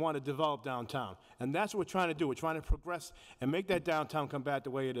and want to develop downtown. And that's what we're trying to do. We're trying to progress and make that downtown come back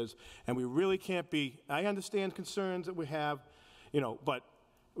the way it is. And we really can't I understand concerns that we have, but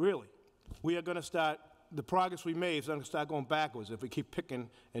really, we are going to start, the progress we made is going to start going backwards if we keep picking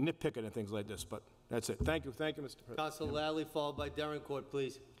and nitpicking and things like this. But that's it. Thank you, Mr. President. Council Lally, followed by Derrencourt,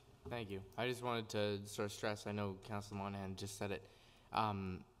 please. Thank you. I just wanted to sort of stress, I know Councilor Monahan just said it,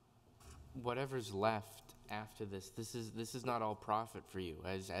 whatever's left after this is not all profit for you.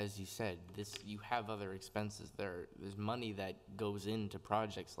 As you said, you have other expenses. There's money that goes into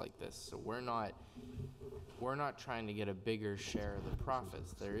projects like this. So we're not trying to get a bigger share of the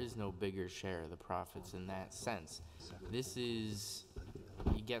profits. There is no bigger share of the profits in that sense. This is,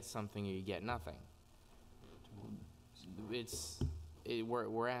 you get something or you get nothing.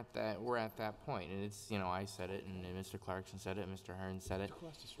 We're at that point, and it's, I said it, and Mr. Clarkson said it, Mr. Hearn said it.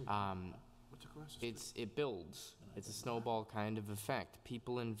 It builds. It's a snowball kind of effect.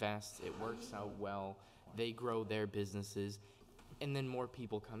 People invest, it works out well, they grow their businesses, and then more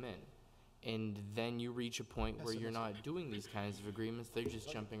people come in. And then you reach a point where you're not doing these kinds of agreements, they're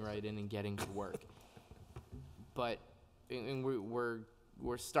just jumping right in and getting to work. But we're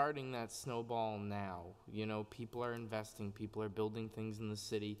we're starting that snowball now. You know, people are investing, people are building things in the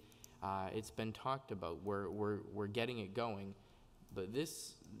city. It's been talked about. We're getting it going. But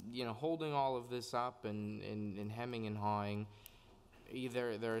this, you know, holding all of this up and hemming and hawing,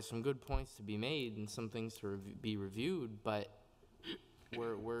 there are some good points to be made and some things to be reviewed, but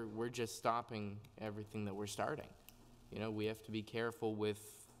we're just stopping everything that we're starting. You know, we have to be careful with,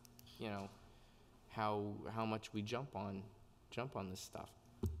 you know, how much we jump on this stuff.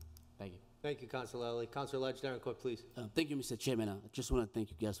 Thank you. Thank you, Councilor Lally. Councilor Ledge, Darren Cook, please. Thank you, Mr. Chairman. I just want to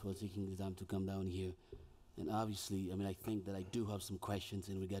thank you guys for taking the time to come down here. And obviously, I mean, I think that I do have some questions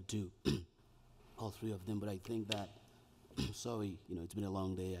in regard to all three of them, but I think that, sorry, you know, it's been a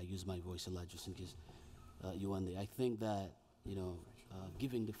long day. I use my voice a lot just in case you weren't there. I think that, you know,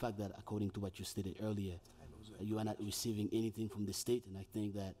 given the fact that according to what you stated earlier, you are not receiving anything from the state, and I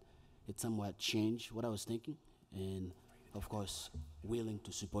think that it somewhat changed what I was thinking. And of course, willing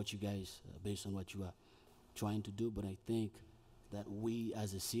to support you guys based on what you are trying to do. But I think that we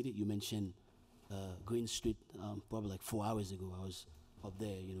as a city, you mentioned Green Street probably like 4 hours ago. I was up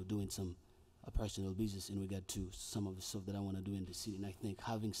there, you know, doing some personal business in regard to some of the stuff that I want to do in the city. And I think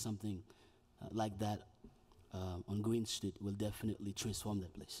having something like that on Green Street will definitely transform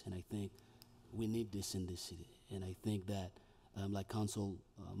that place. And I think we need this in this city. And I think that, like Council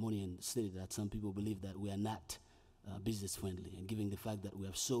Monian stated, that some people believe that we are not business friendly. And given the fact that we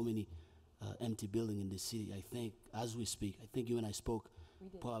have so many empty buildings in this city, I think as we speak, I think you and I spoke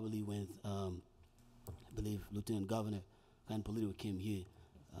probably when I believe Lieutenant Governor Kan Polito came here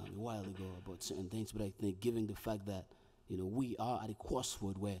a while ago about certain things. But I think given the fact that, you know, we are at a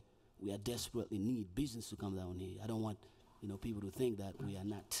crossroad where we are desperately need business to come down here. I don't want, you know, people to think that we are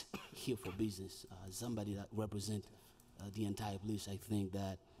not here for business. Somebody that represents the entire place, I think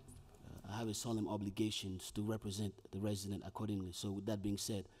that I have a solemn obligation to represent the resident accordingly. So with that being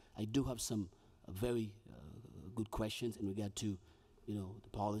said, I do have some very good questions in regard to, you know, the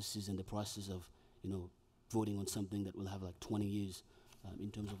policies and the process of, you know, voting on something that will have like 20 years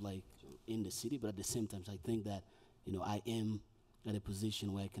in terms of like in the city. But at the same time, I think that, you know, I am at a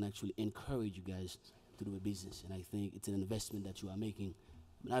position where I can actually encourage you guys to do a business. And I think it's an investment that you are making.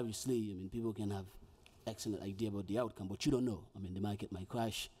 But obviously, I mean, people can have excellent idea about the outcome, but you don't know. I mean, the market might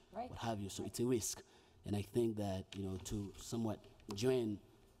crash, what have you, so it's a risk. And I think that, you know, to somewhat join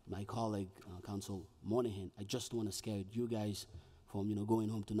my colleague, Council Monahan, I just want to scare you guys from, you know, going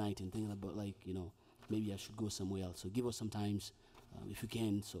home tonight and thinking about, like, you know, maybe I should go somewhere else. So give us some times, if you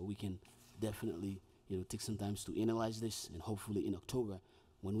can, so we can definitely, you know, take some time to analyze this, and hopefully in October,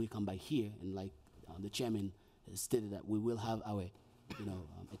 when we come back here, and like the chairman has stated that we will have our, you know,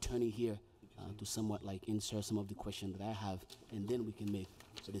 attorney here to somewhat like answer some of the questions that I have, and then we can make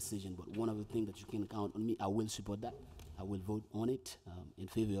a decision. But one of the things that you can count on me, I will support that. I will vote on it in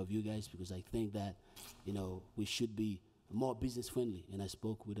favor of you guys, because I think that, you know, we should be more business friendly. And I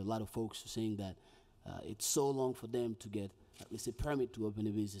spoke with a lot of folks saying that it's so long for them to get at least a permit to open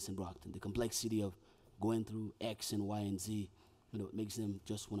a business in Brockton. The complexity of going through X and Y and Z, you know, it makes them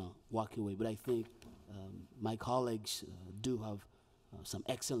just want to walk away. But I think my colleagues do have some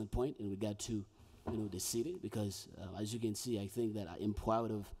excellent point in regard to, you know, the city, because as you can see, I think that I am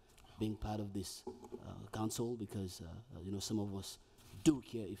proud of being part of this council, because you know, some of us do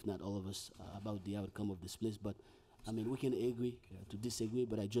care, if not all of us, about the outcome of this place. But I mean, we can agree to disagree,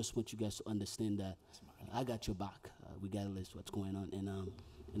 but I just want you guys to understand that I got your back, regardless of what's going on.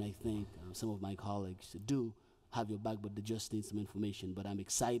 And I think some of my colleagues do have your back, but they just need some information. But I'm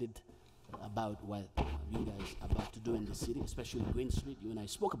excited about what you guys are about to do in the city, especially Green Street. You and I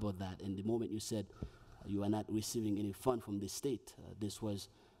spoke about that, and the moment you said you are not receiving any fund from the state, this was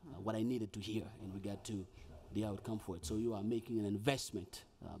what I needed to hear in regard to the outcome for it. So you are making an investment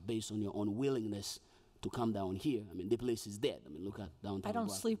based on your own willingness to come down here. I mean, the place is dead. I mean, look at downtown. I don't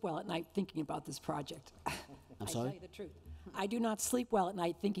Brockton. sleep well at night thinking about this project. I'm sorry? I tell you the truth. I do not sleep well at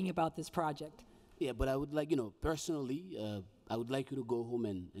night thinking about this project. Yeah, but I would like, you know, personally, I would like you to go home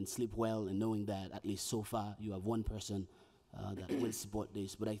and sleep well, and knowing that at least so far you have one person that will support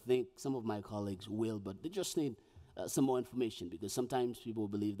this. But I think some of my colleagues will, but they just need some more information, because sometimes people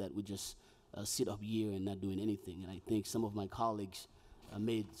believe that we just sit up here and not doing anything. And I think some of my colleagues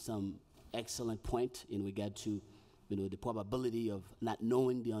made some excellent point in regard to, you know, the probability of not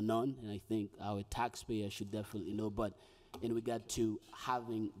knowing the unknown, and I think our taxpayers should definitely know. But in regard to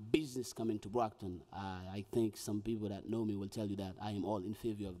having business coming to Brockton, I think some people that know me will tell you that I am all in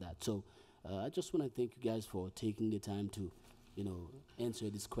favor of that. So I just want to thank you guys for taking the time to, you know, answer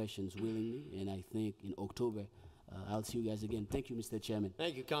these questions willingly, and I think in October, I'll see you guys again. Thank you, Mr. Chairman.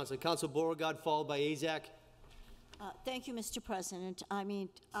 Thank you, Councilor. Councilor Beauregard, followed by Azak. Thank you, Mr. President. I mean,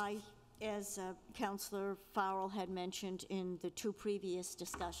 as Councillor Farrell had mentioned in the two previous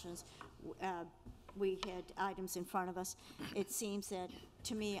discussions, we had items in front of us. It seems that,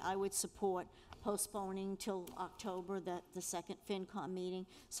 to me, I would support postponing till October, the second FinCom meeting,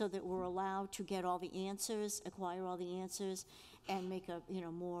 so that we're allowed to get all the answers, acquire all the answers, and make a,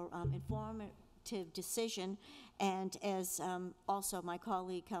 more informative decision. And as also my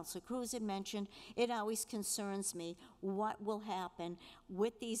colleague, Councilor Cruz, had mentioned, it always concerns me what will happen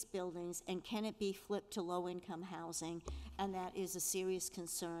with these buildings, and can it be flipped to low-income housing? And that is a serious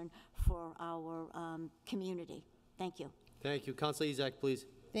concern for our community. Thank you. Thank you. Councilor Ezek, please.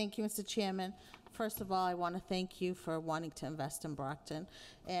 Thank you, Mr. Chairman. First of all, I want to thank you for wanting to invest in Brockton,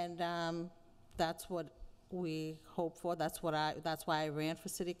 and that's what we hope for. That's why I ran for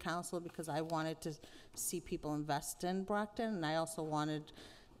city council, because I wanted to see people invest in Brockton, and I also wanted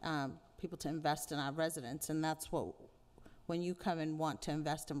people to invest in our residents. And that's what, when you come and want to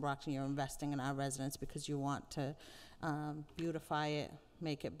invest in Brockton, you're investing in our residents, because you want to beautify it,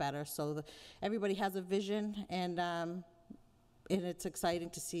 make it better, so everybody has a vision, and it's exciting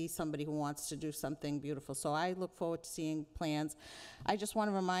to see somebody who wants to do something beautiful. So I look forward to seeing plans. I just want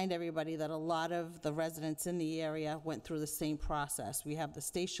to remind everybody that a lot of the residents in the area went through the same process. We have the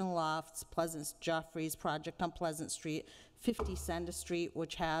Station Lofts, Joffrey's project on Pleasant Street, 50 Center Street,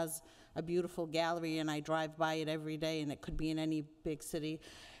 which has a beautiful gallery, and I drive by it every day, and it could be in any big city.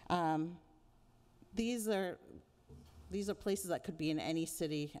 These are places that could be in any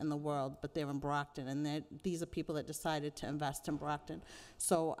city in the world, but they're in Brockton, and these are people that decided to invest in Brockton.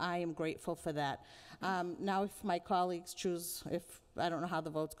 So I am grateful for that. Now, if my colleagues choose, I don't know how the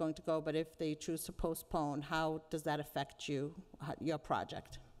vote's going to go, but if they choose to postpone, how does that affect you, your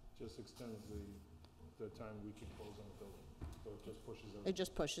project? Just extends the time we can close on the building, so it just pushes it. It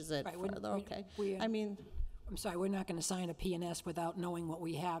just pushes it Right, further, okay. we- I mean, I'm sorry, we're not going to sign a P&S without knowing what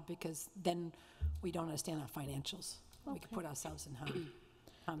we have, because then we don't understand our financials. We could put ourselves in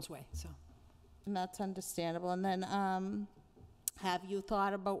harm's way, so. and that's understandable. And then, have you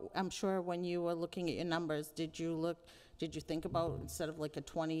thought about, I'm sure when you were looking at your numbers, did you think about, instead of like a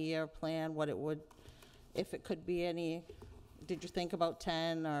 20-year plan, what it would, if it could be any, did you think about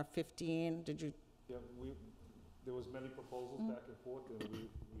 10 or 15? Did you? Yeah, there was many proposals back and forth, and we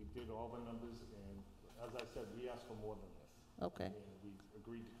did all the numbers, and as I said, we asked for more than this. Okay. And we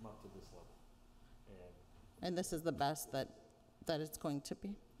agreed to come up to this level. And this is the best that it's going to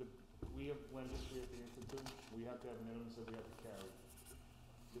be? We have lenders here at the Institute. We have to have minimums that we have to carry.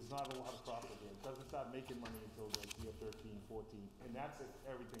 There's not a lot of profit here. It doesn't start making money until like year 13, 14, and that's if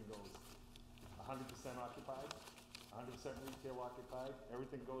everything goes 100% occupied, 100% retail occupied,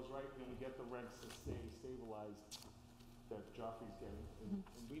 everything goes right, and we get the rents to stay stabilized that Joffrey's getting, and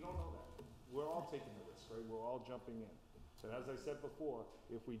we don't know that. We're all taking the risk, right? We're all jumping in. But as I said before,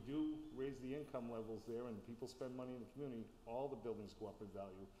 if we do raise the income levels there and people spend money in the community, all the buildings go up in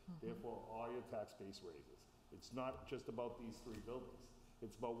value. Therefore, all your tax base raises. It's not just about these 3 buildings.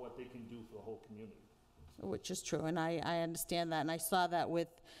 It's about what they can do for the whole community. Which is true, and I understand that. And I saw that with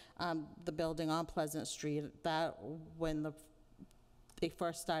the building on Pleasant Street, that when they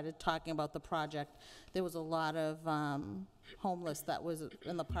first started talking about the project, there was a lot of homeless that was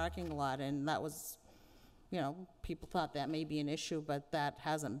in the parking lot, and that was, people thought that may be an issue, but that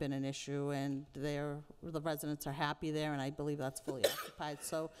hasn't been an issue, and the residents are happy there, and I believe that's fully occupied.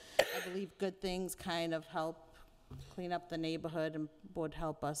 So I believe good things kind of help clean up the neighborhood and would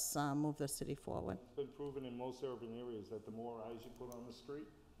help us move the city forward. It's been proven in most urban areas that the more eyes you put on the street,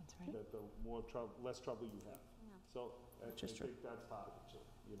 that the less trouble you have. Yeah. So I think that's part of it too.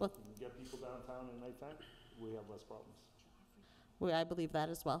 You can get people downtown at nighttime, we have less problems. I believe that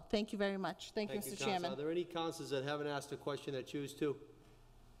as well. Thank you very much. Thank you, Mr. Chairman. Are there any councilors that haven't asked a question that choose to?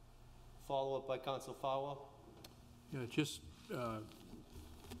 Follow up by Council Farwell. Yeah, just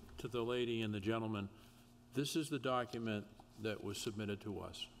to the lady and the gentleman, this is the document that was submitted to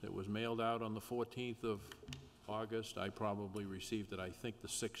us. It was mailed out on the 14th of August. I probably received it, I think, the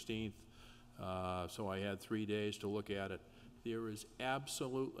 16th, so I had 3 days to look at it. There is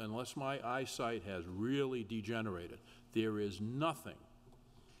absolute, unless my eyesight has really degenerated, there is nothing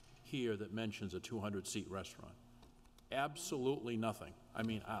here that mentions a 200-seat restaurant. Absolutely nothing. I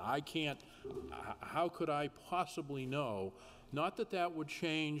mean, I can't, how could I possibly know, not that that would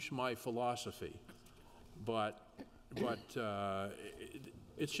change my philosophy, but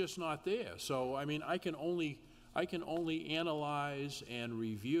it's just not there. So, I mean, I can only analyze and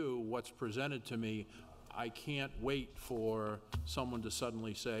review what's presented to me. I can't wait for someone to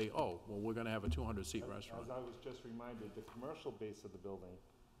suddenly say, oh, well, we're going to have a 200-seat restaurant. As I was just reminded, the commercial base of the building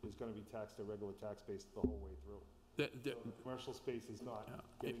is going to be taxed at regular tax base the whole way through. Commercial space is not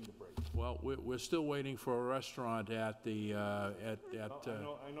getting the break. Well, we're still waiting for a restaurant at the, I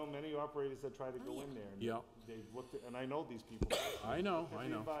know many operators that try to go in there. And Yeah. They've looked at, and I know these people. I know, Looked at I the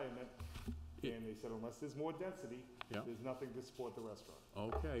know. environment, and they said unless there's more density, Yeah. there's nothing to support the restaurant.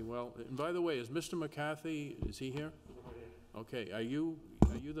 Okay, well, and by the way, is Mr. McCarthy, is he here? Okay, are you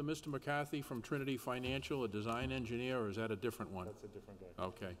the Mr. McCarthy from Trinity Financial, a design engineer, or is that a different one? That's a different guy.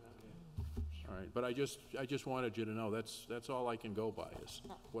 Okay. All right, but I just wanted you to know, that's all I can go by, is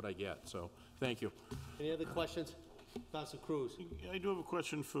what I get, so, thank you. Any other questions? Council Cruz? I do have a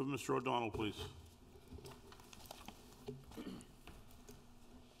question for Mr. O'Donnell, please.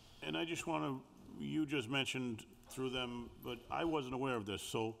 And I just want to, you just mentioned through them, but I wasn't aware of this,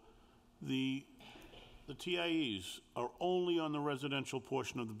 so the TIEs are only on the residential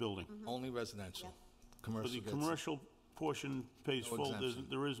portion of the building? Only residential. But Commercial the gets- commercial portion pays No full, exemption.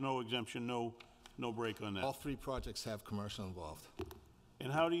 there is no exemption, no break on that? All three projects have commercial involved.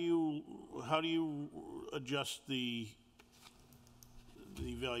 And how do you adjust the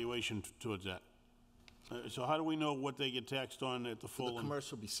valuation towards that? So how do we know what they get taxed on at the The full?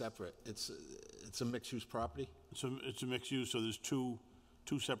 commercial will be separate. It's a mixed-use property. It's a mixed use, so there's two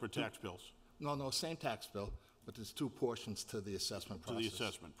separate tax bills No, same tax bill, but there's two portions to the assessment to process. the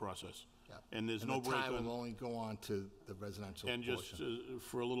assessment process. Yeah. And there's no break the tie on, will only go on to the residential and just portion.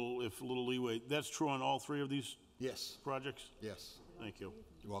 for a little leeway, that's true on all three of these Yes, projects? yes. Thank you.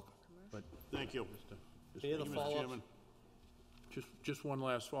 You're welcome. Thank you. Any other Mr. follow-ups? Chairman. Just one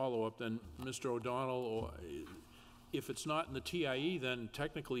last follow-up, then, Mr. O'Donnell, or if it's not in the TIE, then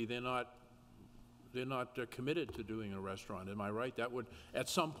technically they're not committed to doing a restaurant, am I right? That would, at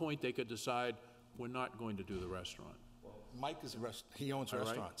some point, they could decide, we're not going to do the restaurant. Mike is he owns All right.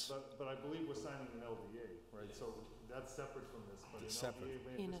 restaurants. But I believe we're signing an LDA, right? So that's separate from this, but an It's separate.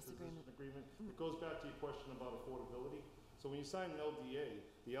 LDA land disposition agreement. It goes back to your question about affordability. So when you sign an LDA,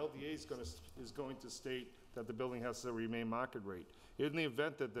 the LDA is going to state that the building has to remain market rate. In the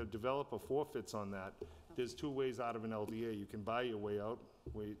event that the developer forfeits on that, there's two ways out of an LDA. You can buy your way out,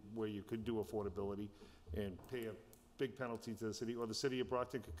 where you could do affordability and pay a big penalty to the city, or the city of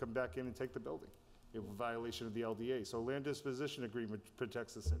Brockton could come back in and take the building in violation of the LDA. So land disposition agreement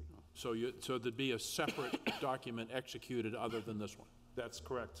protects the city. So there'd be a separate document executed other than this one? That's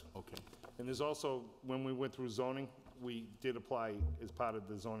correct. Okay. And there's also, when we went through zoning, we did apply as part of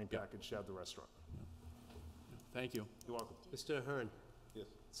the zoning package to have the restaurant. Thank you. You're welcome. Mr. Ahern? Yes.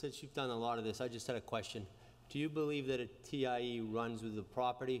 Since you've done a lot of this, I just had a question. Do you believe that a TIE runs with the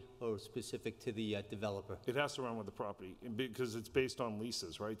property or specific to the developer? It has to run with the property, and because it's based on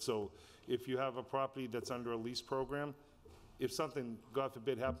leases, right? So if you have a property that's under a lease program, if something, God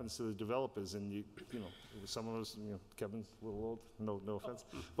forbid, happens to the developers and you know, some of us, Kevin's a little old, no offense,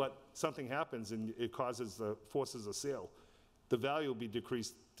 but something happens and it forces a sale, the value will be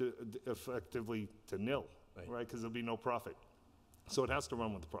decreased effectively to nil, right? Because there'll be no profit. So it has to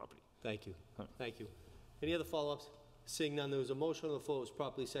run with the property. Thank you. Thank you. Any other follow-ups? Seeing none, there was a motion on the floor. It was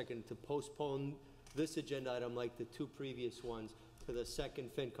properly seconded to postpone this agenda item, like the two previous ones, to the second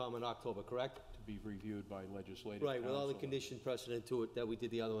FinCom in October, correct? To be reviewed by legislative Right, with all the council. condition precedent to it that we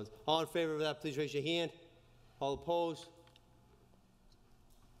did the other ones. All in favor of that, please raise your hand. All opposed?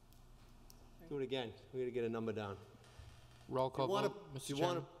 Do it again. We gotta get a number down. Roll call You wanna- vote, Mr. you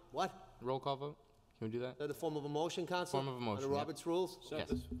Chairman? wanna- What? Roll call vote? Can we do that? Is that the form of a motion, Counsel? Form of a motion, Under yep. Robert's rules?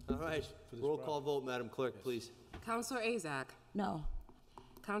 Yes. All right. Roll call vote, Madam Clerk, please. Counselor Azak? No.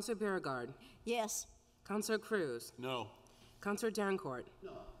 Counselor Beauregard? Yes. Counselor Cruz? No. Counselor Derncourt?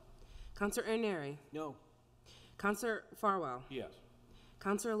 No. Counselor Erneri? No. Counselor Farwell? Yes.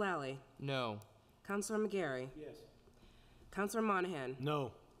 Counselor Lally? No. Counselor McGarry? Yes. Counselor Monahan?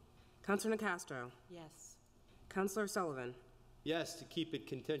 No. Counselor Nacastro? Yes. Counselor Sullivan? Yes, to keep it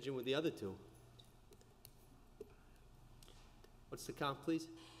contingent with the other two. What's the count, please?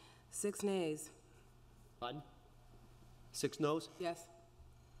 6 nays. Pardon? 6 noes? Yes.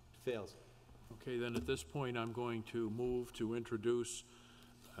 Fails. Okay, then at this point, I'm going to move to introduce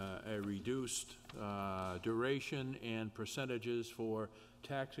a reduced duration and percentages for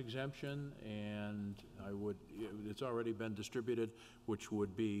tax exemption, and it's already been distributed, which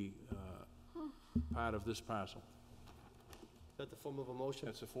would be part of this parcel. Is that the form of a motion?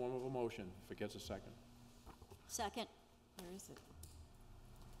 That's a form of a motion, if it gets a second. Second. Where is it?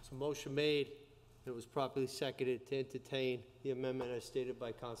 So motion made, and it was properly seconded to entertain the amendment as stated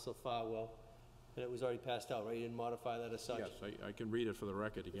by Counsel Farwell. And it was already passed out, right? You didn't modify that as such? Yes, I can read it for the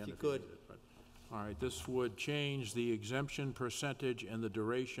record again you if you could. need it. But, all right, this would change the exemption percentage and the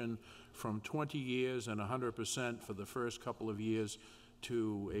duration from 20 years and 100% for the first couple of years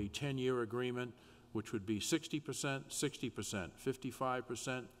to a 10-year agreement which would be 60%, 60%,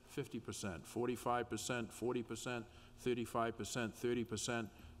 55%, 50%, 45%, 40%, 35%, 30%,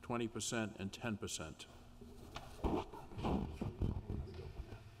 20%, and 10%.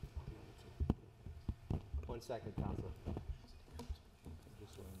 One second, Counselor.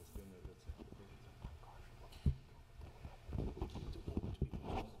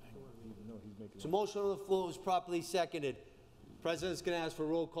 So motion on the floor is properly seconded. President's going to ask for a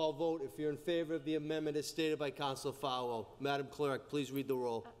roll call vote if you're in favor of the amendment as stated by Counselor Farwell. Madam Clerk, please read the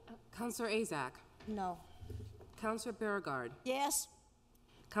roll. Counselor Azak. No. Counselor Beauregard. Yes?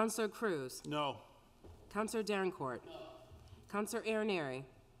 Counselor Cruz. No. Counselor Darencourt. No. Counselor Aaroneri.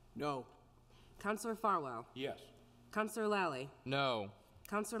 No. Counselor Farwell. Yes. Counselor Lally. No.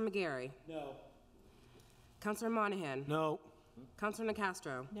 Counselor McGarry. No. Counselor Monahan. No. Counselor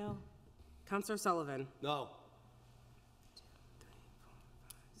Nacastro. No. Counselor Sullivan. No.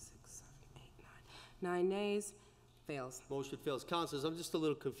 9 nays. Fails. Motion fails. Councilors, I'm just a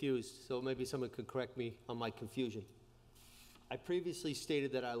little confused, so maybe someone can correct me on my confusion. I previously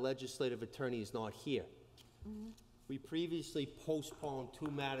stated that our legislative attorney is not here. We previously postponed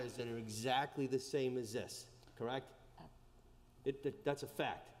 2 matters that are exactly the same as this, correct? That's a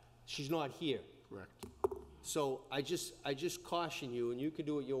fact. She's not here. Correct. So I just caution you, and you can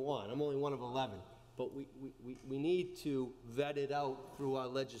do what you want. I'm only one of 11. But we need to vet it out through our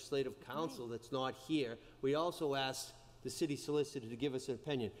legislative counsel that's not here. We also asked the city solicitor to give us an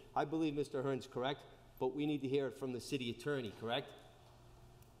opinion. I believe Mr. Hearn's correct, but we need to hear it from the city attorney, correct?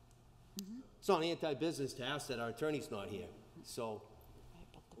 It's not anti-business to ask that our attorney's not here. So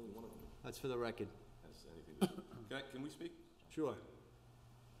that's for the record. Can we speak? Sure.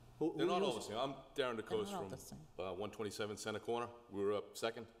 They're not all the same. I'm Darren DeCoste from 127 Center Corner. We were up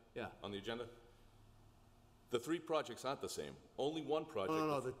second on the agenda. The 3 projects aren't the same. Only one project.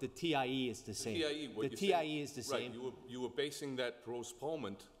 No, the TIE is the same. The TIE is the same. Right, you were basing that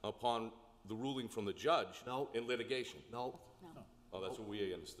postponement upon the ruling from the judge in litigation. No. Oh, that's what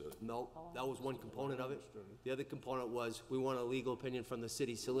we understood. No, that was one component of it. The other component was we want a legal opinion from the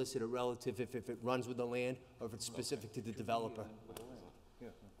city solicitor relative if it runs with the land or if it's specific to the developer.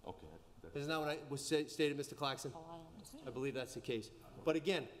 Okay. Isn't that what was stated, Mr. Claxton? I believe that's the case. But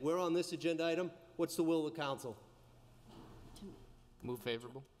again, we're on this agenda item. What's the will of the council? Move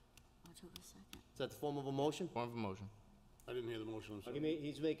favorable. Is that the form of a motion? Form of a motion. I didn't hear the motion. I'm sorry.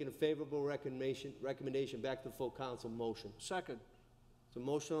 He's making a favorable recommendation back to the full council motion. Second. So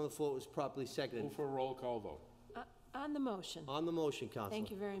motion on the floor was properly seconded. Move for a roll call vote. On the motion. On the motion, Councilor.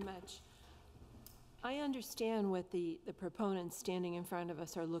 Thank you very much. I understand what the proponents standing in front of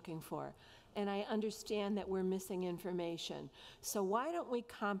us are looking for, and I understand that we're missing information. So why don't we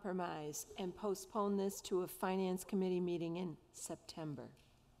compromise and postpone this to a Finance Committee meeting in September?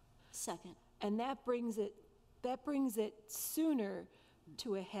 Second. And that brings it sooner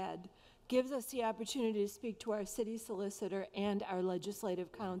to a head, gives us the opportunity to speak to our city solicitor and our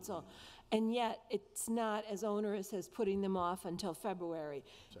legislative counsel. And yet, it's not as onerous as putting them off until February.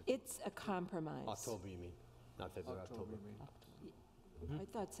 It's a compromise. October, you mean? Not February, October. I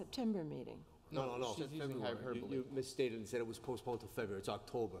thought September meeting. No. She's using hyperbole. You misstated and said it was postponed to February. It's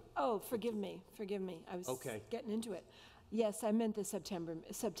October. Oh, forgive me. I was getting into it. Yes, I meant the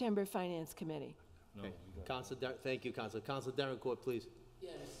September Finance Committee. Okay. Thank you, Councilor. Councilor Darencourt, please.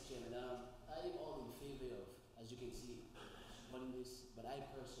 Yeah, Mr. Chairman, I am all in favor of, as you can see, supporting this, but I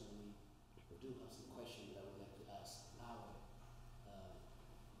personally do have some questions that I would like to ask our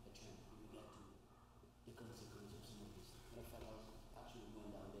attorney when we get to the consequences of some of this. Matter of fact, I was actually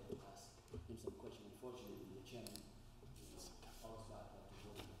going down there to ask him some questions. Unfortunately, the chairman falls back to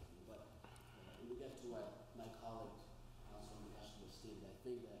voting. But when we get to what my colleague, Councilman Castro, stated, I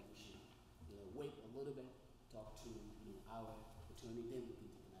think that we should wait a little bit, talk to our attorney, then we can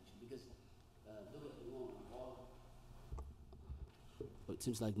take an action. Because look at the one, it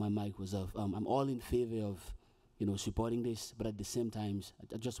seems like my mic was off. I'm all in favor of, supporting this, but at the same time,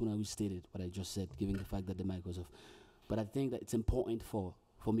 I just want to restate it, what I just said, given the fact that the mic was off. But I think that it's important for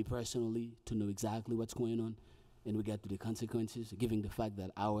me personally to know exactly what's going on in regard to the consequences, given the fact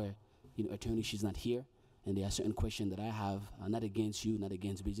that our, attorney, she's not here, and there are certain questions that I have, not against you, not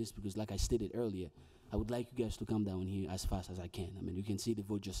against business, because like I stated earlier, I would like you guys to come down here as fast as I can. I mean, you can see the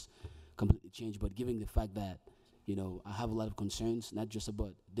vote just completely changed, but given the fact that, I have a lot of concerns, not just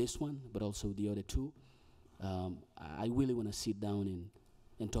about this one, but also the other 2, I really want to sit down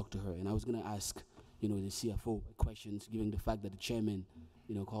and talk to her. And I was going to ask, the CFO questions, given the fact that the chairman,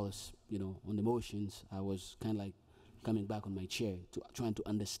 called us, on the motions. I was kind of like coming back on my chair, trying to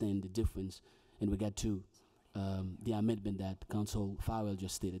understand the difference in regard to, the amendment that Council Farrell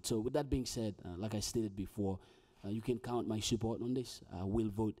just stated. So with that being said, like I stated before, you can count my support on this. I will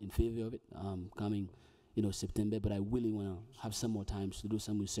vote in favor of it coming, September. But I really want to have some more time to do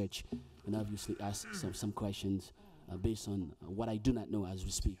some research and obviously ask some questions based on what I do not know as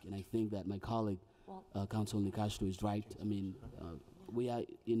we speak. And I think that my colleague, Councilor Castro, is right. I mean, we are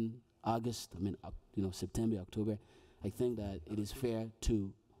in August. I mean, September, October. I think that it is fair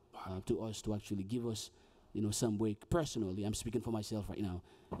to us to actually give us, some way. Personally, I'm speaking for myself right now,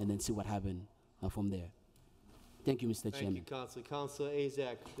 and then see what happens from there. Thank you, Mr. Chairman. Thank you, Councilor. Councilor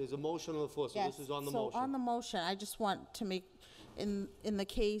Azak, there's a motion on the floor, so Yes, this is on the so motion. on the motion, I just want to make, in the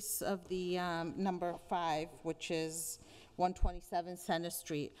case of the number 5, which is 127 Center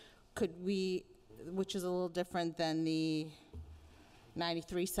Street, could we, which is a little different than the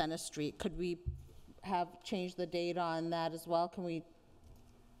 93 Center Street, could we have changed the date on that as well? Can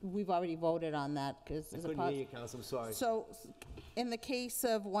we've already voted on that, because... I couldn't hear you, Council, I'm sorry. So, in the case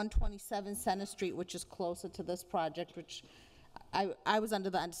of 127 Center Street, which is closer to this project, which I was under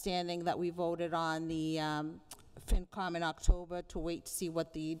the understanding that we voted on the FinCom in October to wait to see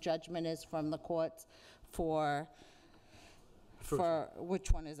what the judgment is from the courts for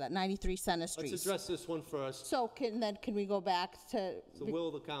which one is that? 93 Center Street. Let's address this one first. So can we go back to... So will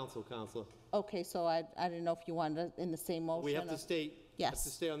of the council, Councilor. Okay, so I didn't know if you wanted in the same motion. We have to or- state, Yes. have to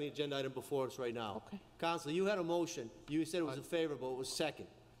stay on the agenda item before us right now. Okay. Councilor, you had a motion. You said it was a favorable, it was second.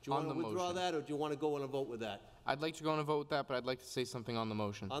 Do you On want to the withdraw motion. that, or do you want to go on a vote with that? I'd like to go on a vote with that, but I'd like to say something on the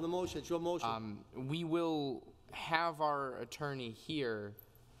motion. On the motion, it's your motion. We will have our attorney here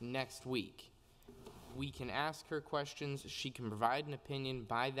next week. We can ask her questions, she can provide an opinion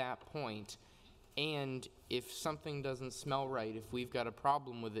by that point, and if something doesn't smell right, if we've got a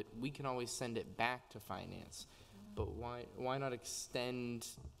problem with it, we can always send it back to finance. But why not extend,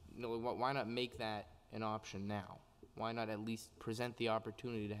 why not make that an option now? Why not at least present the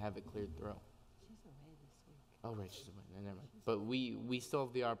opportunity to have it cleared through? She's away this week. Oh, right, she's away, never mind. But we still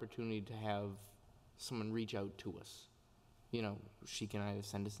have the opportunity to have someone reach out to us. She can either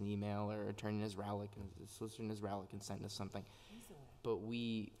send us an email, or Attorney Nazralik, and Solicitor Nazralik can send us something. But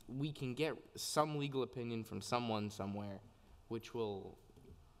we can get some legal opinion from someone somewhere, which will,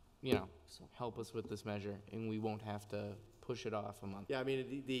 help us with this measure, and we won't have to push it off a month. Yeah, I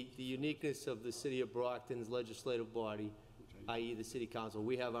mean, the uniqueness of the city of Brockton's legislative body, i.e. the city council,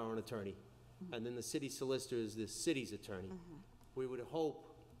 we have our own attorney. And then the city solicitor is the city's attorney. We would hope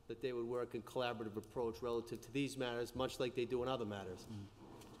that they would work in collaborative approach relative to these matters, much like they do in other matters.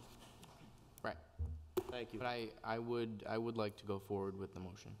 Right. Thank you. But I would like to go forward with the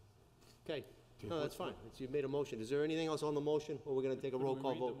motion. Okay. No, that's fine. You made a motion. Is there anything else on the motion, or we're going to take a roll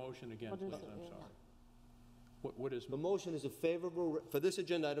call vote? Read the motion again, please, I'm sorry. What is? The motion is a favorable, for this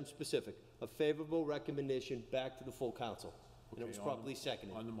agenda item specific, a favorable recommendation back to the full council. And it was Okay, properly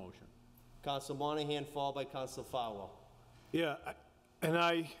seconded. On the motion. Council Monahan, followed by Council Farwell. Yeah, and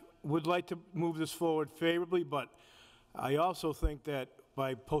I would like to move this forward favorably, but I also think that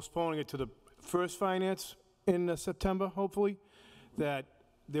by postponing it to the first finance in September, hopefully, that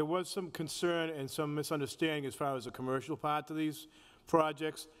there was some concern and some misunderstanding as far as the commercial part to these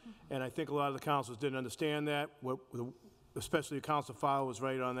projects, and I think a lot of the councils didn't understand that, especially Council Fowler was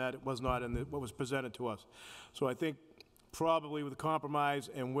right on that. It was not in what was presented to us. So I think probably with the compromise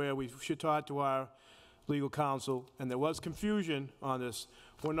and where we should talk to our legal counsel, and there was confusion on this,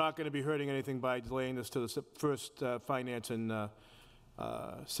 we're not going to be hurting anything by delaying this to the first finance in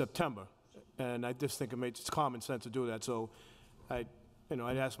September. And I just think it makes common sense to do that. So I'd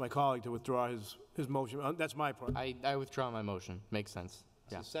ask my colleague to withdraw his motion. That's my part. I withdraw my motion. Makes sense.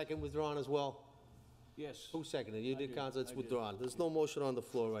 Is the second withdrawn as well? Yes. Who seconded? You did, Council. It's withdrawn. There's no motion on the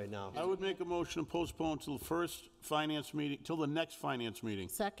floor right now. I would make a motion to postpone till the first finance meeting, till the next finance meeting,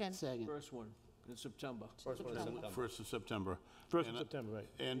 Second. First one in September. First one is September. 1st of September. First of September, right.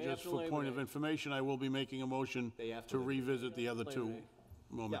 And Day just after for Labor point of Day. information, I will be making a motion Day after to Labor Day. revisit the other two Day.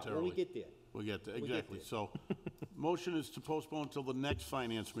 momentarily. Yeah, when we get there. We'll get there, we get exactly. there. So, motion is to postpone till the next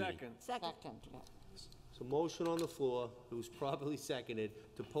finance meeting. Second. Second, yeah. So motion on the floor, it was properly seconded,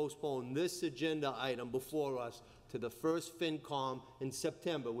 to postpone this agenda item before us to the first FinCom in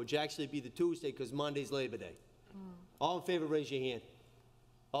September, which actually be the Tuesday, because Monday's Labor Day. All in favor, raise your hand.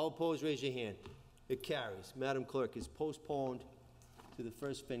 All opposed, raise your hand. It carries. Madam Clerk, is postponed to the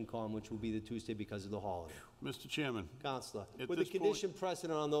first FinCom, which will be the Tuesday because of the holiday. Mr. Chairman. Counselor, At with the this point- condition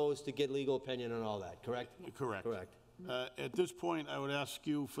precedent on those to get legal opinion and all that, correct? Correct. Correct. At this point, I would ask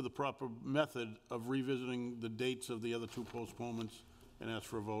you for the proper method of revisiting the dates of the other two postponements and ask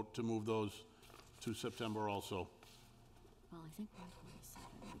for a vote to move those to September also. Well, I think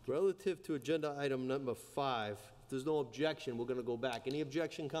 127. Relative to agenda item number 5, if there's no objection, we're going to go back. Any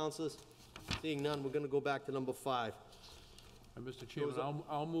objection, councilors? Seeing none, we're going to go back to number 5. Mr. Chairman,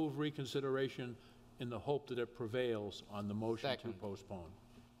 I'll move reconsideration in the hope that it prevails on the motion to postpone.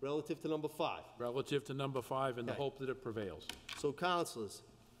 Relative to number 5. Relative to number 5 in the Okay. hope that it prevails. So, councilors,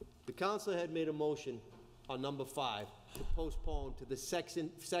 the council had made a motion on number 5 to postpone to the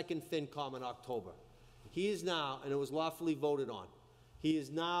second FinCom in October. He is now, and it was lawfully voted on, he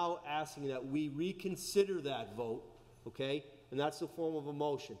is now asking that we reconsider that vote, okay? And that's the form of a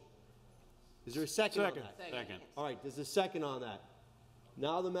motion. Is there a second on that? Second. All right, there's a second on that.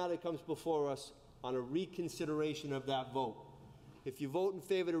 Now the matter comes before us on a reconsideration of that vote. If you vote in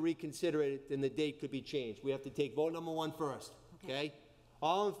favor to reconsider it, then the date could be changed. We have to take vote number 1 first, okay?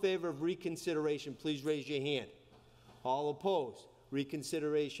 All in favor of reconsideration, please raise your hand. All opposed?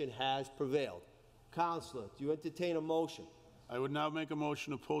 Reconsideration has prevailed. Counselor, do you entertain a motion? I would now make a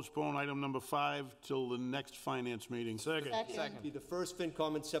motion to postpone item number 5 till the next finance meeting. Second. Be the first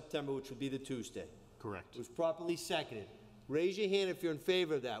FinCom in September, which would be the Tuesday. Correct. It was properly seconded. Raise your hand if you're in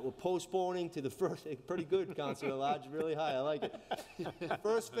favor of that. We're postponing to the first, pretty good, Councilor Lodge, really high, I like it.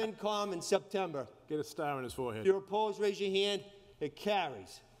 First FinCom in September. Get a star on his forehead. If you're opposed, raise your hand. It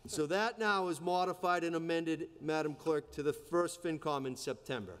carries. So that now is modified and amended, Madam Clerk, to the first FinCom in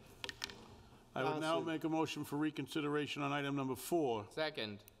September. I would now make a motion for reconsideration on item number 4.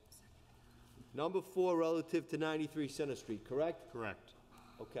 Second. Number 4, relative to 93 Center Street, correct? Correct.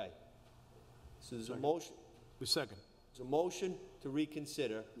 Okay. So there's a motion. The second. There's a motion to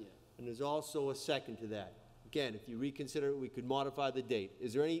reconsider, and there's also a second to that. Again, if you reconsider it, we could modify the date.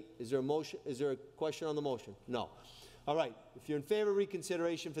 Is there a motion, is there a question on the motion? No. All right, if you're in favor of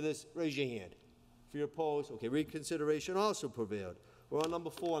reconsideration for this, raise your hand. If you're opposed, okay, reconsideration also prevailed. We're on number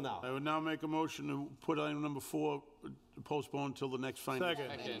 4 now. I would now make a motion to put item number 4 postponed until the next finance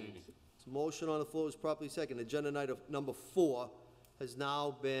meeting. So motion on the floor is properly seconded. Agenda item number 4 has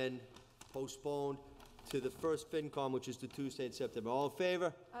now been postponed to the first FinCom, which is the Tuesday in September. All in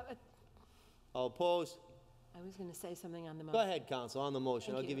favor? All opposed? I was going to say something on the motion. Go ahead, Counsel, on the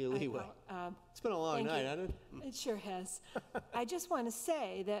motion. I'll give you leeway. It's been a long night, hasn't it? It sure has. I just want to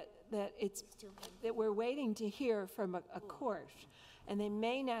say that we're waiting to hear from a court, and they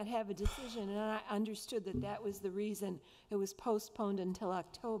may not have a decision, and I understood that that was the reason it was postponed until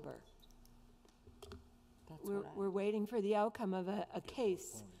October. We're waiting for the outcome of a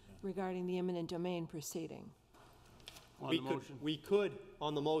case regarding the eminent domain proceeding. We could,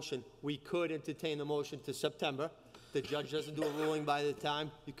 on the motion, we could entertain the motion to September. The judge doesn't do a ruling by the time.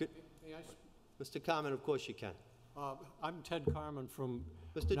 You could, Mr. Carmen, of course you can. I'm Ted Carmen from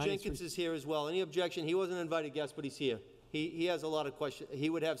Mr. Jenkins is here as well. Any objection? He wasn't an invited guest, but he's here. He has a lot of questions. He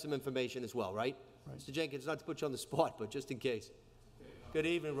would have some information as well, right? Mr. Jenkins, not to put you on the spot, but just in case. Good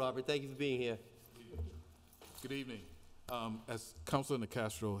evening, Robert. Thank you for being here. Good evening. As Councilor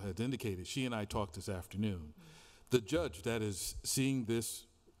Nicastro has indicated, she and I talked this afternoon. The judge that is seeing this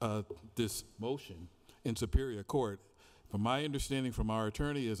motion in Superior Court, from my understanding from our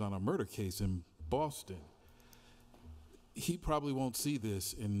attorney, is on a murder case in Boston. He probably won't see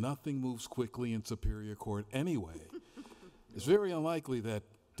this, and nothing moves quickly in Superior Court anyway. It's very unlikely that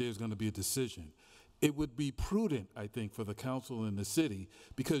there's going to be a decision. It would be prudent, I think, for the council and the city,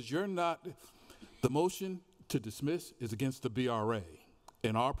 because you're not, the motion to dismiss is against the BRA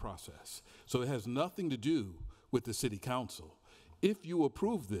in our process. So it has nothing to do with the city council. If you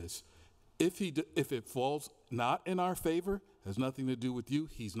approve this, if it falls not in our favor, has nothing to do with you,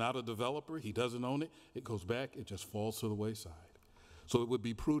 he's not a developer, he doesn't own it, it goes back, it just falls to the wayside. So it would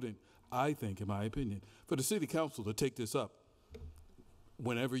be prudent, I think, in my opinion, for the city council to take this up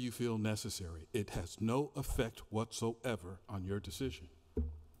whenever you feel necessary. It has no effect whatsoever on your decision.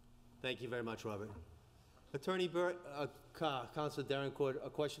 Thank you very much, Robert. Attorney Burt, Councilor Darrencourt, a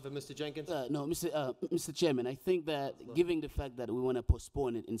question for Mr. Jenkins? No, Mr. Chairman, I think that given the fact that we want to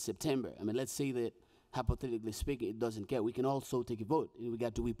postpone it in September, I mean, let's say that hypothetically speaking, it doesn't get, we can also take a vote, and we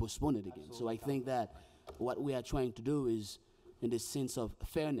got to postpone it again. So I think that what we are trying to do is, in the sense of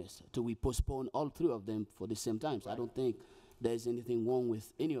fairness, we postpone all 3 of them for the same time. So I don't think there's anything wrong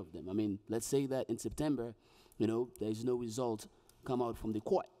with any of them. I mean, let's say that in September, there's no result come out from the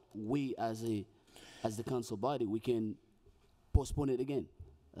court. We, as the council body, we can postpone it again.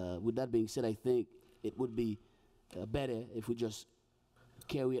 With that being said, I think it would be better if we just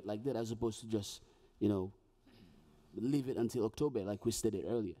carry it like that, as opposed to just, leave it until October, like we stated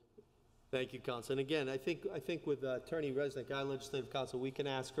earlier. Thank you, Counsel. And again, I think with Attorney Resnick, our legislative counsel, we can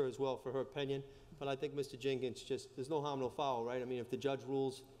ask her as well for her opinion. But I think Mr. Jenkins, there's no harm, no foul, right? I mean, if the judge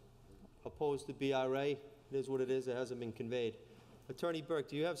rules opposed to BRA, it is what it is. It hasn't been conveyed. Attorney Burke,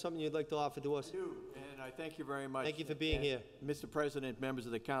 do you have something you'd like to offer to us? I do, and I thank you very much. Thank you for being And, here. Mr. President, members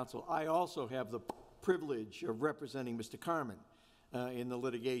of the council, I also have the privilege of representing Mr. Carmen in the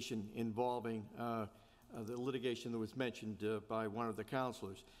litigation involving the litigation that was mentioned by one of the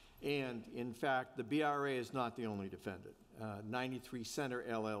councilors. And in fact, the BRA is not the only defendant. 93 Center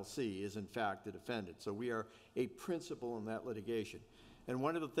LLC is in fact the defendant. So we are a principal in that litigation. And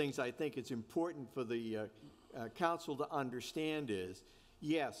one of the things I think it's important for the council to understand is,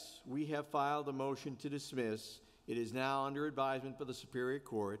 yes, we have filed a motion to dismiss. It is now under advisement for the Superior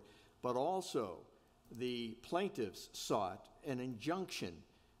Court, but also the plaintiffs sought an injunction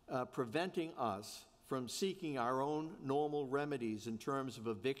preventing us from seeking our own normal remedies in terms of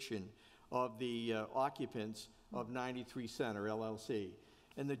eviction of the occupants of 93 Center LLC.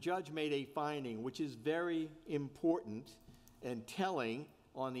 And the judge made a finding which is very important and telling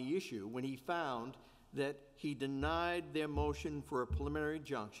on the issue when he found that he denied their motion for a preliminary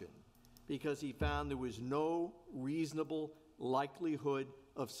injunction because he found there was no reasonable likelihood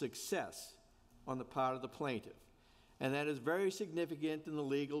of success on the part of the plaintiff. And that is very significant in the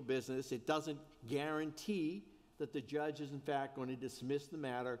legal business. It doesn't guarantee that the judge is in fact going to dismiss the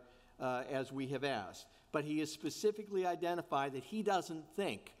matter as we have asked. But he has specifically identified that he doesn't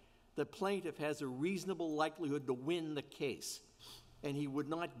think the plaintiff has a reasonable likelihood to win the case. And he would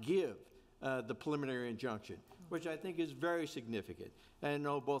not give the preliminary injunction, which I think is very significant. And I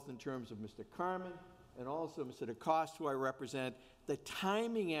know both in terms of Mr. Carmen and also Mr. DeCoste, who I represent, the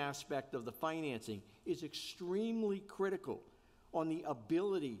timing aspect of the financing is extremely critical on the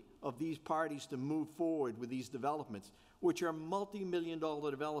ability of these parties to move forward with these developments, which are multi-million-dollar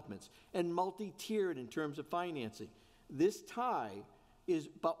developments and multi-tiered in terms of financing. This tie is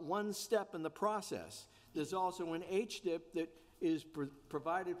but one step in the process. There's also an HDIP that is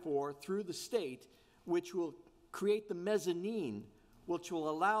provided for through the state, which will create the mezzanine, which will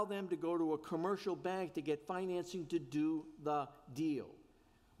allow them to go to a commercial bank to get financing to do the deal.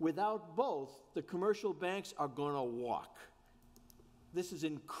 Without both, the commercial banks are going to walk. This is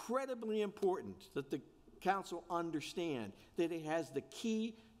incredibly important that the council understand that it has the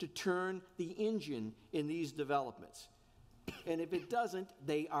key to turn the engine in these developments. And if it doesn't,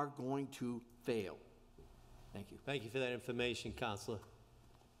 they are going to fail. Thank you. Thank you for that information, Counselor.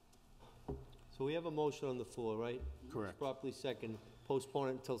 So we have a motion on the floor, right? Correct. Properly second, postpone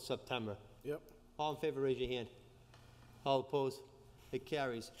it until September. Yep. All in favor, raise your hand. All opposed? It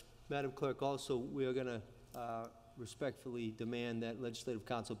carries. Madam Clerk, also, we are going to respectfully demand that Legislative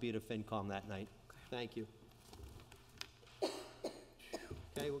Council be at a FinCom that night. Thank you.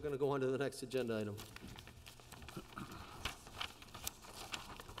 Okay, we're going to go on to the next agenda item.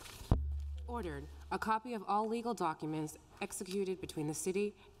 Ordered, a copy of all legal documents executed between the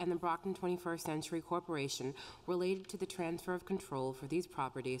city and the Brockton 21st Century Corporation related to the transfer of control for these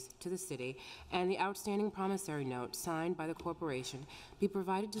properties to the city and the outstanding promissory note signed by the corporation be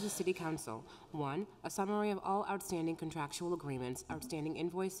provided to the City Council. 1, a summary of all outstanding contractual agreements, outstanding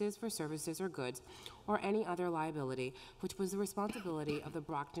invoices for services or goods, or any other liability which was the responsibility of the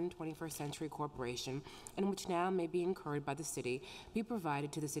Brockton 21st Century Corporation and which now may be incurred by the city, be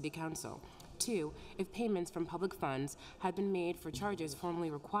provided to the City Council. 2, if payments from public funds had been made for charges formerly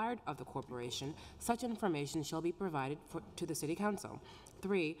required of the corporation, such information shall be provided to the City Council.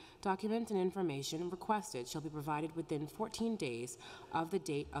 3, documents and information requested shall be provided within 14 days of the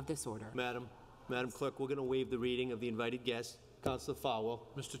date of this order. Madam Clerk, we're going to waive the reading of the invited guest. Councilor Farwell.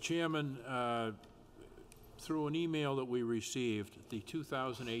 Mr. Chairman, through an email that we received, the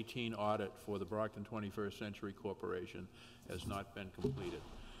 2018 audit for the Brockton 21st Century Corporation has not been completed.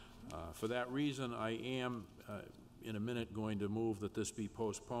 For that reason, I am, in a minute, going to move that this be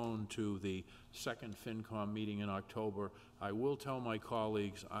postponed to the second FinCom meeting in October. I will tell my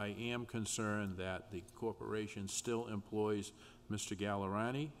colleagues I am concerned that the corporation still employs Mr.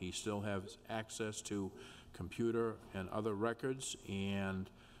 Gallerani. He still has access to computer and other records, and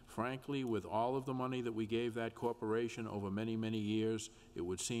frankly, with all of the money that we gave that corporation over many, many years, it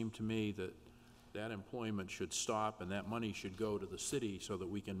would seem to me that that employment should stop and that money should go to the city so that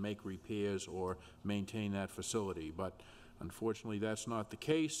we can make repairs or maintain that facility. But unfortunately, that's not the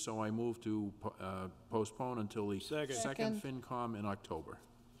case, so I move to postpone until the second FinCom in October.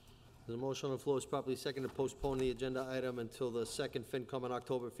 The motion on the floor is properly seconded to postpone the agenda item until the second FinCom in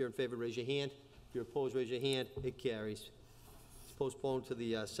October. If you're in favor, raise your hand. If you're opposed, raise your hand. It carries. It's postponed to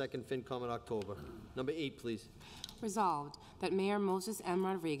the second FinCom in October. Number 8, please. Resolved that Mayor Moses M.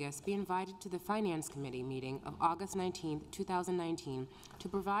 Rodriguez be invited to the Finance Committee meeting of August 19, 2019, to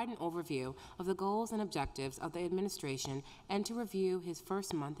provide an overview of the goals and objectives of the administration and to review his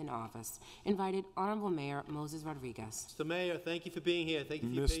first month in office. Invited Honorable Mayor Moses Rodriguez. Mr. Mayor, thank you for being here. Thank you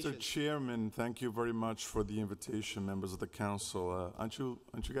for your Mr. patience. Chairman, thank you very much for the invitation, members of the council. Aren't you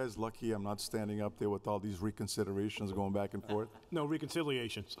guys lucky I'm not standing up there with all these reconsiderations going back and forth? No,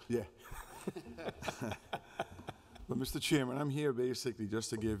 reconciliations. Yeah. But, Mr. Chairman, I'm here basically just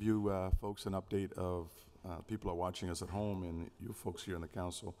to give you folks an update of people are watching us at home and you folks here in the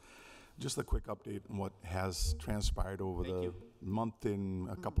council. Just a quick update on what has transpired over the month and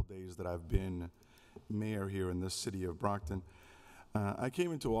a couple days that I've been mayor here in this city of Brockton. I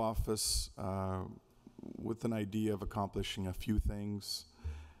came into office with an idea of accomplishing a few things.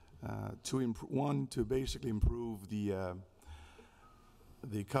 One, to basically improve the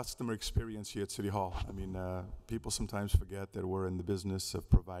customer experience here at City Hall. I mean, people sometimes forget that we're in the business of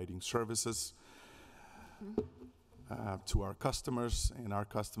providing services to our customers, and our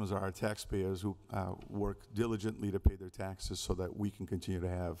customers are our taxpayers who work diligently to pay their taxes so that we can continue to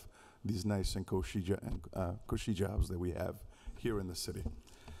have these nice and cushy jobs that we have here in the city.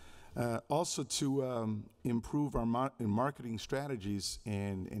 Also to improve our marketing strategies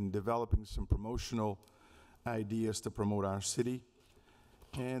and developing some promotional ideas to promote our city,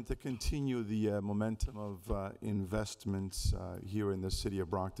 and to continue the momentum of investments here in the city of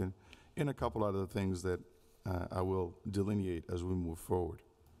Brockton, and a couple other things that I will delineate as we move forward.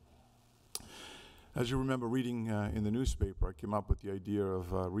 As you remember reading in the newspaper, I came up with the idea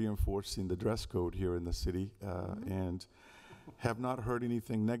of reinforcing the dress code here in the city, and have not heard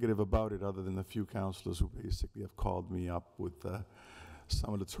anything negative about it other than a few councilors who basically have called me up with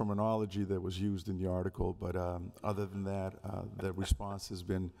some of the terminology that was used in the article, but other than that, the response has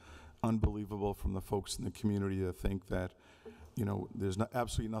been unbelievable from the folks in the community that think that, you know, there's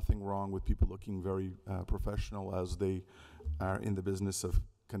absolutely nothing wrong with people looking very professional as they are in the business of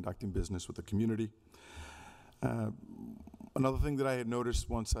conducting business with the community. Another thing that I had noticed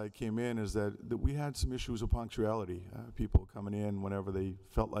once I came in is that we had some issues with punctuality. People coming in whenever they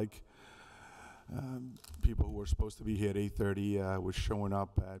felt like. People who were supposed to be here at 8:30 was showing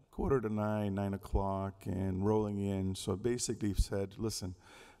up at 8:45, 9 o'clock, and rolling in. So it basically said, listen,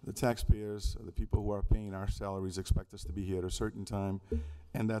 the taxpayers, the people who are paying our salaries, expect us to be here at a certain time,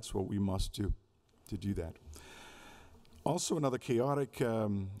 and that's what we must do to do that. Also another chaotic,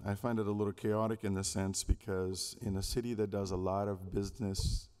 I find it a little chaotic in the sense because in a city that does a lot of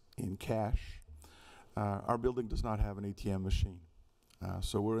business in cash, our building does not have an ATM machine.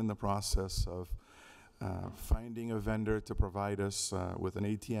 So we're in the process of finding a vendor to provide us with an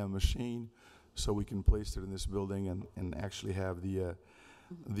ATM machine so we can place it in this building and actually have the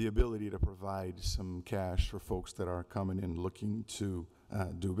ability to provide some cash for folks that are coming in looking to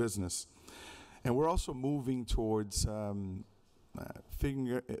do business. And we're also moving towards coming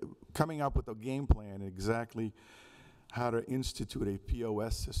up with a game plan exactly how to institute a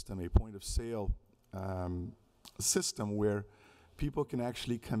POS system, a point of sale system where people can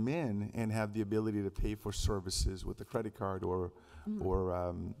actually come in and have the ability to pay for services with a credit card or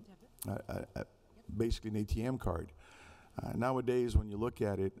basically an ATM card. Nowadays, when you look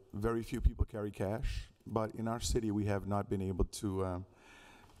at it, very few people carry cash, but in our city, we have not been able to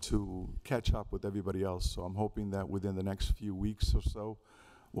catch up with everybody else. So I'm hoping that within the next few weeks or so,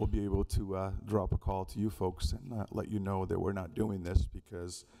 we'll be able to drop a call to you folks and let you know that we're not doing this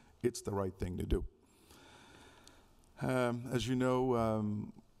because it's the right thing to do. As you know,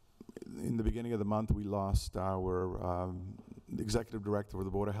 in the beginning of the month, we lost our executive director of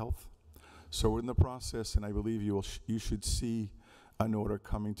the Board of Health. So we're in the process, and I believe you should see an order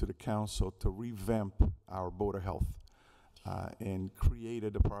coming to the council to revamp our Board of Health and create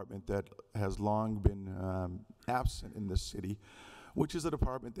a department that has long been absent in this city, which is a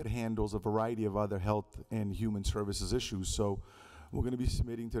department that handles a variety of other health and human services issues. So we're going to be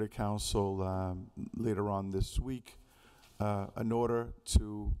submitting to the council later on this week an order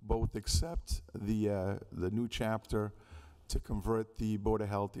to both accept the new chapter to convert the Board of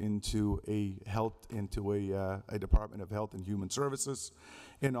Health into a Department of Health and Human Services,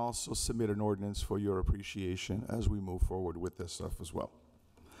 and also submit an ordinance for your appreciation as we move forward with this stuff as well.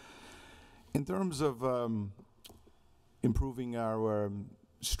 In terms of improving our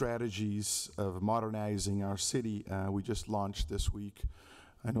strategies of modernizing our city, we just launched this week.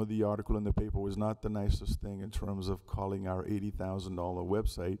 I know the article in the paper was not the nicest thing in terms of calling our $80,000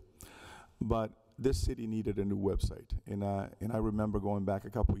 website, but this city needed a new website. And I remember going back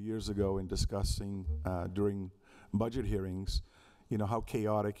a couple years ago and discussing during budget hearings how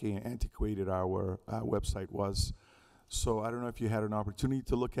chaotic and antiquated our website was. So I don't know if you had an opportunity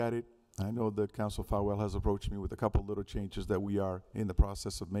to look at it. I know that Council Farwell has approached me with a couple little changes that we are in the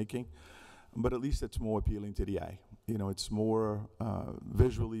process of making, but at least it's more appealing to the eye. It's more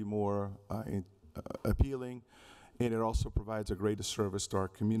visually more appealing, and it also provides a greater service to our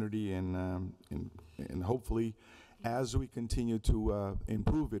community, and hopefully, as we continue to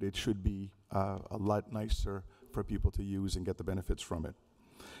improve it, it should be a lot nicer for people to use and get the benefits from it.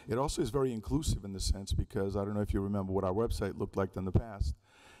 It also is very inclusive in the sense because I don't know if you remember what our website looked like in the past.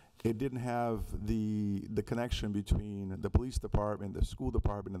 It didn't have the connection between the police department, the school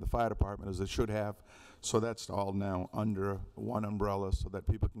department, and the fire department as it should have. So that's all now under one umbrella so that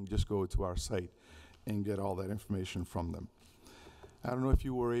people can just go to our site and get all that information from them. I don't know if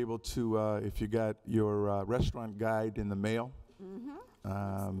you were able to, if you got your restaurant guide in the mail.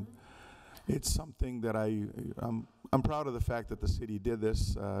 It's something that I'm proud of the fact that the city did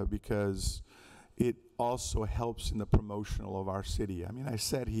this because it also helps in the promotional of our city. I mean, I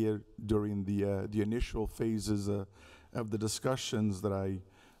sat here during the initial phases of the discussions that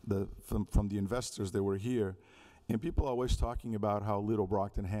from the investors that were here, and people are always talking about how little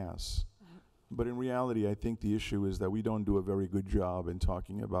Brockton has. But in reality, I think the issue is that we don't do a very good job in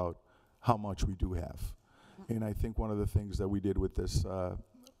talking about how much we do have. And I think one of the things that we did with this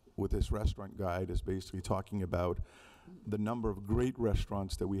restaurant guide is basically talking about the number of great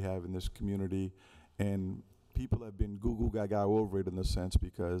restaurants that we have in this community, and people have been goo-goo gaga over it in the sense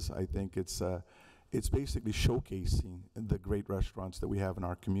because I think it's basically showcasing the great restaurants that we have in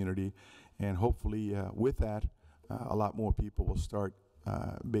our community, and hopefully with that, a lot more people will start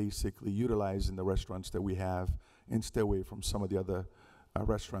basically utilizing the restaurants that we have and stay away from some of the other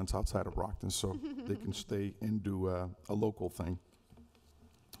restaurants outside of Brockton so they can stay and do a local thing.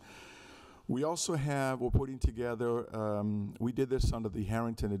 We also we're putting together, we did this under the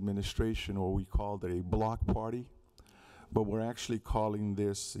Harrington administration, or we called it a block party, but we're actually calling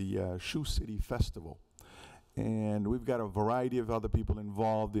this the Shoe City Festival. And we've got a variety of other people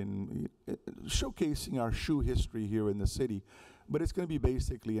involved in showcasing our shoe history here in the city, but it's going to be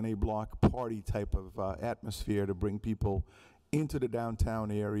basically in a block party type of atmosphere to bring people into the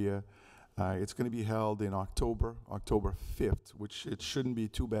downtown area. It's going to be held in October 5th, which it shouldn't be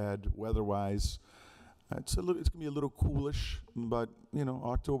too bad weather-wise. It's going to be a little coolish, but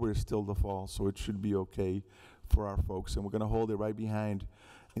October is still the fall, so it should be okay for our folks. And we're going to hold it right behind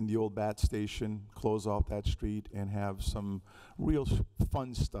in the old Bat Station, close off that street, and have some real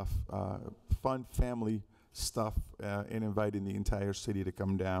fun stuff, fun family stuff, and inviting the entire city to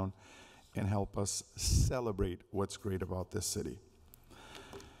come down and help us celebrate what's great about this city.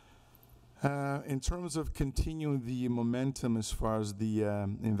 In terms of continuing the momentum as far as the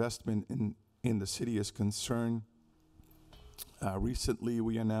investment in the city is concerned, recently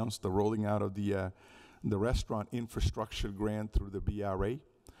we announced the rolling out of the restaurant infrastructure grant through the BRA.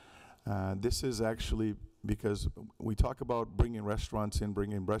 This is actually because we talk about bringing restaurants in,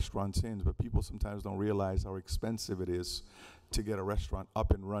 but people sometimes don't realize how expensive it is to get a restaurant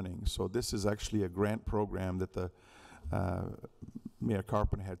up and running. So this is actually a grant program that the Mayor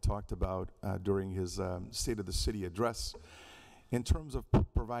Carpenter had talked about during his State of the City address in terms of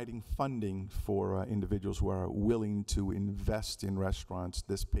providing funding for individuals who are willing to invest in restaurants.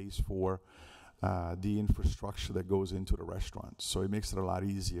 This pays for the infrastructure that goes into the restaurants. So it makes it a lot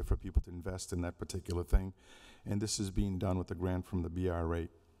easier for people to invest in that particular thing. And this is being done with a grant from the BRA.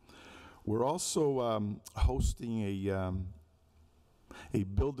 We're also hosting a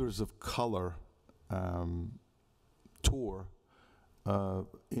Builders of Color tour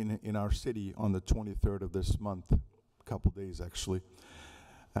in our city on the 23rd of this month, a couple days actually,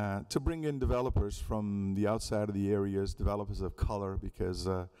 to bring in developers from the outside of the areas, developers of color, because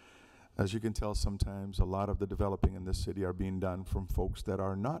as you can tell sometimes a lot of the developing in this city are being done from folks that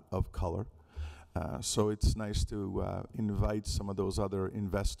are not of color. So it's nice to invite some of those other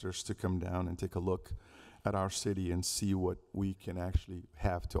investors to come down and take a look at our city and see what we can actually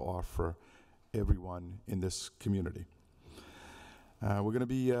have to offer everyone in this community. We're going to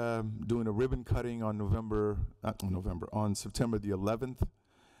be doing a ribbon cutting on on September the 11th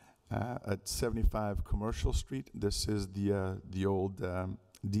at 75 Commercial Street. This is the old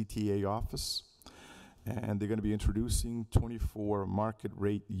DTA office, and they're going to be introducing 24 market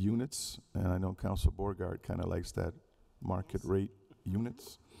rate units, and I know Council Borgard kind of likes that market rate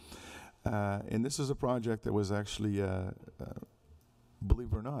units. And this is a project that was actually,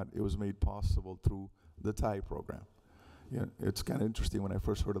 believe it or not, it was made possible through the TIE program. Yeah, it's kind of interesting when I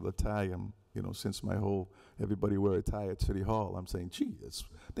first heard of the tie. Since everybody wear a tie at City Hall, I'm saying, gee,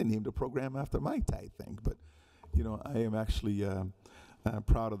 they named a program after my tie thing. But you know, I am actually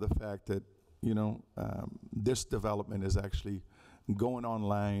proud of the fact that, you know, this development is actually going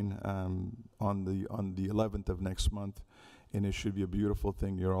online on the 11th of next month, and it should be a beautiful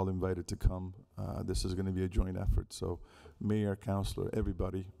thing. You're all invited to come. This is going to be a joint effort, so mayor, councilor,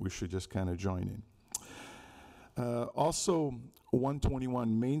 everybody, we should just kind of join in. Also,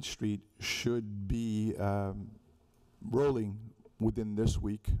 121 Main Street should be rolling within this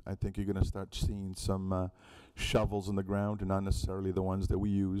week. I think you're going to start seeing some shovels in the ground, and not necessarily the ones that we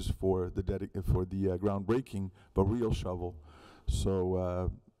use for the groundbreaking, but real shovel.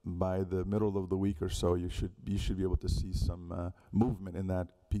 So by the middle of the week or so, you should be able to see some movement in that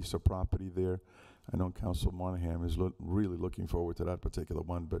piece of property there. I know Council Monahan is really looking forward to that particular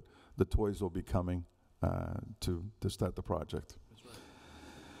one, but the toys will be coming to start the project. That's right.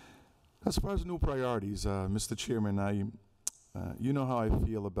 As far as new priorities, Mr. Chairman, you know how I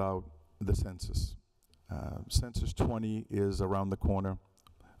feel about the census. Census 20 is around the corner.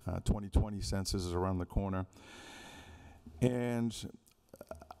 2020 census is around the corner. And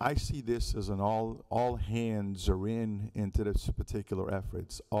I see this as an all hands are into this particular effort.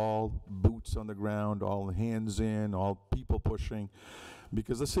 It's all boots on the ground, all hands in, all people pushing,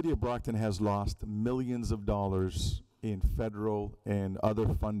 because the city of Brockton has lost millions of dollars in federal and other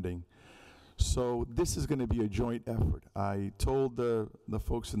funding. So this is going to be a joint effort. I told the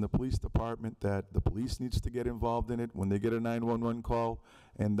folks in the police department that the police needs to get involved in it. When they get a 911 call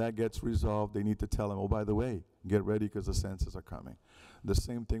and that gets resolved, they need to tell them, oh, by the way, get ready because the census are coming. The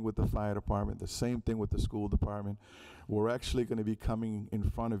same thing with the fire department, the same thing with the school department. We're actually going to be coming in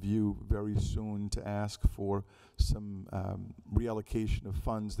front of you very soon to ask for some reallocation of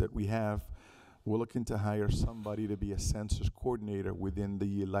funds that we have. We're looking to hire somebody to be a census coordinator within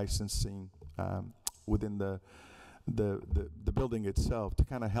the licensing, within the building itself, to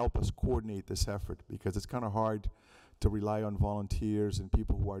kind of help us coordinate this effort, because it's kind of hard to rely on volunteers and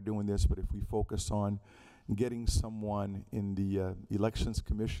people who are doing this. But if we focus on getting someone in the Elections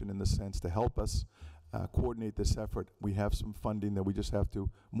Commission, in the sense, to help us coordinate this effort, we have some funding that we just have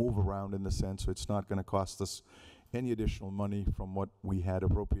to move around, in the sense, so it's not going to cost us any additional money from what we had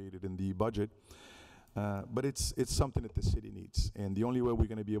appropriated in the budget. But it's something that the city needs, and the only way we're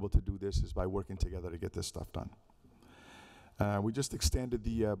going to be able to do this is by working together to get this stuff done. We just extended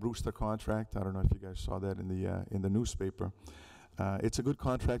the Brewster contract. I don't know if you guys saw that in the newspaper. It's a good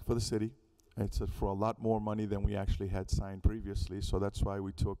contract for the city. It's for a lot more money than we actually had signed previously, so that's why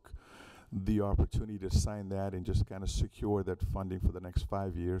we took the opportunity to sign that and just kind of secure that funding for the next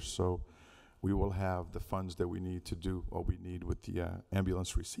 5 years. So we will have the funds that we need to do what we need with the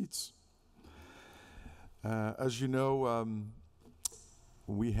ambulance receipts. As you know,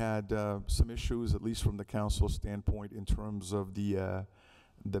 we had some issues, at least from the council standpoint, in terms of the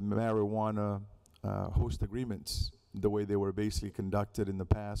marijuana host agreements, the way they were basically conducted in the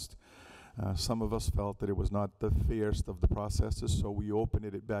past. Some of us felt that it was not the fairest of the processes, so we opened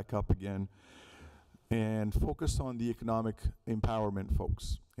it back up again and focused on the economic empowerment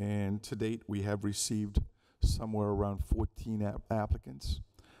folks. And to date, we have received somewhere around 14 applicants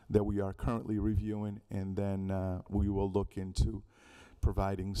that we are currently reviewing, and then we will look into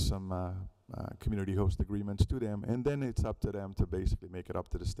providing some community host agreements to them, and then it's up to them to basically make it up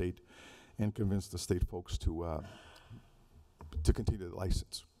to the state and convince the state folks to continue the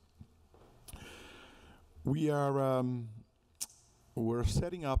license. We are we're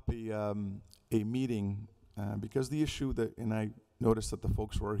setting up a meeting because the issue that, and I noticed that the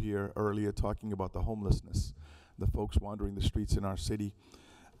folks were here earlier talking about the homelessness, the folks wandering the streets in our city.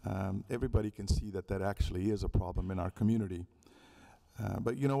 Everybody can see that that actually is a problem in our community.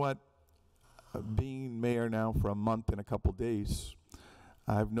 But you know what? Being mayor now for a month and a couple days,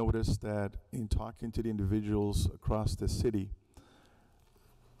 I've noticed that in talking to the individuals across the city,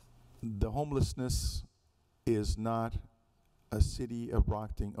 the homelessness is not a city of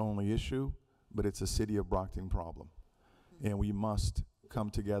Brockton only issue, but it's a city of Brockton problem. And we must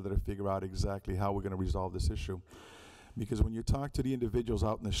come together to figure out exactly how we're going to resolve this issue. Because when you talk to the individuals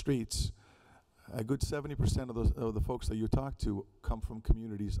out in the streets, a good 70% of the folks that you talk to come from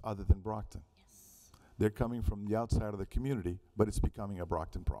communities other than Brockton. Yes. They're coming from the outside of the community, but it's becoming a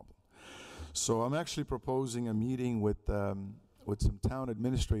Brockton problem. So I'm actually proposing a meeting with some town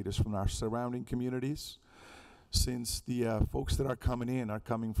administrators from our surrounding communities. Since the folks that are coming in are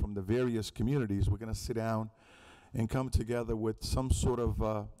coming from the various communities, we're going to sit down and come together with some sort of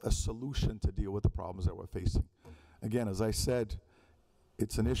a solution to deal with the problems that we're facing. Again, as I said,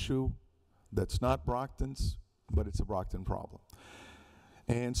 it's an issue that's not Brockton's, but it's a Brockton problem.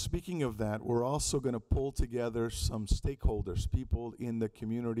 And speaking of that, we're also going to pull together some stakeholders, people in the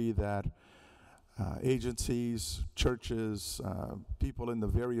community that agencies, churches, people in the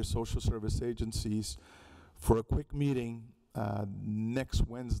various social service agencies for a quick meeting next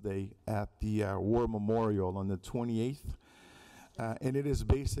Wednesday at the War Memorial on the 28th. And it is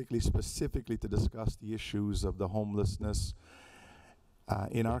basically specifically to discuss the issues of the homelessness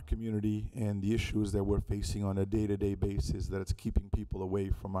in our community and the issues that we're facing on a day-to-day basis that it's keeping people away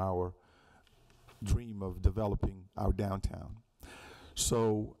from our dream of developing our downtown.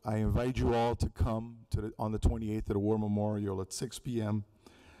 So I invite you all to come to on the 28th at the War Memorial at 6 p.m.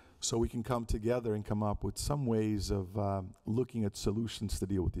 so we can come together and come up with some ways of looking at solutions to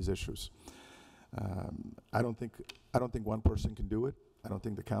deal with these issues. I don't think one person can do it. I don't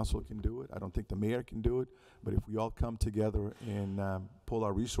think the council can do it. I don't think the mayor can do it. But if we all come together and pull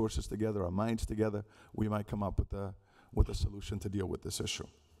our resources together, our minds together, we might come up with a solution to deal with this issue.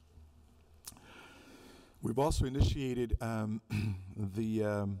 We've also initiated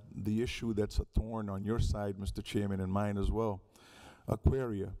the issue that's a thorn on your side, Mr. Chairman, and mine as well,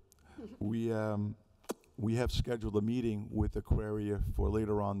 Aquaria. We have scheduled a meeting with Aquaria for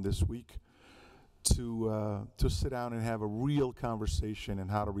later on this week to sit down and have a real conversation on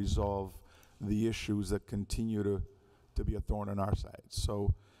how to resolve the issues that continue to be a thorn on our side.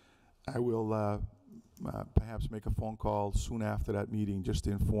 So I will perhaps make a phone call soon after that meeting just to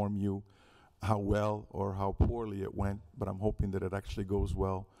inform you how well or how poorly it went, but I'm hoping that it actually goes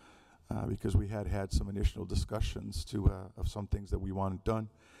well because we had some initial discussions of some things that we wanted done.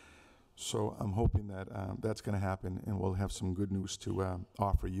 So I'm hoping that that's going to happen, and we'll have some good news to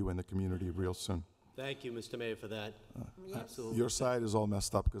offer you and the community real soon. Thank you, Mr. Mayor, for that. Absolutely. Your side is all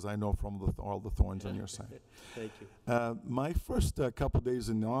messed up because I know from all the thorns on your side. Thank you. My first couple days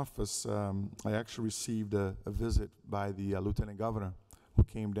in the office, I actually received a visit by the Lieutenant Governor, who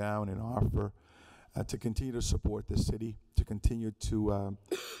came down and offered to continue to support the city, to continue to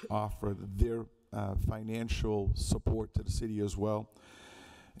offer their financial support to the city as well.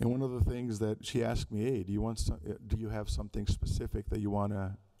 And one of the things that she asked me, hey, do you have something specific that you want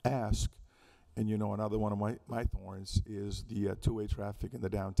to ask? And you know, another one of my thorns is the two-way traffic in the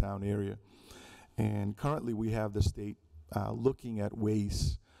downtown area. And currently we have the state looking at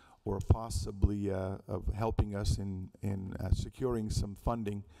ways or possibly of helping us in securing some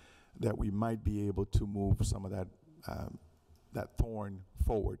funding that we might be able to move some of that thorn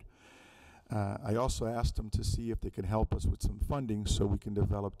forward. I also asked them to see if they could help us with some funding so we can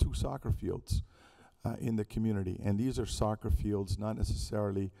develop 2 soccer fields in the community. And these are soccer fields, not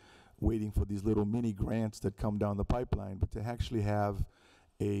necessarily waiting for these little mini grants that come down the pipeline, but to actually have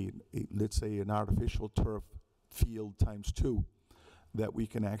let's say, an artificial turf field times 2 that we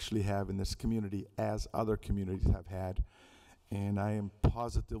can actually have in this community as other communities have had. And I am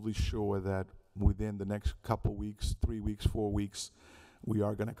positively sure that within the next couple weeks, 3 weeks, 4 weeks, we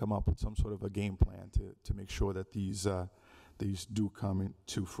are going to come up with some sort of a game plan to make sure that these do come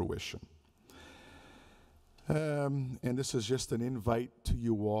into fruition. And this is just an invite to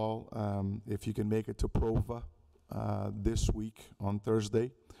you all. If you can make it to Prova this week on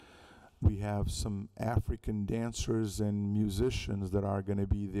Thursday, we have some African dancers and musicians that are going to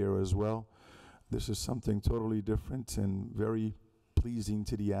be there as well. This is something totally different and very pleasing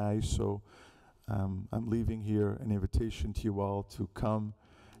to the eye. So I'm leaving here an invitation to you all to come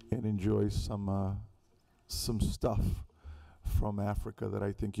and enjoy some stuff from Africa that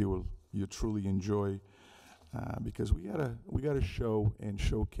I think you truly enjoy. Because we gotta show and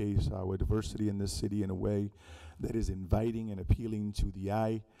showcase our diversity in this city in a way that is inviting and appealing to the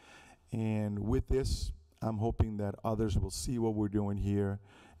eye. And with this, I'm hoping that others will see what we're doing here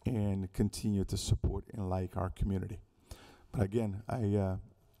and continue to support and like our community. But again,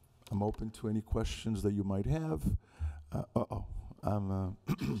 I'm open to any questions that you might have. The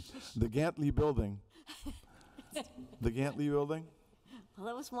Gantley building. The Gantley building. Well,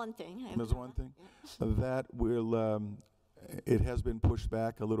 that was one thing. There's one thing. That will, it has been pushed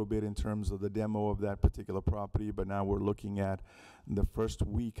back a little bit in terms of the demo of that particular property, but now we're looking at the first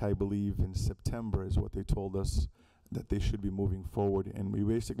week, I believe, in September is what they told us that they should be moving forward. And we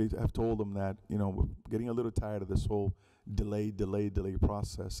basically have told them that, you know, we're getting a little tired of this whole delay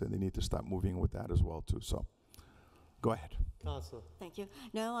process, and they need to start moving with that as well, too. So, go ahead. Counselor. Thank you.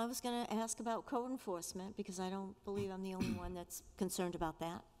 No, I was going to ask about code enforcement because I don't believe I'm the only one that's concerned about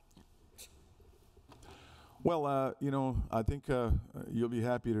that. Yeah. Well, you know, I think you'll be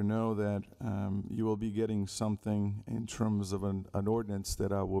happy to know that you will be getting something in terms of an ordinance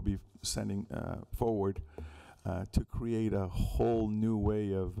that I will be sending forward to create a whole new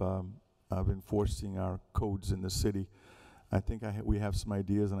way of enforcing our codes in the city. I think we have some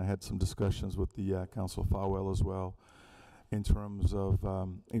ideas, and I had some discussions with the Council Farwell as well. in terms of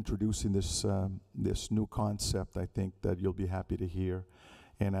introducing this new concept. I think that you'll be happy to hear.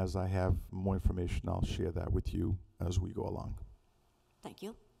 And as I have more information, I'll share that with you as we go along. Thank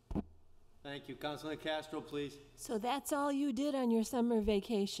you. Thank you. Councilor Castro, please. So that's all you did on your summer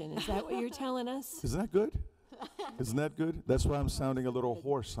vacation? Is that what you're telling us? Isn't that good? Isn't that good? That's why I'm sounding a little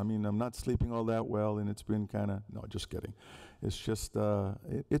hoarse. I mean, I'm not sleeping all that well, and it's been kind of, no, just kidding. It's just,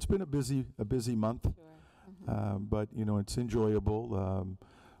 it's been a busy month. Sure. But, you know, it's enjoyable.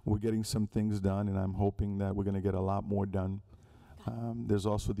 We're getting some things done, and I'm hoping that we're going to get a lot more done. There's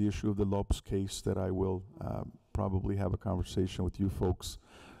also the issue of the Lopes case that I will probably have a conversation with you folks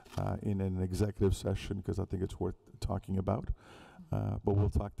in an executive session, because I think it's worth talking about. But we'll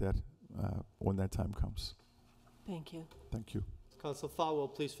talk that when that time comes. Thank you. Thank you. Councilor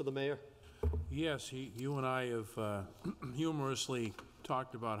Falwell, please, for the mayor. Yes, you and I have humorously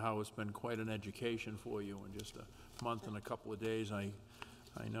talked about how it's been quite an education for you in just a month and a couple of days. I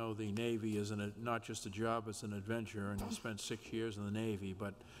know the Navy is not just a job, it's an adventure, and you spent 6 years in the Navy,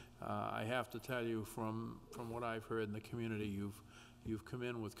 but I have to tell you, from what I've heard in the community, you've come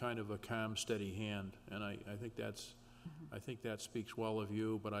in with kind of a calm, steady hand, and I think that speaks well of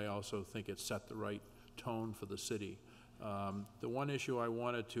you, but I also think it set the right tone for the city. The one issue I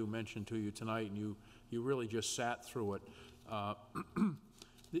wanted to mention to you tonight, and you really just sat through it,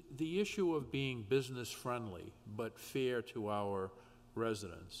 the issue of being business friendly but fair to our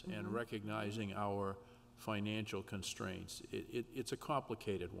residents and recognizing our financial constraints, it's a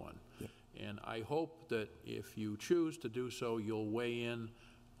complicated one. Yeah. And I hope that if you choose to do so, you'll weigh in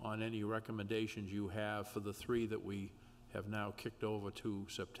on any recommendations you have for the 3 that we have now kicked over to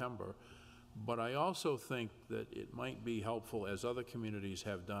September. But I also think that it might be helpful, as other communities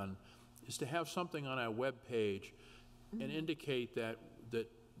have done, is to have something on our webpage and indicate that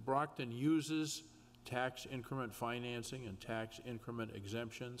Brockton uses tax increment financing and tax increment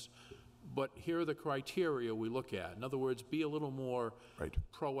exemptions, but here are the criteria we look at. In other words, be a little more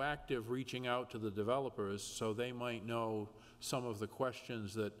proactive reaching out to the developers so they might know some of the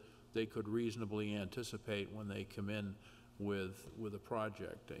questions that they could reasonably anticipate when they come in with a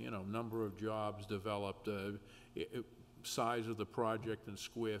project. You know, number of jobs developed, size of the project in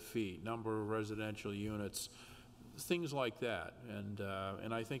square feet, number of residential units, things like that.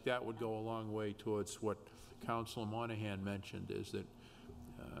 And I think that would go a long way towards what Councilor Monahan mentioned, is that,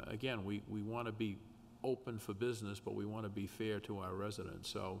 again, we want to be open for business, but we want to be fair to our residents.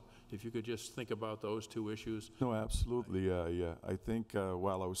 So if you could just think about those 2 issues. No, absolutely. Yeah. I think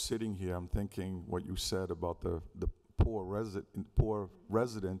while I was sitting here, I'm thinking what you said about the poor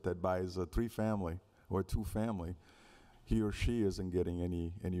resident that buys a 3-family or 2-family. He or she isn't getting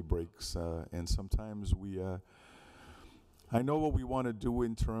any breaks, and sometimes I know what we want to do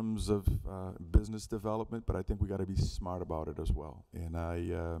in terms of business development, but I think we got to be smart about it as well. And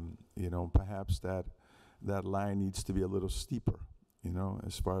you know, perhaps that line needs to be a little steeper, you know,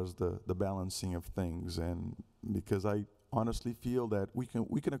 as far as the balancing of things. And because I honestly feel that we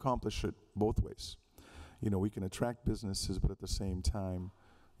can accomplish it both ways. You know, we can attract businesses, but at the same time,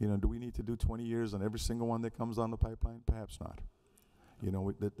 you know, do we need to do 20 years on every single one that comes down the pipeline? Perhaps not. You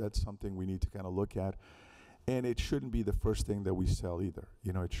know, that's something we need to kind of look at. And it shouldn't be the first thing that we sell either.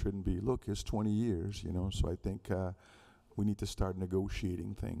 You know, it shouldn't be, look, it's 20 years, you know. So I think we need to start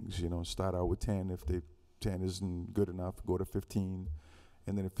negotiating things, you know, start out with 10. If 10 isn't good enough, go to 15.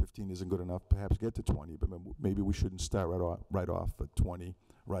 And then if 15 isn't good enough, perhaps get to 20. But maybe we shouldn't start right off at 20,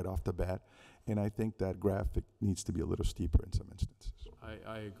 right off the bat. And I think that graphic needs to be a little steeper in some instances.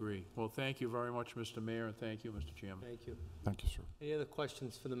 I agree. Well, thank you very much, Mr. Mayor, and thank you, Mr. Chairman. Thank you. Thank you, sir. Any other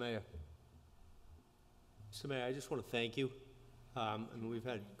questions for the mayor? Mr. Mayor, I just want to thank you. I mean, we've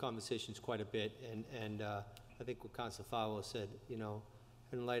had conversations quite a bit, and I think what Councilor Falwell said, you know,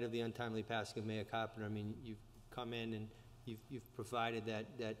 in light of the untimely passing of Mayor Carpenter, I mean, you've come in and you've provided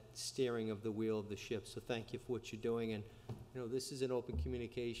that steering of the wheel of the ship, so thank you for what you're doing. And, you know, this is an open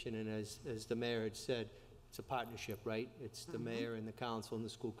communication, and as the mayor had said, it's a partnership, right? It's the mayor and the council and the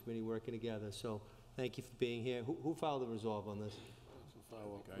school committee working together, so thank you for being here. Who filed the resolve on this?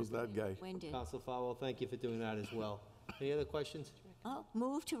 Who's that guy? Wendy. Councilor Falwell, thank you for doing that as well. Any other questions? Oh,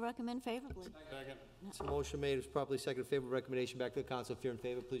 move to recommend favorably. Second. So motion made, is properly seconded, favorable recommendation back to the council. If you're in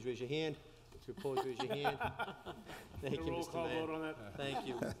favor, please raise your hand. If you're opposed, raise your hand. Thank you, roll Mr. call Mayor. vote on that? Thank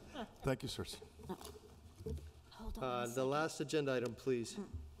you. Thank you, sirs. Hold on a The second. last agenda item, please.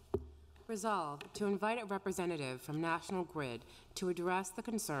 Resolved to invite a representative from National Grid to address the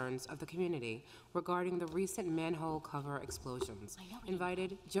concerns of the community regarding the recent manhole cover explosions.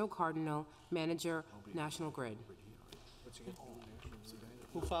 Invited, Joe Cardinal, Manager, National Grid.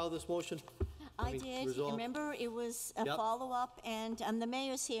 Who filed this motion? I did. resolved? Remember, it was a Yep. follow-up, and the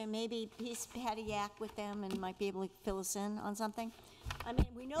mayor's here. Maybe he's had a yak with them and might be able to fill us in on something. I mean,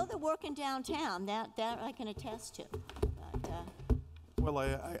 we know they're working downtown. That I can attest to. But, Well,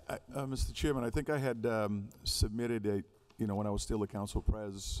 Mr. Chairman, I think I had submitted a, when I was still a council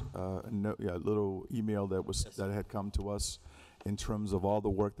pres, a little email that had come to us in terms of all the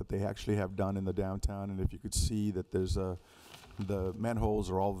work that they actually have done in the downtown, and if you could see that the manholes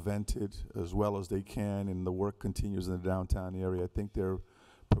are all vented as well as they can, and the work continues in the downtown area. I think they're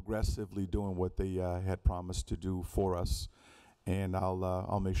progressively doing what they had promised to do for us. And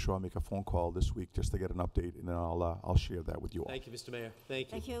I'll make sure I make a phone call this week just to get an update, and then I'll share that with you all. Thank you, Mr. Mayor. Thank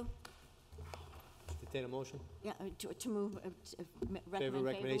you. thank you. Entertain a motion? Yeah, to move, Favor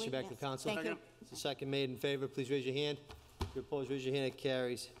recommendation back to yes. council? Thank you. It's a second made in favor. Please raise your hand. If you're opposed, raise your hand. It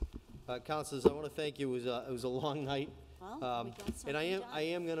carries. Councilors, I want to thank you. It was a long night. Well, we got And I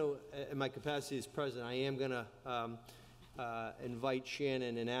something am going to, in my capacity as president, I am going to invite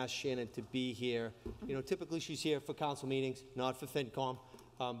Shannon and ask Shannon to be here. Typically she's here for council meetings, not for FinCom.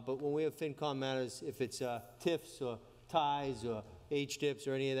 But when we have FinCom matters, if it's TIFs or ties or HDIPs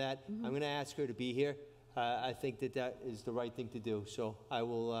or any of that, I'm going to ask her to be here. I think that is the right thing to do. So I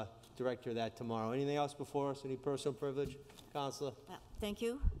will direct her that tomorrow. Anything else before us? Any personal privilege? Councilor? Thank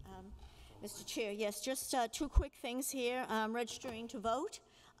you. Mr. Chair, yes, just two quick things here. Registering to vote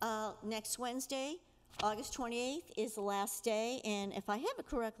next Wednesday, August 28th is the last day, and if I have it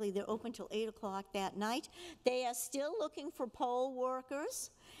correctly, they're open till 8 o'clock that night. They are still looking for poll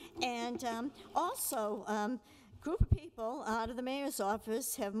workers, and also, group of people out of the mayor's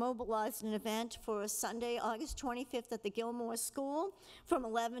office have mobilized an event for Sunday, August 25th at the Gilmore School from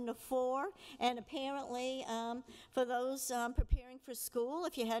 11 to 4. And apparently, for those preparing for school,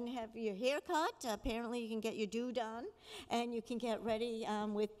 if you hadn't have your hair cut, apparently you can get your do done, and you can get ready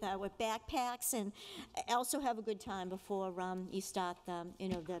with backpacks, and also have a good time before you start the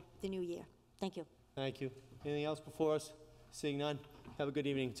new year. Thank you. Thank you. Anything else before us? Seeing none, have a good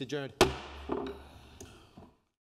evening. It's adjourned.